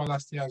September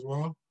last year as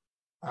well,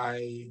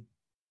 I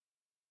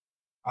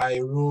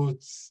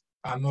wrote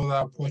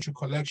another poetry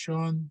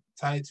collection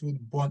titled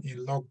Born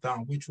in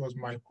Lockdown, which was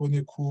my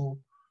chronicle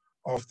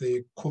of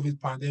the COVID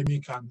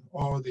pandemic and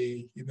all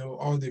the,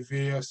 all the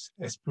various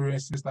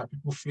experiences that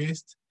people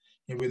faced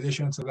in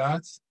relation to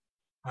that.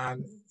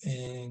 And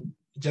in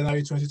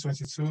January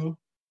 2022,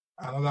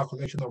 another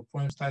collection of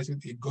poems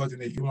titled A God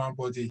in a Human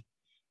Body.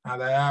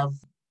 And I have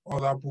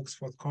other books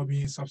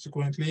forthcoming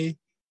subsequently.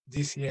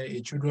 This year,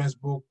 a children's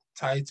book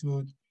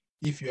titled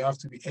If You Have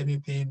to Be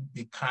Anything,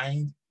 Be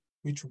Kind,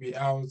 which will be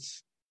out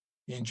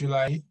in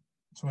July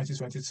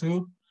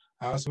 2022.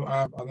 I also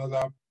have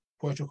another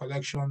poetry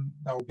collection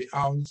that will be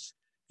out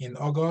in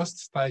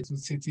August titled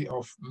City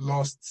of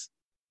Lost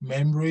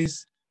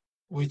Memories,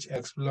 which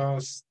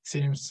explores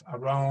themes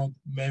around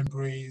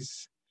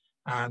memories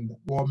and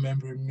what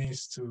memory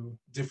means to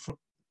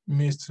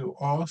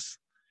us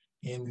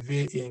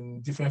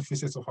in different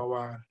facets of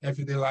our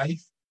everyday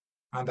life.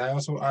 And I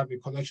also have a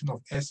collection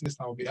of essays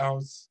that will be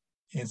out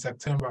in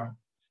September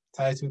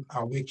titled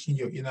Awaken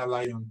Your Inner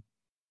Lion.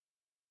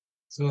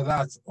 So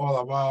that's all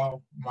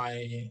about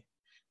my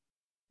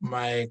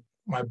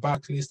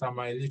backlist and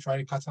my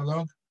literary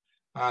catalog.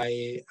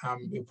 I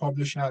am a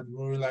publisher at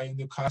Rory Lion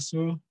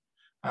Newcastle.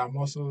 I'm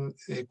also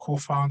a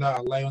co-founder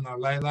at Lion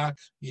and Lilac,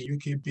 a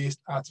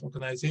UK-based arts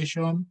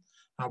organization,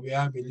 and we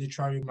have a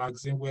literary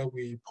magazine where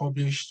we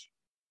publish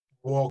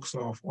works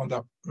of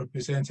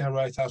underrepresented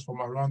writers from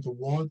around the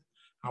world,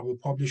 and we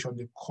publish on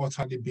a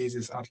quarterly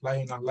basis at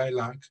Lion and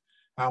Lilac.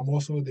 I'm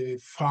also the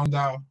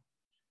founder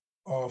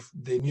of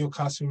the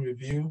Newcastle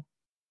Review,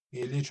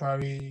 a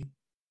literary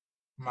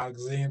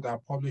magazine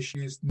that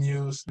publishes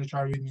news,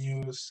 literary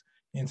news,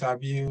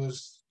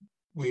 interviews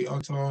with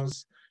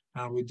authors,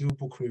 and we do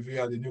book review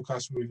at the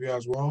Newcastle Review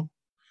as well.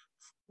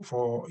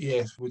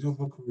 We do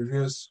book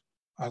reviews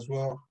as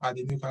well at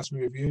the Newcastle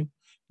Review,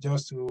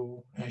 just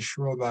to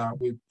ensure that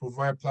we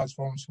provide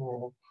platforms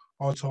for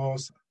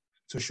authors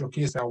to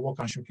showcase their work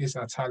and showcase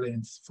their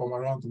talents from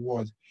around the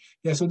world.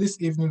 Yeah, so this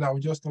evening I will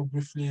just talk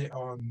briefly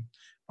on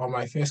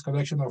my first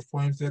collection of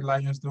poems, Dead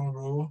Lions Don't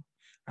Roll.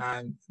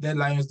 And Dead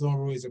Lions Don't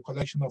Roll is a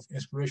collection of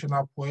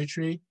inspirational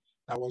poetry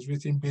that was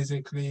written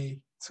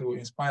basically to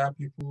inspire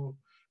people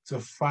to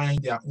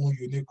find their own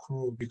unique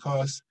role,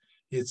 because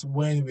it's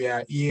when we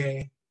are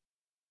here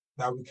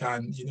that we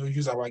can,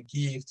 use our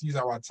gift, use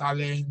our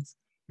talent,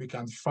 we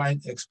can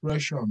find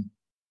expression.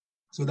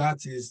 So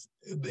that is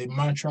the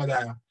mantra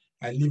that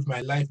I live my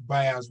life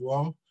by as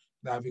well,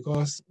 that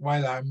because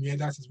while I'm here,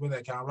 that is when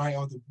I can write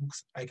all the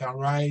books I can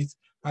write.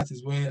 That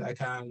is when I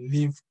can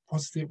leave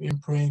positive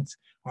imprint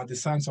on the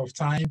sands of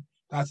time.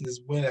 That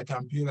is when I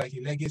can build like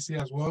a legacy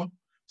as well.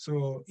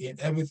 So in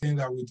everything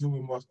that we do,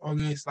 we must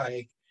always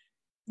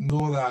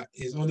know that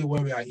it's only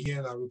when we are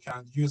here that we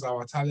can use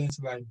our talents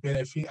to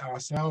benefit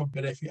ourselves,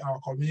 benefit our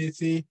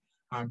community,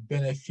 and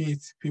benefit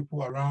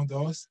people around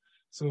us.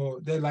 So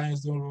Dead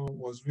Lions Don't Roll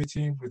was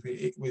written with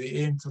the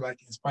aim to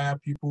inspire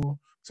people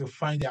to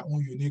find their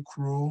own unique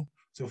role,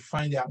 to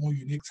find their own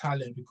unique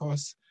talent.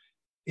 Because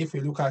if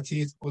we look at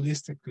it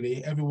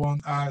holistically, everyone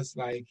has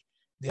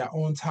their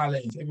own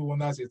talent.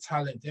 Everyone has a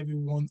talent.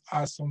 Everyone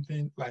has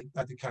something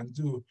that they can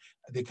do.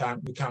 We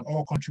can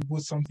all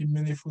contribute something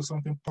meaningful,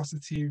 something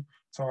positive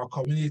to our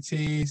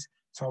communities,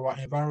 to our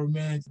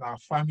environment, our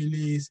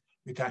families.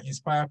 We can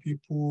inspire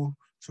people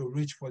to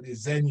reach for the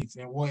zenith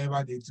in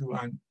whatever they do.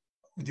 And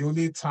the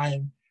only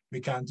time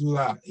we can do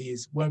that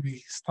is when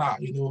we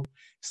starting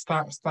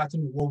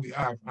with what we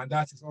have. And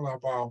that is all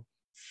about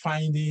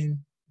finding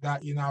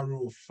that inner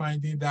role,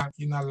 finding that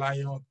inner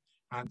lion,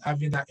 and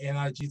having that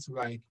energy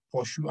to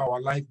pursue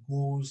our life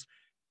goals,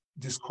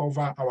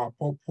 discover our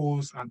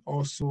purpose, and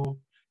also,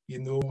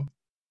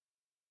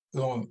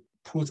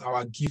 put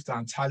our gift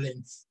and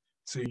talents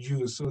to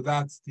use. So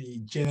that's the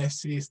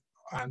genesis,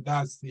 and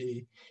that's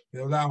the,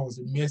 that's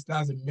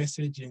the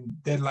message in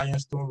Dead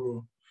Lions Don't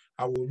Roll.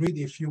 I will read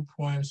a few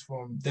poems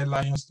from Dead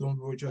Lions Don't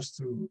Roll just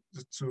to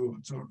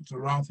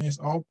round things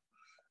up.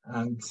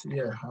 And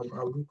yeah,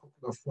 I'll read a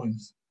couple of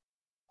poems.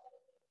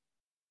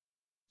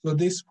 So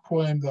this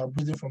poem that I'm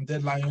reading from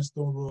Dead Lions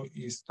Don't Roll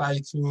is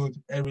titled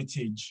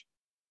Heritage.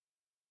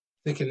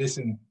 Take a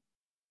listen.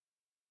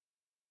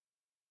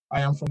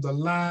 I am from the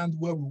land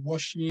where we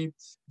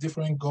worshipped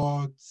different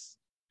gods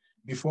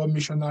before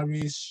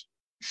missionaries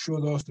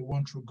showed us the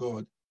one true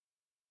God.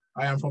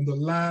 I am from the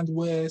land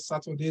where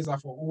Saturdays are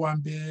for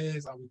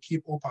Owambe's and we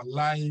keep hope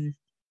alive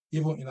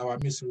even in our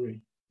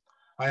misery.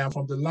 I am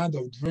from the land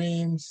of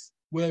dreams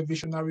where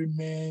visionary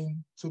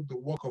men took the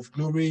work of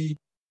glory,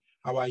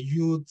 our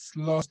youths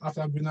lost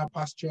after greener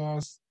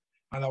pastures,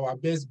 and our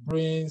best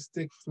brains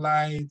take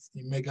flight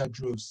in mega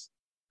droves.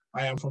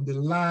 I am from the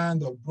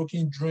land of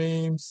broken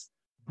dreams,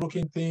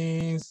 broken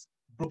things,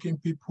 broken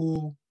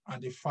people,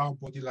 and a foul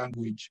body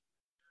language.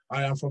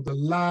 I am from the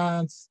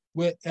lands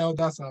where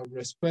elders are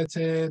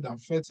respected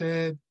and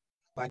feted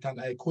like an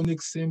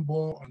iconic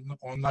symbol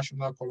on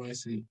national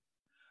currency.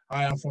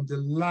 I am from the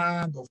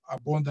land of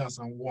abundance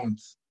and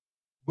want,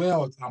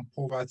 wealth and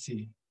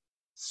poverty,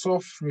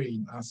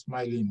 suffering and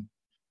smiling.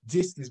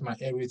 This is my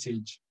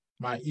heritage,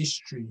 my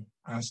history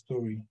and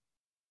story.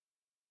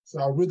 So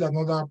I'll read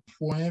another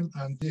poem,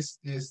 and this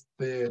is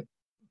the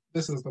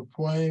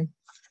poem,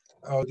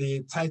 or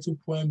the title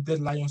poem, Dead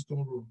Lions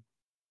Don't Roll.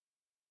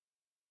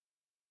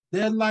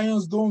 Dead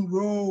lions don't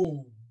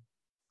roll,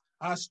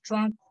 as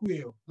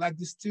tranquil like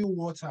the still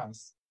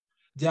waters.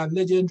 Their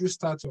legendary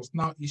status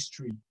now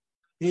history,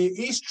 a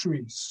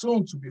history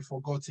soon to be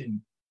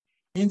forgotten.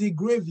 In the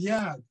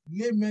graveyard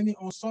lay many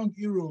unsung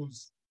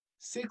heroes,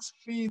 6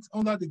 feet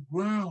under the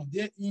ground,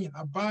 therein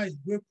abide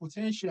great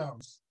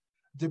potentials,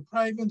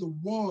 depriving the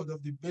world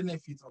of the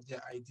benefit of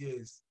their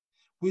ideas.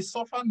 We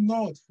suffer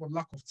not for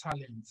lack of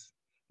talent.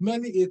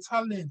 Many a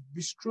talent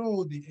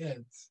bestrode the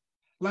earth,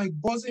 like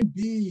buzzing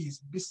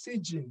bees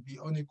besieging the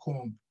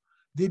honeycomb.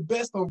 The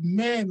best of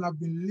men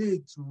have been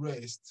laid to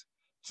rest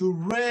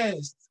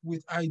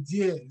with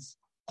ideas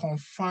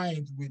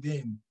confined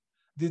within.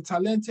 The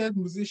talented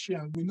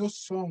musician with no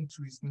song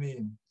to his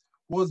name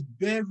was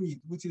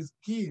buried with his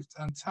gift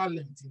and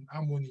talent in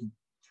harmony.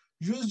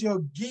 Use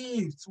your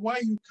gifts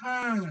while you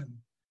can,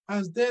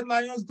 as dead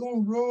lions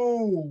don't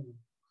roll.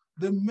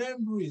 The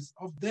memories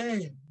of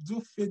them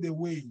do fade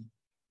away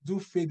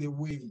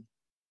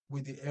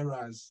with the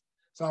eras.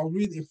 So I'll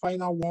read a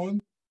final one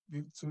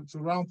to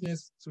round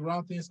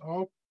things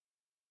up.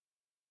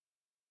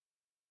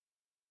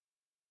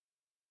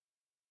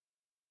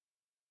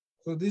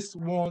 So this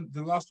one,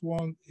 the last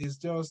one, is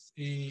just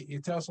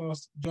it tells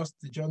us just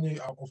the journey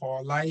of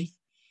our life.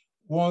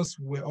 Once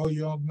we're all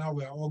young, now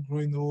we're all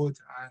growing old,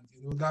 and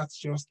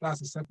that's a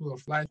cycle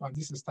of life, and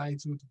this is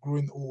titled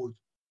Growing Old.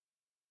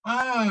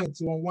 To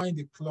unwind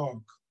the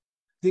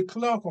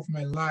clock of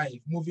my life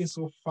moving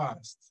so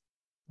fast.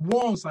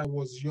 Once I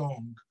was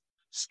young,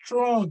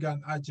 strong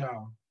and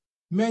agile,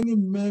 many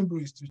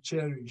memories to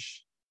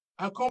cherish,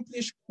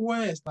 accomplished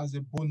quest as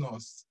a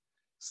bonus.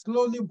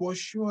 Slowly but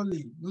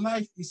surely,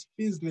 life is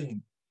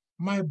fizzling.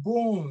 My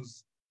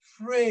bones,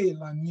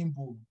 frail and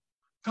nimble,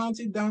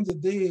 counting down the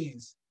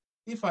days.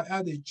 If I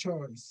had a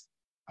choice,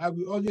 I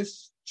will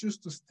always choose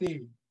to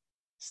stay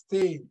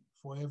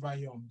forever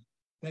young.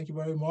 Thank you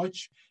very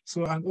much.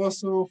 So, and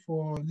also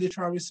for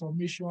literary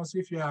submissions,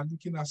 if you are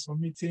looking at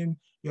submitting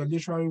your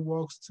literary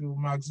works to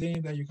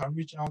magazine, then you can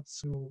reach out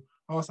to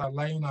us at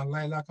Lion and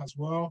Lilac as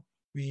well.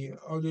 We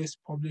always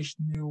publish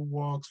new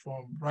works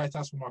from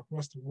writers from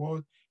across the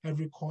world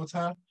every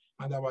quarter,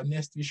 and our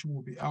next issue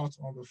will be out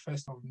on the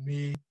 1st of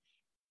May,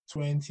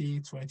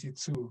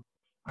 2022.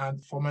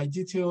 And for my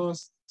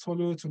details,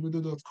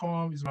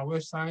 tolutoludo.com is my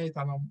website,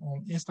 and I'm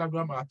on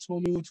Instagram at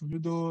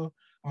tolutoludo,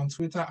 on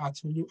Twitter at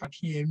Tolu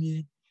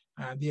Akinyemi.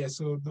 And yeah,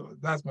 so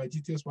that's my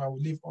details, but I will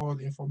leave all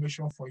the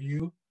information for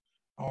you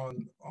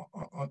on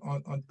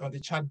the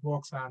chat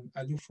box, and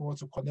I look forward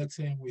to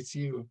connecting with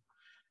you.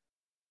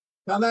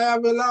 Can I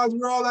have a loud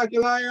roar like a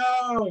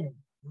lion?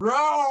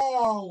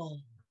 Roar!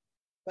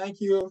 Thank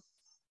you.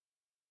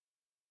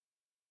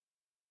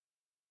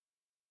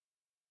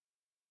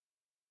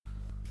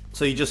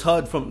 So you just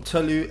heard from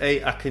Tolu A.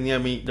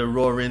 Akinyemi, the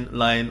Roaring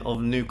Lion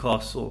of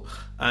Newcastle.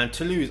 And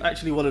Tolu is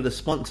actually one of the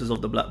sponsors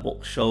of the Black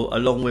Box Show,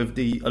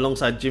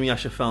 alongside Jimmy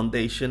Asher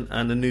Foundation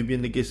and the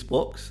Nubian Nagis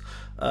Box.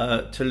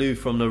 Tolu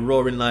from the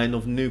Roaring Lion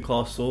of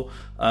Newcastle.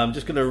 I'm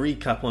just going to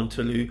recap on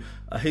Tolu.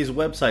 His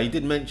website, he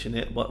did mention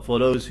it, but for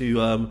those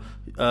who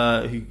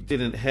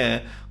didn't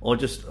hear or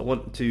just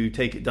want to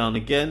take it down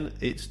again,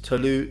 it's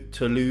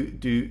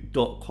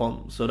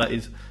tolutoludo.com. So that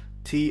is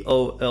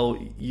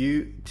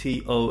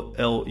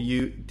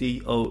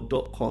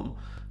TOLUTOLUDO.com.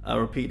 I'll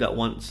repeat that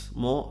once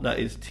more. That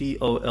is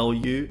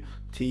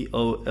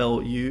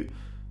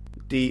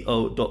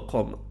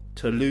TOLUTOLUDO.com.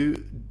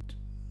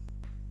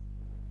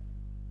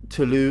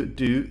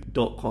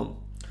 toludo.com.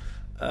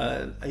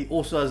 He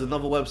also has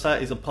another website.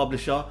 He's a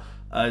publisher.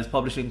 His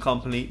publishing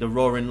company, The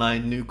Roaring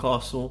Lion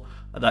Newcastle.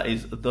 That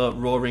is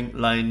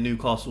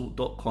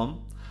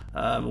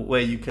theroaringlionnewcastle.com,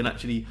 where you can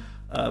actually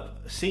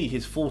see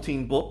his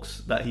 14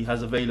 books that he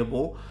has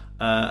available,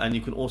 and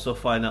you can also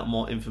find out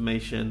more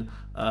information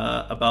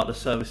about the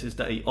services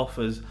that he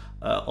offers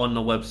on the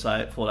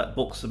website for like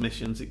book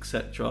submissions,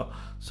 etc.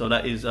 So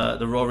that is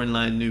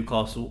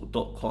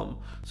theroaringlionnewcastle.com.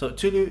 So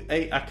Tolu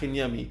A.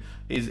 Akinyemi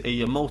is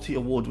a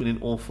multi-award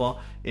winning author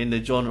in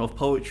the genre of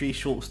poetry,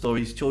 short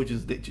stories,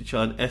 children's literature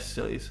and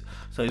essays.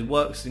 So his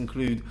works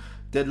include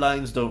Dead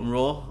Lions Don't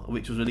Roar,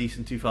 which was released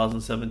in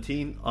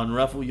 2017,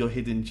 Unravel Your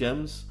Hidden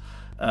Gems,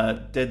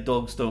 Dead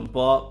Dogs Don't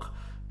Bark,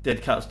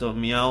 Dead Cats Don't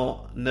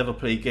Meow, Never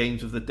Play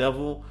Games with the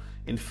Devil,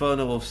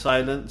 Inferno of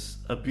Silence,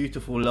 A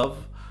Beautiful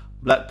Love,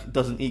 Black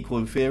Doesn't Equal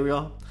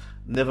Inferior,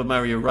 Never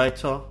Marry a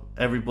Writer,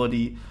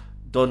 Everybody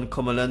Don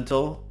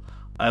Comolento,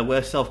 I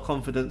Wear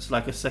Self-Confidence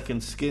Like a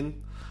Second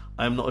Skin,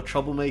 I Am Not a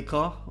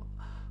Troublemaker,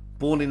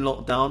 Born in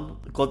Lockdown,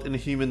 God in a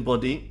Human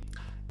Body,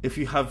 If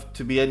You Have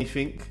to Be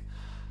Anything,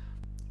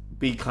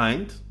 Be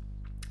Kind,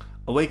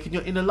 Awaken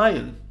Your Inner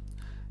Lion,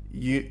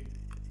 You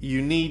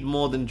Need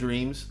More Than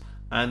Dreams,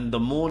 and The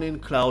Morning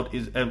Cloud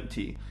Is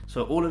Empty.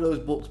 So all of those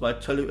books by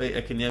Tolu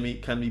A.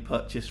 Akinyemi can be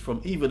purchased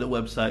from either the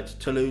websites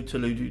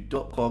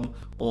tolutoludo.com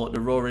or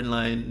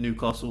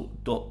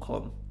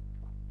theroaringlionnewcastle.com.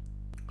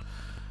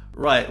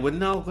 Right, we're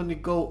now going to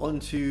go on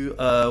to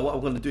what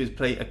I'm going to do is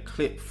play a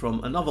clip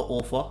from another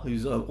author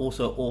who's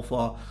also an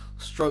author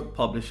stroke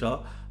publisher.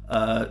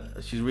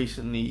 She's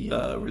recently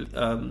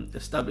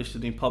established a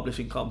new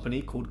publishing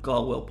company called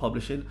Garwell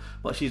Publishing,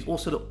 but she's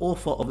also the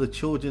author of the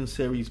children's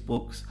series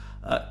books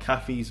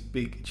Kathy's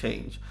Big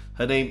Change.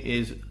 Her name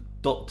is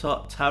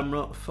Dr.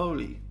 Tamra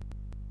Foley.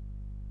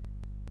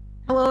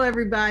 Hello,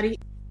 everybody.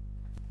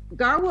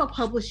 Garwell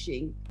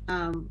Publishing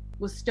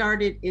was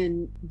started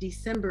in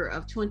December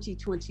of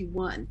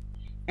 2021.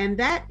 And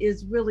that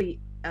is really,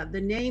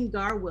 the name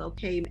Garwell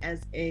came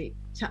as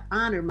to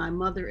honor my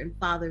mother and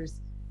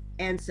father's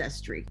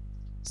ancestry.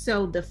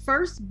 So the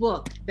first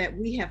book that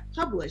we have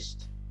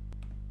published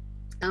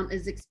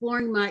is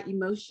Exploring My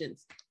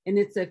Emotions. And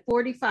it's a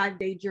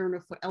 45-day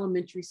journal for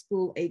elementary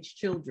school age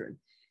children.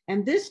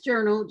 And this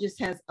journal just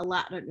has a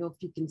lot, I don't know if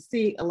you can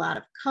see, a lot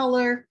of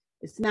color.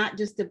 It's not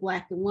just a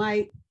black and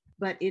white,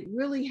 but it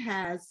really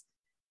has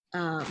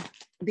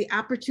the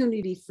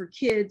opportunity for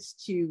kids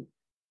to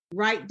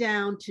write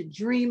down, to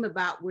dream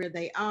about where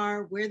they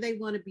are, where they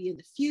want to be in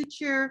the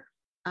future.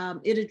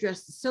 It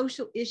addresses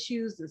social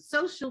issues and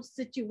social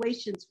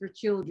situations for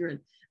children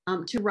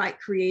to write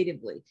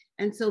creatively.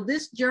 And so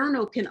this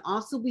journal can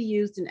also be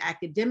used in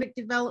academic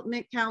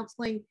development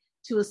counseling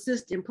to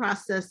assist in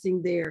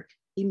processing their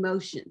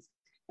emotions.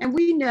 And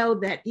we know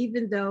that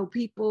even though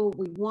we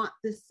want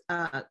this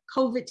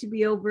COVID to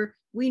be over,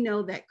 we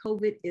know that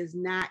COVID is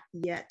not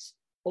yet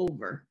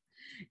over.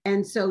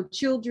 And so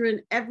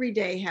children every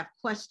day have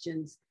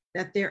questions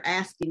that they're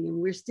asking, and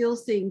we're still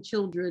seeing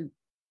children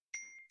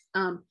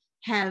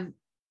have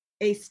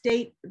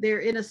they're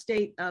in a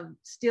state of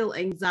still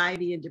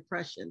anxiety and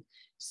depression.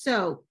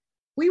 So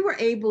we were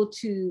able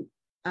to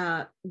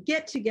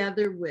get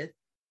together with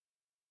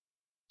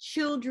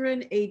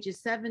children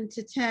ages 7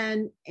 to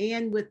 10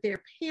 and with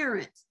their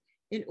parents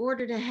in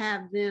order to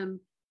have them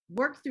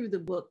work through the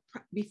book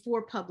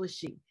before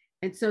publishing.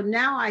 And so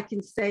now I can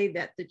say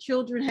that the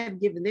children have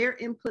given their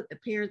input, the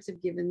parents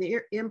have given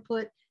their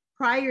input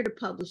prior to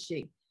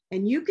publishing.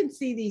 And you can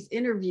see these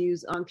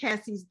interviews on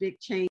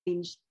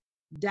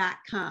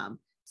Cassie'sBigChange.com.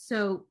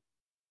 So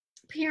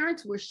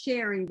parents were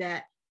sharing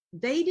that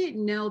they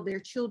didn't know their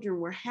children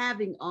were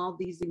having all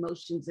these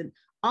emotions and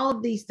all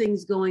of these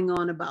things going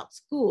on about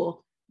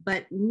school.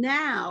 But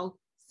now,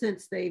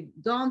 since they've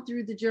gone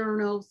through the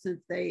journal,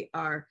 since they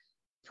are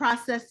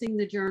processing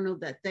the journal,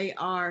 that they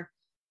are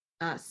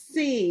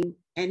seeing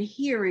and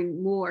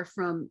hearing more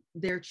from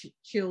their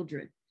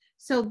children.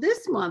 So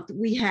this month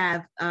we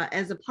have,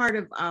 as a part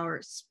of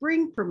our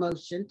spring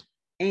promotion,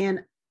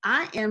 and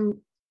I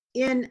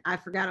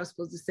forgot I was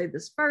supposed to say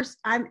this first,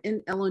 I'm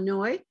in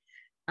Illinois.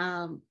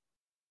 I'm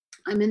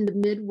in the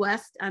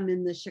Midwest, I'm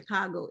in the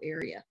Chicago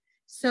area.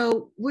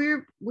 So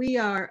we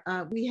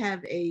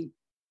have a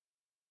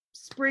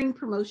spring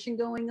promotion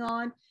going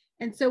on.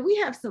 And so we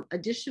have some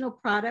additional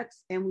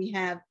products, and we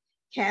have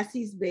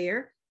Cassie's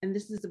Bear, and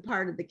this is a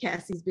part of the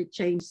Cassie's Big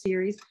Change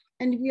series.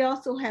 And we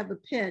also have a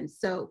pen.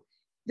 So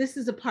this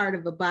is a part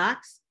of a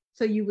box.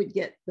 So you would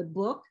get the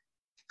book,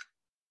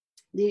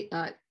 the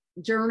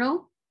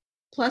journal,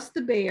 plus the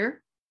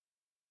bear.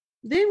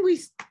 Then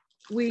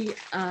we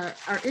are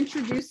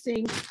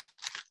introducing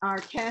our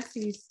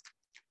Cassie's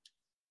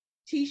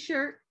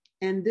t-shirt.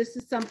 And this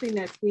is something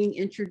that's being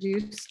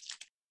introduced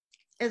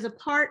as a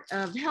part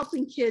of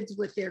helping kids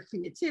with their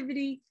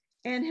creativity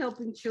and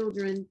helping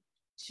children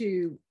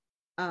to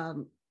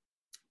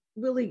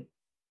really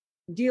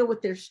deal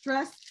with their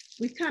stress.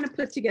 We've kind of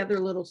put together a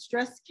little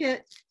stress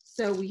kit.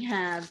 So we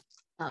have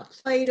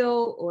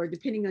Play-Doh, or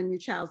depending on your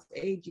child's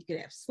age, you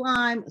could have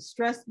slime, a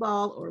stress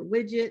ball, or a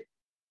widget,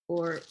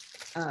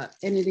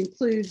 and it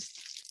includes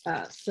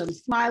some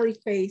smiley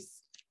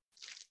face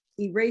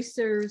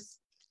erasers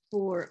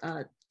for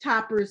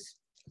toppers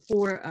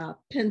for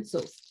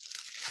pencils.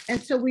 And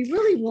so we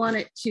really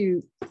wanted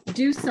to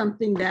do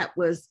something that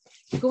was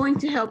going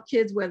to help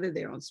kids, whether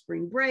they're on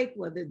spring break,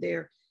 whether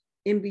they're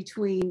in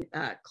between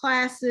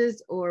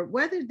classes, or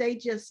whether they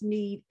just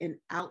need an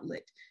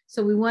outlet.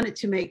 So we wanted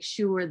to make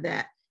sure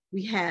that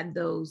we had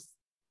those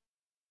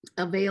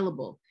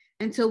available.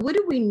 And so what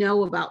do we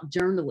know about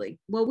journaling?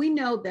 Well, we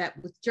know that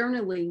with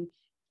journaling,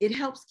 it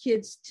helps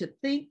kids to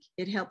think,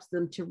 it helps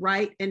them to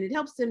write, and it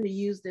helps them to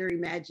use their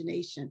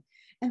imagination.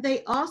 And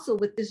they also,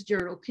 with this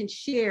journal, can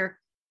share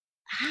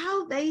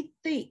how they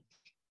think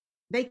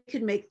they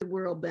could make the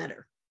world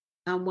better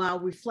while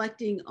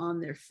reflecting on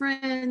their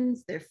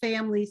friends, their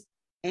families,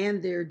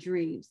 and their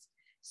dreams.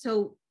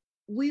 So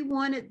we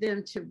wanted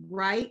them to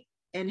write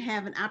and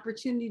have an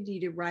opportunity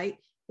to write.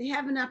 They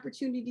have an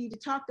opportunity to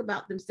talk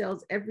about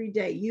themselves every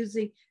day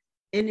using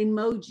an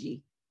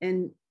emoji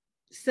and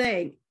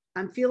saying,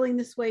 I'm feeling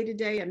this way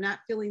today, I'm not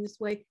feeling this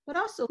way, but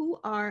also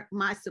who are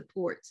my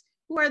supports?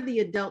 Who are the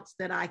adults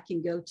that I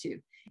can go to?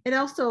 It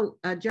also,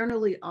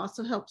 journaling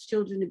also helps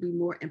children to be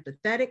more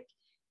empathetic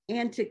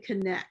and to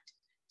connect.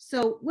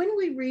 So when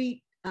we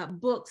read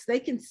books, they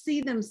can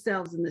see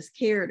themselves in this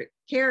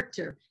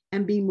character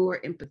and be more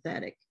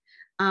empathetic.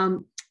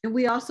 And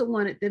we also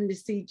wanted them to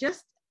see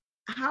just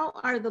how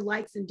are the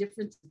likes and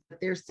differences that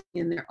they're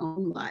seeing in their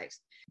own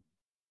lives?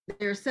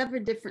 There are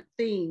several different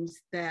themes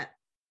that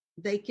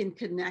they can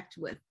connect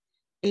with.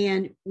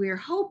 And we're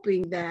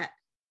hoping that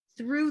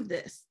through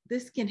this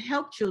can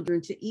help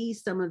children to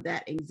ease some of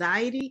that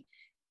anxiety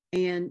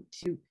and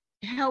to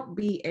help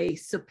be a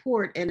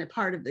support and a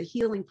part of the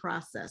healing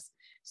process.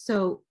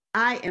 So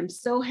I am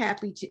so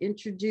happy to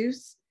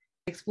introduce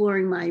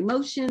Exploring My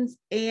Emotions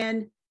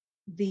and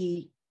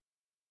the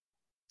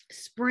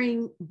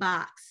spring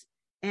box.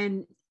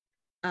 And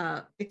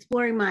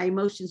Exploring My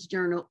Emotions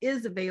journal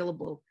is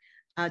available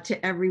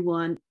to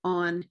everyone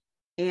on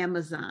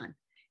Amazon.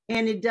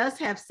 And it does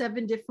have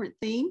 7 different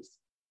themes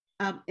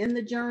in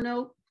the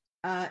journal.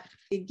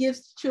 It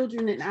gives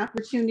children an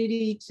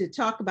opportunity to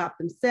talk about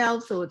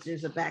themselves. So if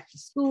there's a back to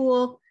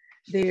school,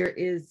 there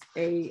is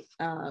a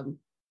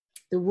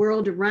the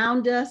world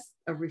around us,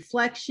 of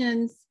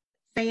reflections,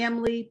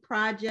 family,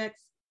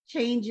 projects,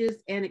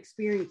 changes, and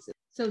experiences.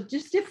 So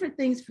just different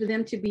things for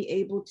them to be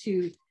able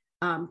to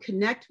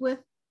connect with.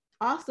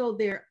 Also,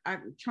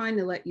 I'm trying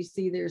to let you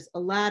see there's a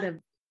lot of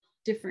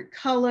different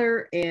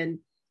color and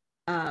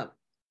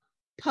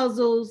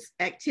puzzles,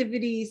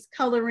 activities,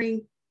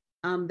 coloring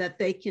that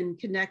they can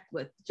connect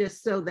with,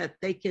 just so that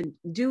they can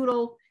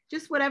doodle,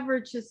 just whatever,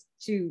 just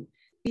to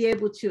be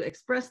able to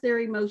express their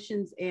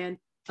emotions, and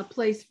a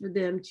place for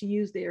them to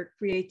use their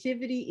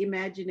creativity,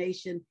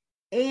 imagination,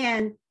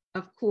 and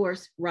of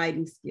course,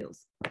 writing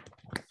skills.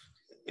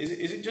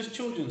 Is it just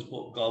children's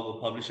book Garble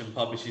Publishing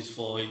publishes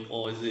for,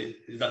 or is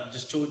that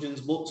just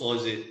children's books, or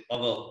is it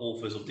other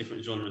authors of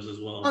different genres as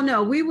well? Oh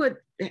no, we would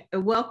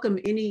welcome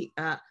any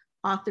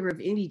author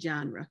of any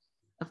genre.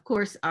 Of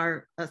course,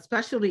 our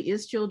specialty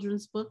is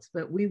children's books,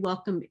 but we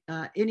welcome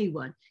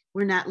anyone.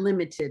 We're not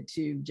limited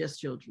to just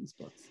children's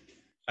books.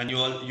 And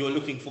you're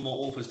looking for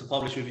more authors to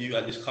publish with you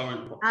at this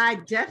current point? I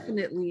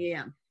definitely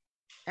am,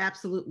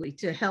 absolutely,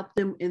 to help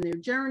them in their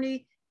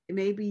journey.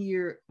 Maybe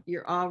you're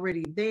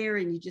already there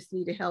and you just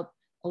need help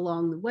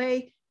along the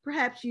way.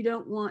 Perhaps you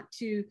don't want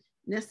to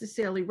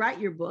necessarily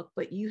write your book,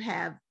 but you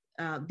have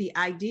the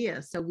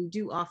idea. So we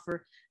do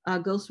offer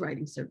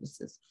ghostwriting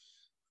services.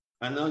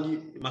 And now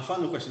my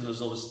final question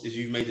is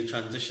you've made the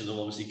transition of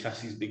obviously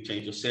Cassie's Big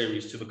Change, your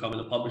series, to becoming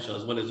a publisher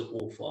as well as an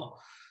author.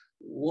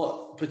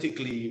 What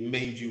particularly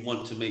made you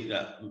want to make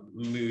that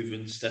move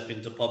and step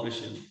into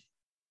publishing?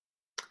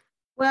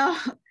 Well,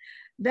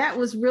 that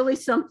was really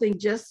something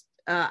just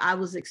I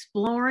was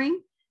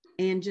exploring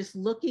and just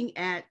looking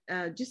at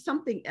just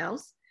something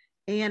else.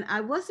 And I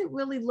wasn't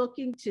really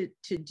looking to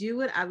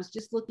do it. I was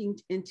just looking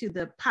into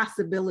the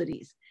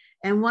possibilities.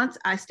 And once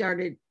I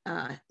started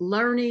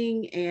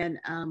learning and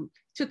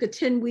took a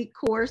 10-week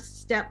course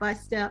step by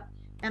step,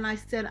 and I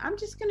said, I'm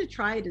just going to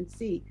try it and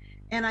see.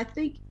 And I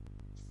think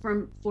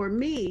for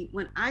me,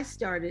 when I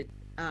started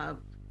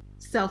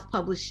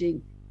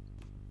self-publishing,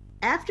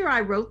 after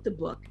I wrote the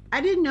book, I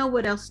didn't know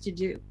what else to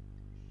do.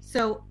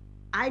 So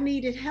I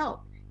needed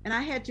help, and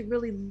I had to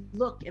really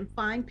look and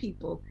find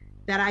people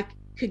that I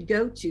could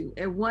go to,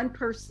 and one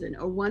person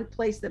or one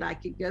place that I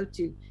could go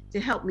to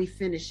help me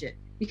finish it,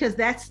 because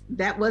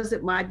that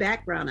wasn't my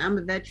background. I'm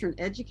a veteran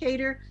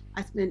educator.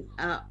 I spent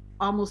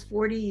almost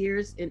 40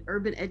 years in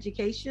urban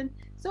education,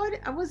 so I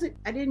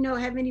didn't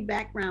have any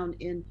background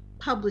in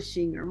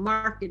publishing or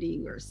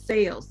marketing or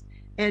sales,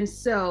 and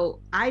so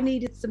I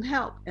needed some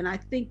help. And I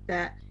think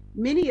that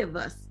many of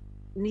us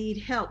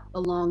need help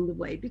along the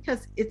way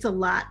because it's a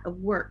lot of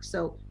work.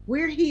 So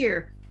we're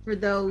here for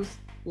those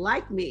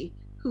like me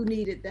who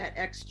needed that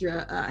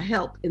extra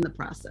help in the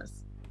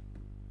process.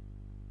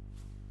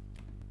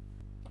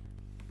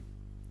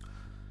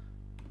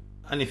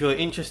 And if you're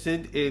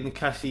interested in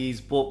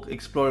Cassie's book,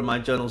 Exploring My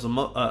Journals,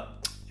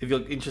 if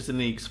you're interested in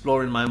the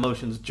Exploring My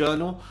Emotions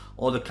journal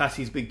or the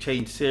Cassie's Big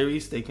Change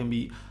series, they can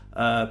be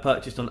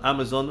purchased on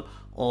Amazon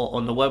or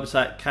on the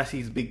website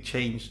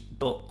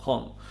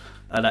cassiesbigchange.com.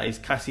 That is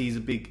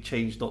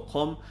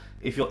cassiesbigchange.com.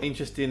 If you're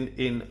interested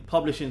in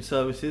publishing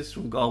services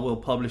from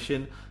Garwell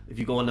Publishing, if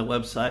you go on the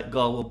website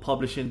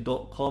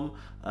garwellpublishing.com,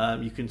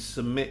 you can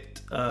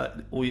submit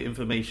all your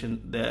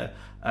information there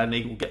and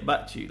they will get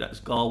back to you.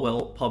 That's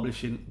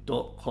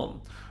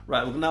garwellpublishing.com.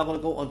 Right, we're now going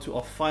to go on to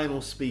our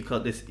final speaker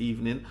this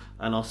evening,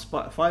 and our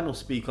final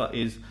speaker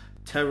is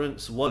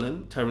Terence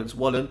Wallen. Terence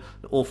Wallen,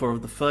 the author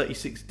of the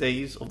 36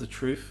 Days of the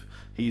Truth.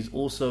 He's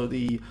also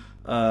the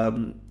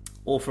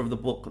author of the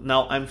book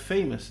Now I'm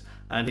Famous,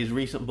 and his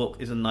recent book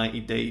is a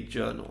 90-day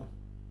journal.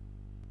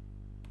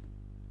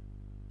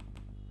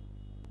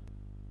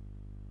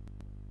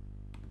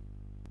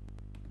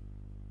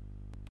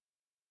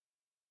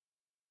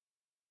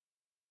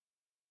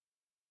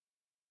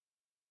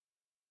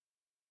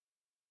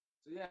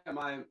 So yeah,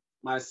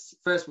 my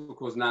first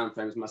book was Now I'm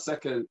Famous. My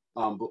second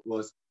book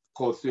was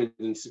called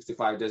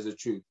 365 Days of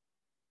Truth,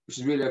 which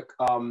is really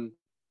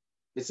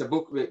it's a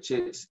book which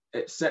it's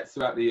set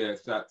throughout the year,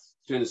 throughout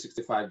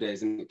 365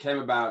 days, and it came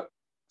about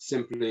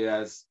simply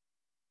as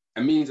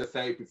a means of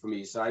therapy for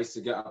me. So I used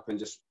to get up and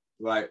just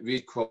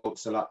read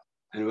quotes a lot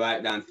and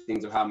write down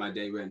things of how my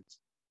day went.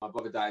 My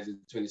brother died in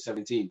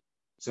 2017,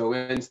 So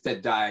when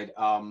Stead died,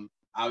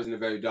 I was in a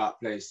very dark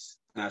place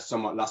and I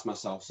somewhat lost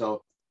myself.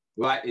 So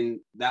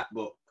writing that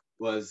book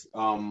was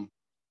one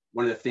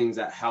of the things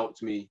that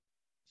helped me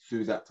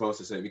through that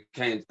process. So it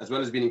became, as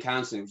well as being in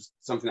counseling, it was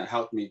something that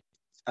helped me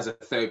as a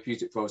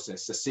therapeutic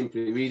process. So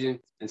simply reading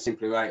and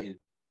simply writing.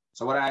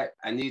 So what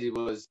I needed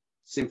was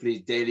simply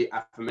daily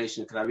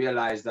affirmation, because I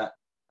realized that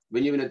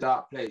when you're in a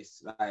dark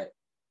place, like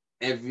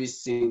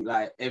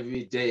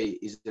every day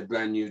is a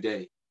brand new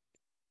day.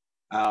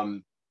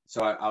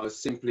 So I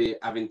was simply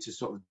having to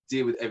sort of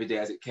deal with every day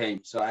as it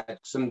came. So I had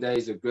some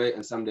days are great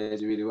and some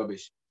days are really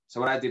rubbish. So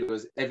what I did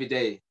was every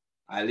day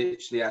I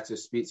literally had to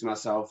speak to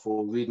myself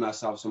or read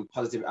myself some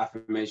positive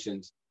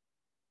affirmations,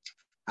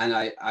 and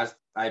I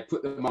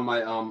put them on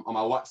my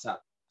WhatsApp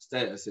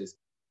statuses,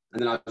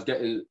 and then I was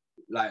getting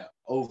like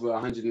over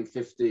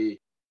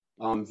 150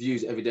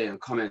 views every day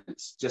and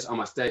comments just on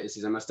my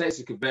statuses. And my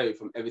statuses could vary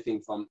from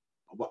everything from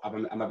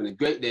I'm having a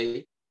great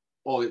day,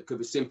 or it could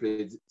be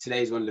simply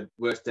today's one of the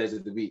worst days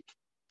of the week.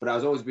 But I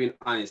was always being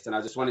honest, and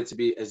I just wanted to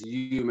be as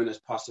human as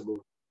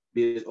possible,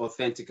 be as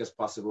authentic as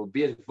possible,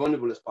 be as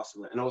vulnerable as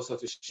possible, and also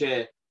to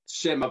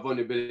share my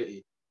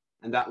vulnerability.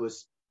 And that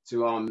was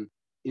to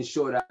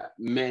ensure that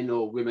men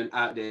or women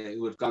out there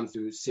who have gone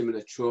through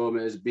similar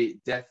traumas, be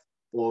it death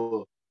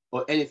or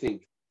anything,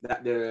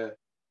 that they're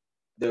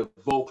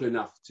vocal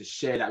enough to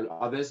share that with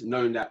others,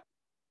 knowing that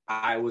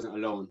I wasn't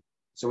alone.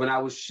 So when I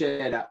would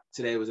share that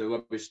today was a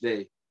rubbish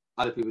day,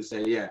 other people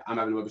say, yeah, I'm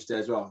having a rubbish day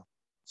as well.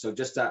 So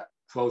just that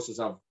process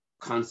of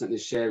constantly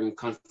sharing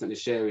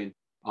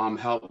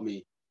helped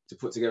me to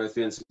put together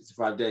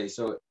 365 days.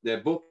 So the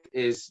book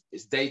is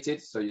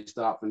dated. So you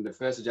start from the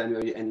 1st of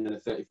January, you end on the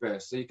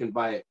 31st. So you can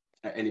buy it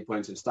at any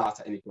point and start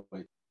at any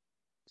point.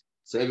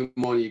 So every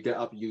morning you get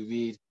up,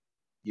 you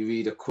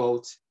read a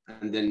quote,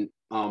 and then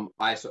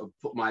I sort of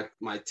put my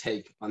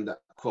take on that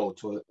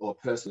quote or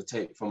personal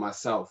take for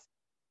myself.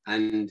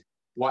 And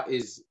what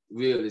is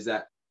real is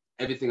that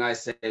everything I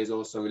say is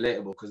also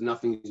relatable, because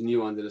nothing is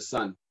new under the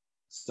sun.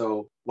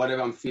 So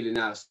whatever I'm feeling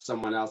now,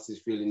 someone else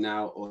is feeling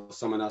now, or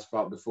someone else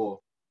felt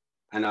before.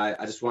 And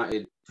I just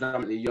wanted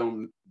predominantly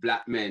young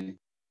Black men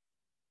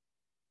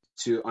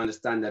to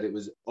understand that it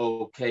was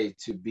okay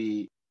to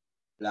be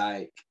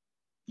like,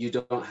 you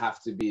don't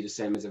have to be the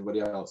same as everybody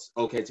else.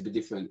 Okay to be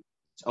different.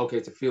 It's okay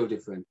to feel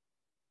different.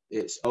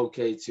 It's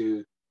okay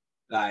to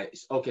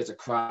it's okay to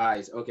cry.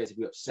 It's okay to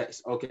be upset.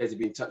 It's okay to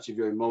be in touch with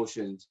your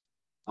emotions.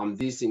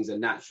 These things are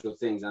natural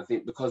things. And I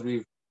think because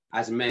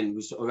as men,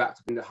 we sort of wrapped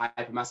up in the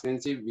hyper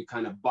masculinity, we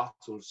kind of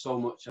bottle so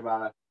much of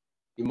our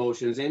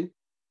emotions in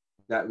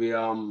that we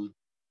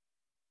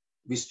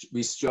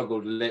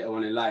struggled later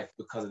on in life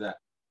because of that.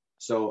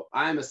 So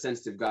I'm a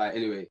sensitive guy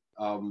anyway.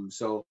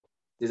 So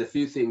there's a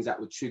few things that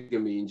would trigger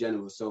me in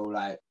general. So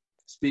like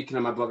speaking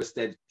of my brother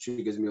Stead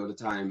triggers me all the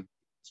time.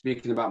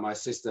 Speaking about my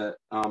sister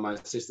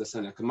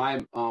Sana.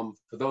 For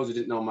those who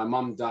didn't know, my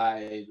mum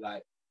died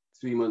like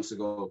 3 months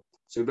ago.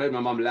 So we buried my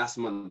mum last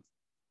month.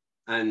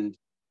 And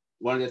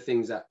one of the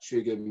things that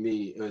triggered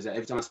me was that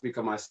every time I speak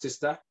of my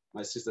sister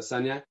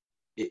Sanya,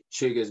 it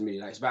triggers me.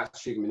 Like it's about to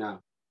trigger me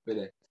now. But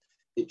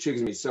it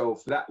triggers me. So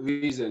for that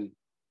reason,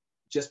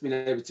 just being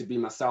able to be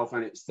myself,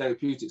 and it's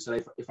therapeutic. So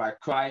if I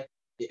cry,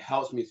 it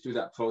helps me through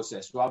that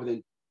process rather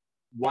than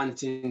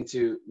wanting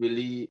to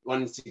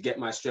get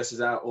my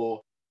stresses out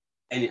or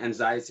any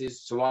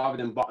anxieties. So rather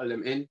than bottle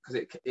them in, because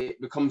it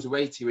becomes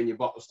weighty when you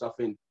bottle stuff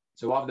in.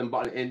 So rather than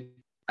bottle it in,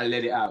 I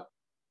let it out.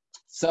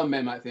 Some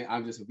men might think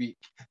I'm just weak.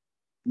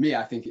 Me,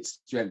 I think it's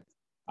strength,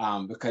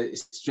 because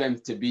it's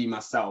strength to be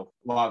myself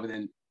rather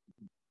than,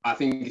 I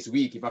think it's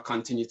weak if I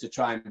continue to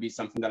try and be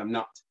something that I'm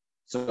not.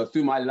 So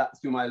through my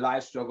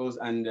life struggles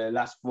and the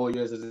last 4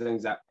 years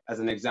as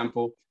an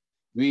example,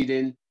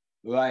 reading,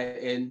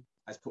 writing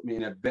has put me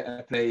in a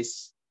better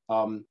place.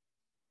 And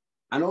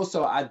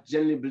also, I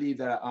genuinely believe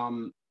that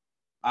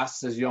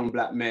us as young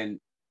Black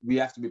men, we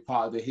have to be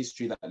part of the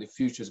history that the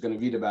future is going to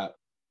read about.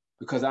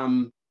 Because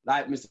I'm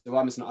like Mr.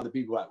 Robinson and other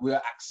people, right?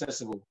 We're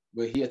accessible.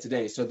 We're here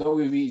today. So though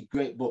we read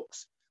great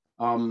books,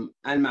 and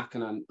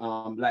Makonnen,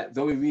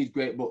 though we read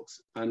great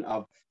books and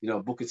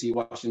Booker T.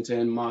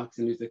 Washington,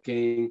 Martin Luther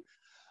King,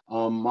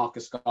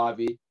 Marcus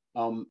Garvey,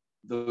 though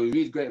we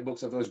read great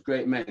books of those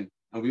great men,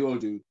 and we all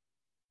do,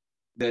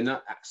 they're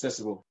not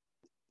accessible.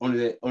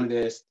 Only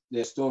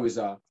their stories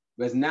are.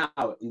 Whereas now,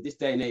 in this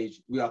day and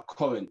age, we are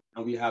current,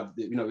 and we have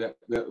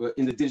we're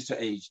in the digital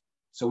age,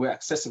 so we're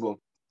accessible.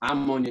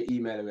 I'm on your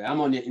email away.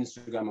 I'm on your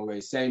Instagram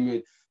away. Same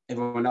with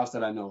everyone else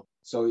that I know.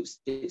 So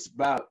it's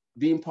about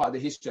being part of the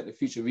history that the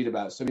future read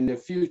about. So in the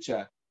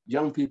future,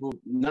 young people,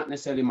 not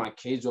necessarily my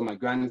kids or my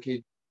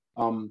grandkids,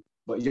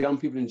 but young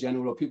people in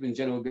general, or people in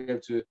general, will be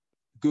able to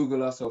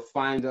Google us or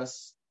find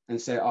us and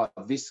say, oh,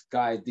 this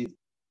guy did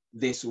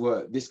this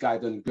work. This guy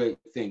done great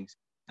things.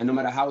 And no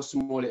matter how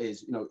small it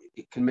is,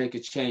 it can make a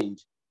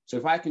change. So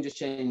if I can just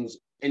change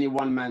any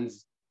one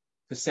man's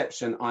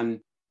perception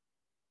on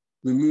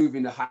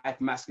removing the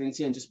hyper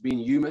masculinity and just being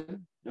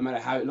human, no matter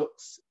how it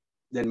looks,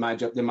 then my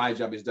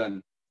job is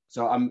done.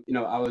 So I'm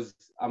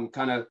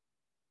kind of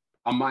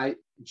on my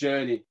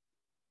journey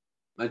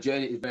my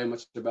journey is very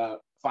much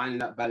about finding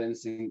that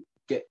balance and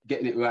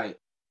getting it right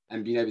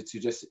and being able to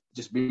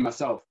just be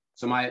myself.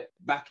 So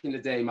back in the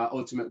day, my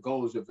ultimate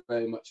goals were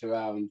very much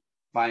around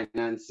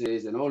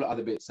finances and all the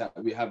other bits that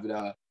we have with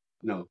our,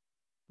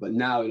 but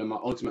now, my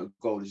ultimate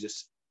goal is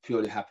just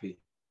purely happy.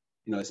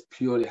 It's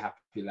purely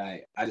happy.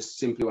 Like, I just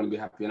simply want to be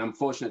happy. And I'm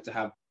fortunate to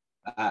have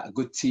a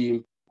good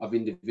team of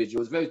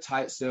individuals, very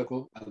tight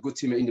circle, a good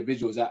team of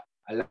individuals that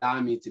allow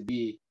me to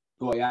be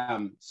who I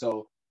am.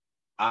 So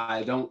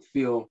I don't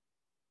feel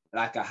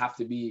like I have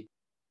to be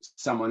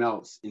someone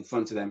else in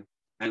front of them.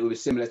 And it will be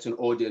similar to an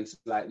audience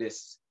like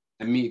this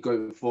and me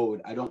going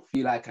forward. I don't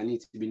feel like I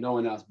need to be no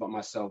one else but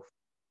myself.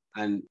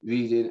 And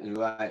reading and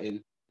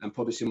writing and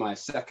publishing my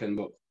second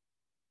book,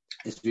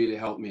 it's really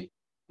helped me.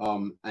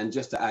 And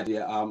just to add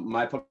here,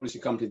 my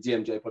publishing company,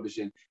 DMJ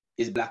Publishing,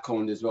 is Black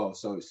owned as well.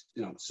 So it's,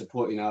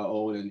 supporting our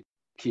own and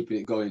keeping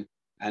it going.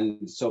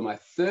 And so my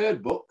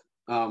third book,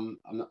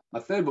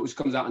 which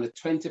comes out on the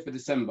 20th of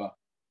December,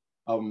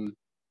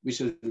 which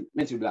was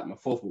meant to be like my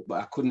fourth book,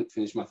 but I couldn't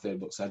finish my third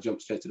book. So I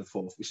jumped straight to the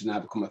fourth, which has now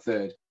become my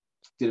third.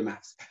 Do the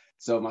maths.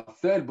 So my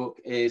third book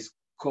is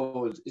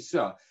called, it's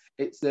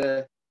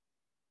the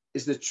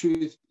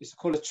truth. It's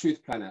called a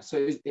truth planner. So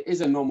it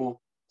is a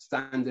normal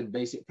standard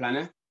basic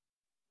planner.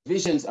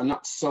 Visions are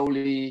not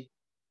solely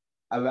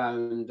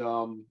around,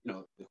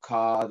 the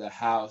car, the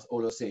house,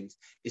 all those things.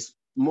 It's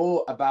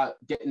more about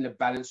getting the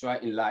balance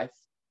right in life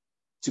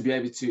to be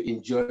able to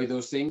enjoy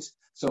those things.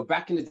 So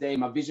back in the day,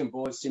 my vision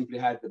board simply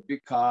had the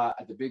big car,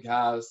 had the big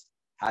house,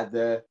 had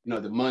the,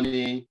 the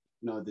money,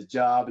 the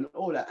job and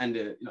all that, and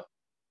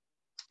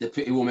the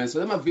pretty woman. So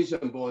then my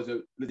vision boards are,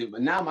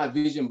 but now my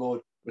vision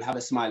board will have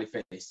a smiley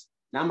face.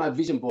 Now my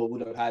vision board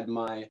would have had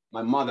my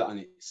mother on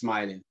it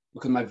smiling,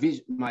 because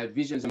my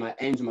visions and my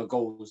aims and my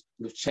goals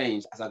would have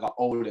changed as I got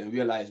older and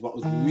realized what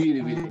was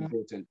really, really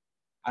important.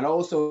 And I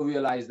also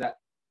realized that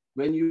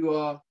when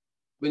you're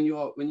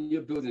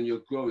building,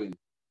 you're growing,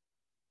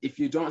 if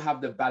you don't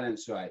have the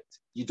balance right,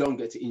 you don't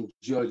get to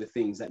enjoy the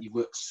things that you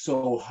work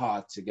so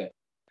hard to get.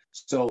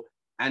 So,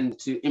 and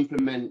to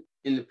implement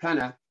in the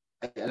planner,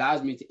 it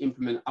allows me to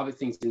implement other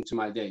things into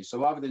my day.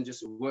 So rather than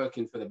just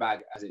working for the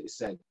bag, as it is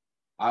said,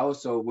 I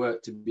also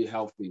work to be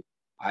healthy.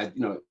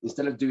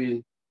 Instead of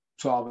doing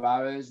 12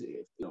 hours,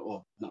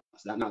 or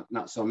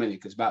not so many,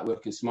 because it's about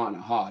working smart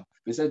and hard.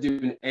 Instead of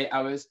doing 8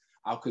 hours,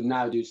 I could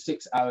now do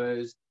 6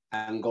 hours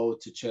and go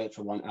to church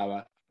for 1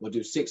 hour, or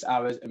do 6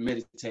 hours and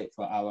meditate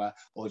for an hour,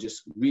 or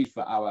just read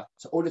for an hour.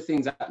 So all the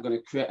things that are going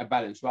to create a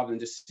balance, rather than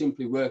just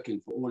simply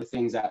working for all the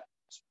things that,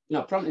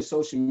 probably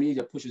social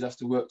media pushes us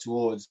to work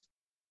towards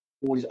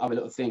all these other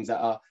little things that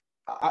are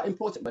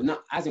important, but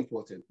not as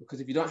important.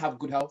 Because if you don't have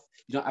good health,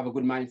 you don't have a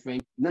good mind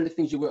frame, none of the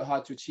things you work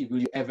hard to achieve will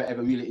you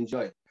ever really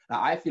enjoy.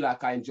 I feel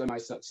like I enjoy my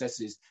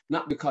successes,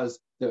 not because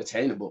they're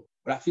attainable,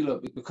 but I feel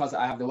like because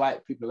I have the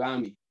right people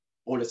around me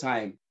all the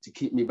time to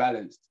keep me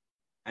balanced,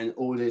 and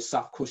all the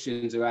soft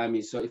cushions around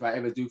me. So if I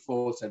ever do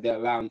fall, so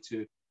they're around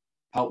to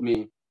help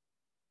me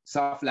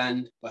soft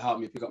land or help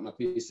me pick up my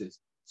pieces.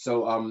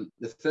 So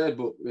the third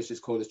book, which is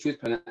called The Truth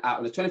Planner, out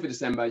on the 20th of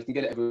December. You can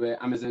get it everywhere: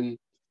 Amazon,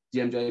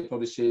 DMJ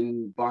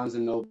Publishing, Barnes &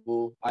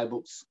 Noble,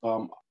 iBooks,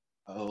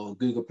 or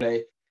Google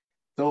Play.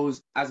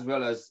 Those, as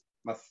well as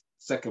my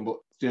second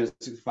book,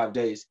 365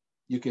 Days,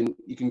 you can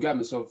grab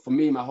them. So for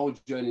me, my whole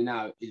journey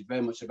now is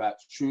very much about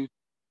truth,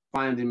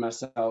 finding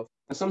myself.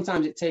 And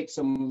sometimes it takes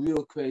some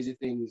real crazy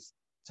things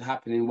to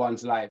happen in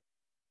one's life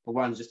for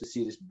one just to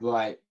see this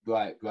bright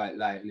light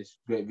and this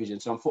great vision.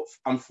 So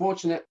I'm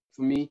fortunate.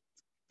 For me,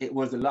 it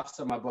was the loss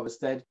of my brother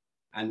Stead,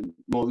 and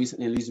more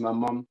recently losing my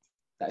mum,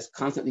 that is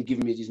constantly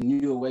giving me these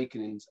new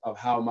awakenings of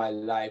how my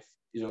life,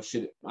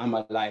 how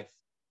my life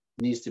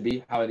needs to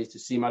be, how I need to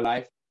see my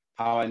life,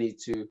 how I need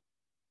to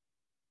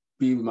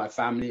be with my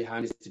family, how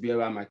I need to be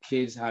around my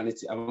kids, I've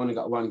only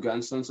got one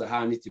grandson, so how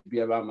I need to be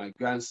around my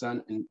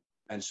grandson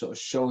and sort of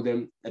show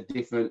them a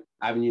different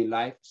avenue in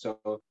life. So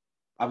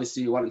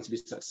obviously you want them to be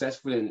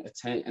successful and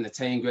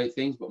attain great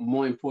things, but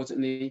more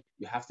importantly,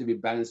 you have to be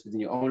balanced within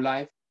your own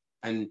life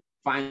and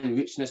find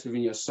richness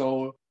within your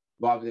soul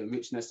rather than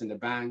richness in the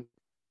bank.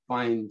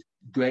 Find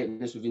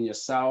greatness within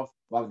yourself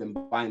rather than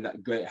buying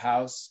that great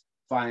house.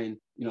 Find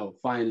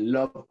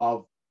love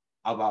of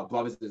our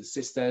brothers and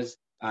sisters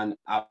and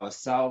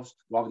ourselves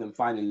rather than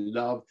finding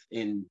love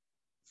in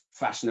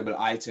fashionable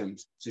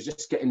items. So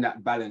just getting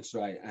that balance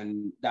right.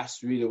 And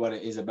that's really what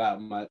it is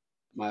about,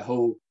 my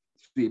whole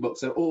 3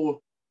 books.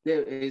 So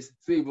there is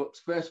 3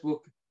 books. First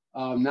book,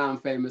 Now I'm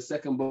Famous.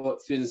 Second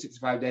book,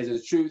 365 Days of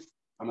the Truth.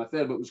 And my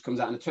third book, which comes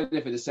out on the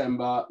 20th of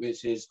December,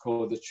 which is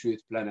called The Truth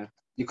Planner.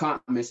 You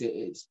can't miss it.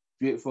 It's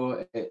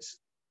beautiful. Get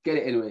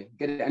it anyway.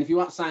 Get it. And if you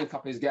want signed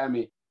copies, get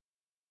me.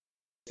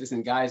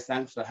 Listen, guys,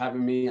 thanks for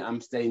having me. I'm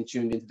staying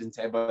tuned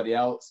into everybody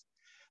else.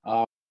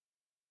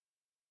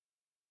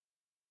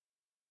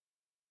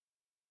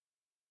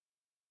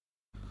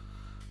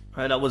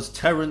 Right, that was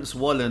Terence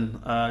Wallen.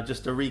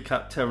 Just to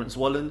recap, Terence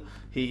Wallen,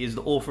 he is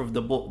the author of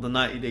the book The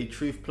 90-Day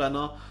Truth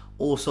Planner,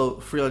 also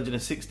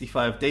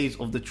 365 Days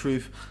of the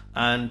Truth,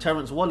 and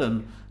Terence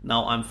Wallen,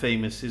 Now I'm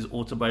Famous, his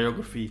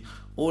autobiography.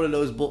 All of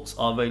those books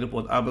are available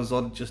on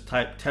Amazon. Just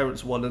type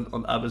Terence Wallen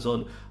on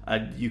Amazon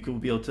and you can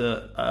be able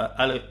to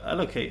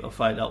allocate or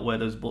find out where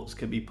those books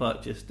can be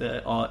purchased.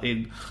 They are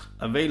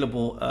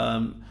available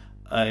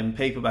in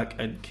paperback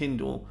and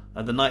Kindle.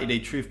 The 90-Day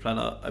Truth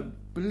Planner,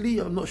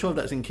 I'm not sure if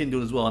that's in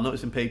Kindle as well. I know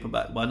it's in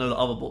paperback, but I know the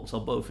other books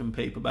are both in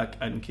paperback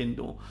and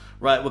Kindle.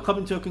 Right, we're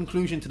coming to a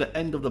conclusion to the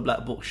end of the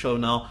Black Book Show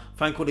now.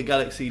 Thank all the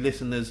Galaxy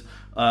listeners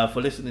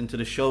for listening to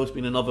the show. It's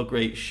been another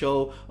great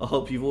show. I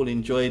hope you've all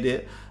enjoyed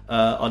it.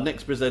 Our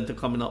next presenter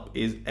coming up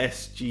is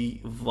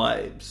SG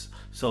Vibes.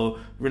 So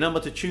remember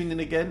to tune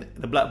in again,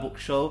 the Black Book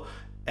Show,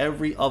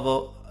 every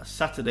other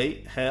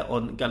Saturday here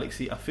on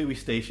Galaxy Afui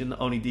station, the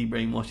only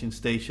de-brainwashing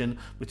station,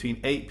 between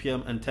 8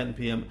 p.m. and 10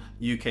 p.m.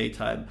 UK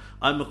time.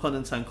 I'm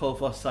Makonnen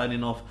Sankofa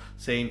signing off,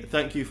 saying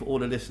thank you for all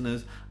the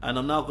listeners, and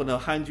I'm now going to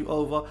hand you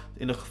over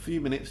in a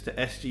few minutes to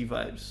SG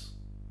Vibes.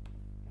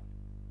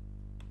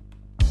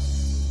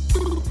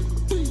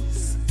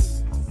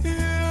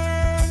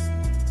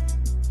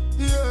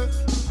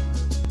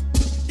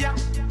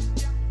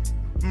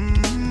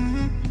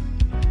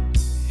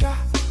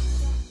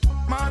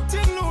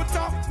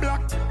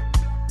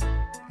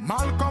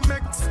 Malcolm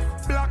X,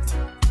 black.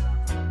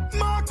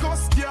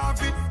 Marcus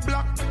Garvey,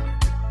 black.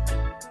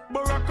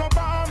 Barack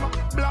Obama,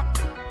 black.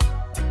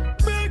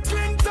 Bill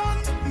Clinton,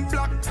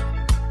 black.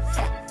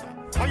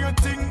 How you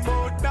think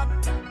about that?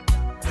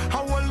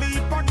 How a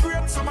leap of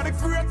great, some of the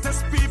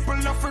greatest people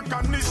in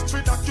African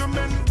history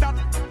document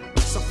that.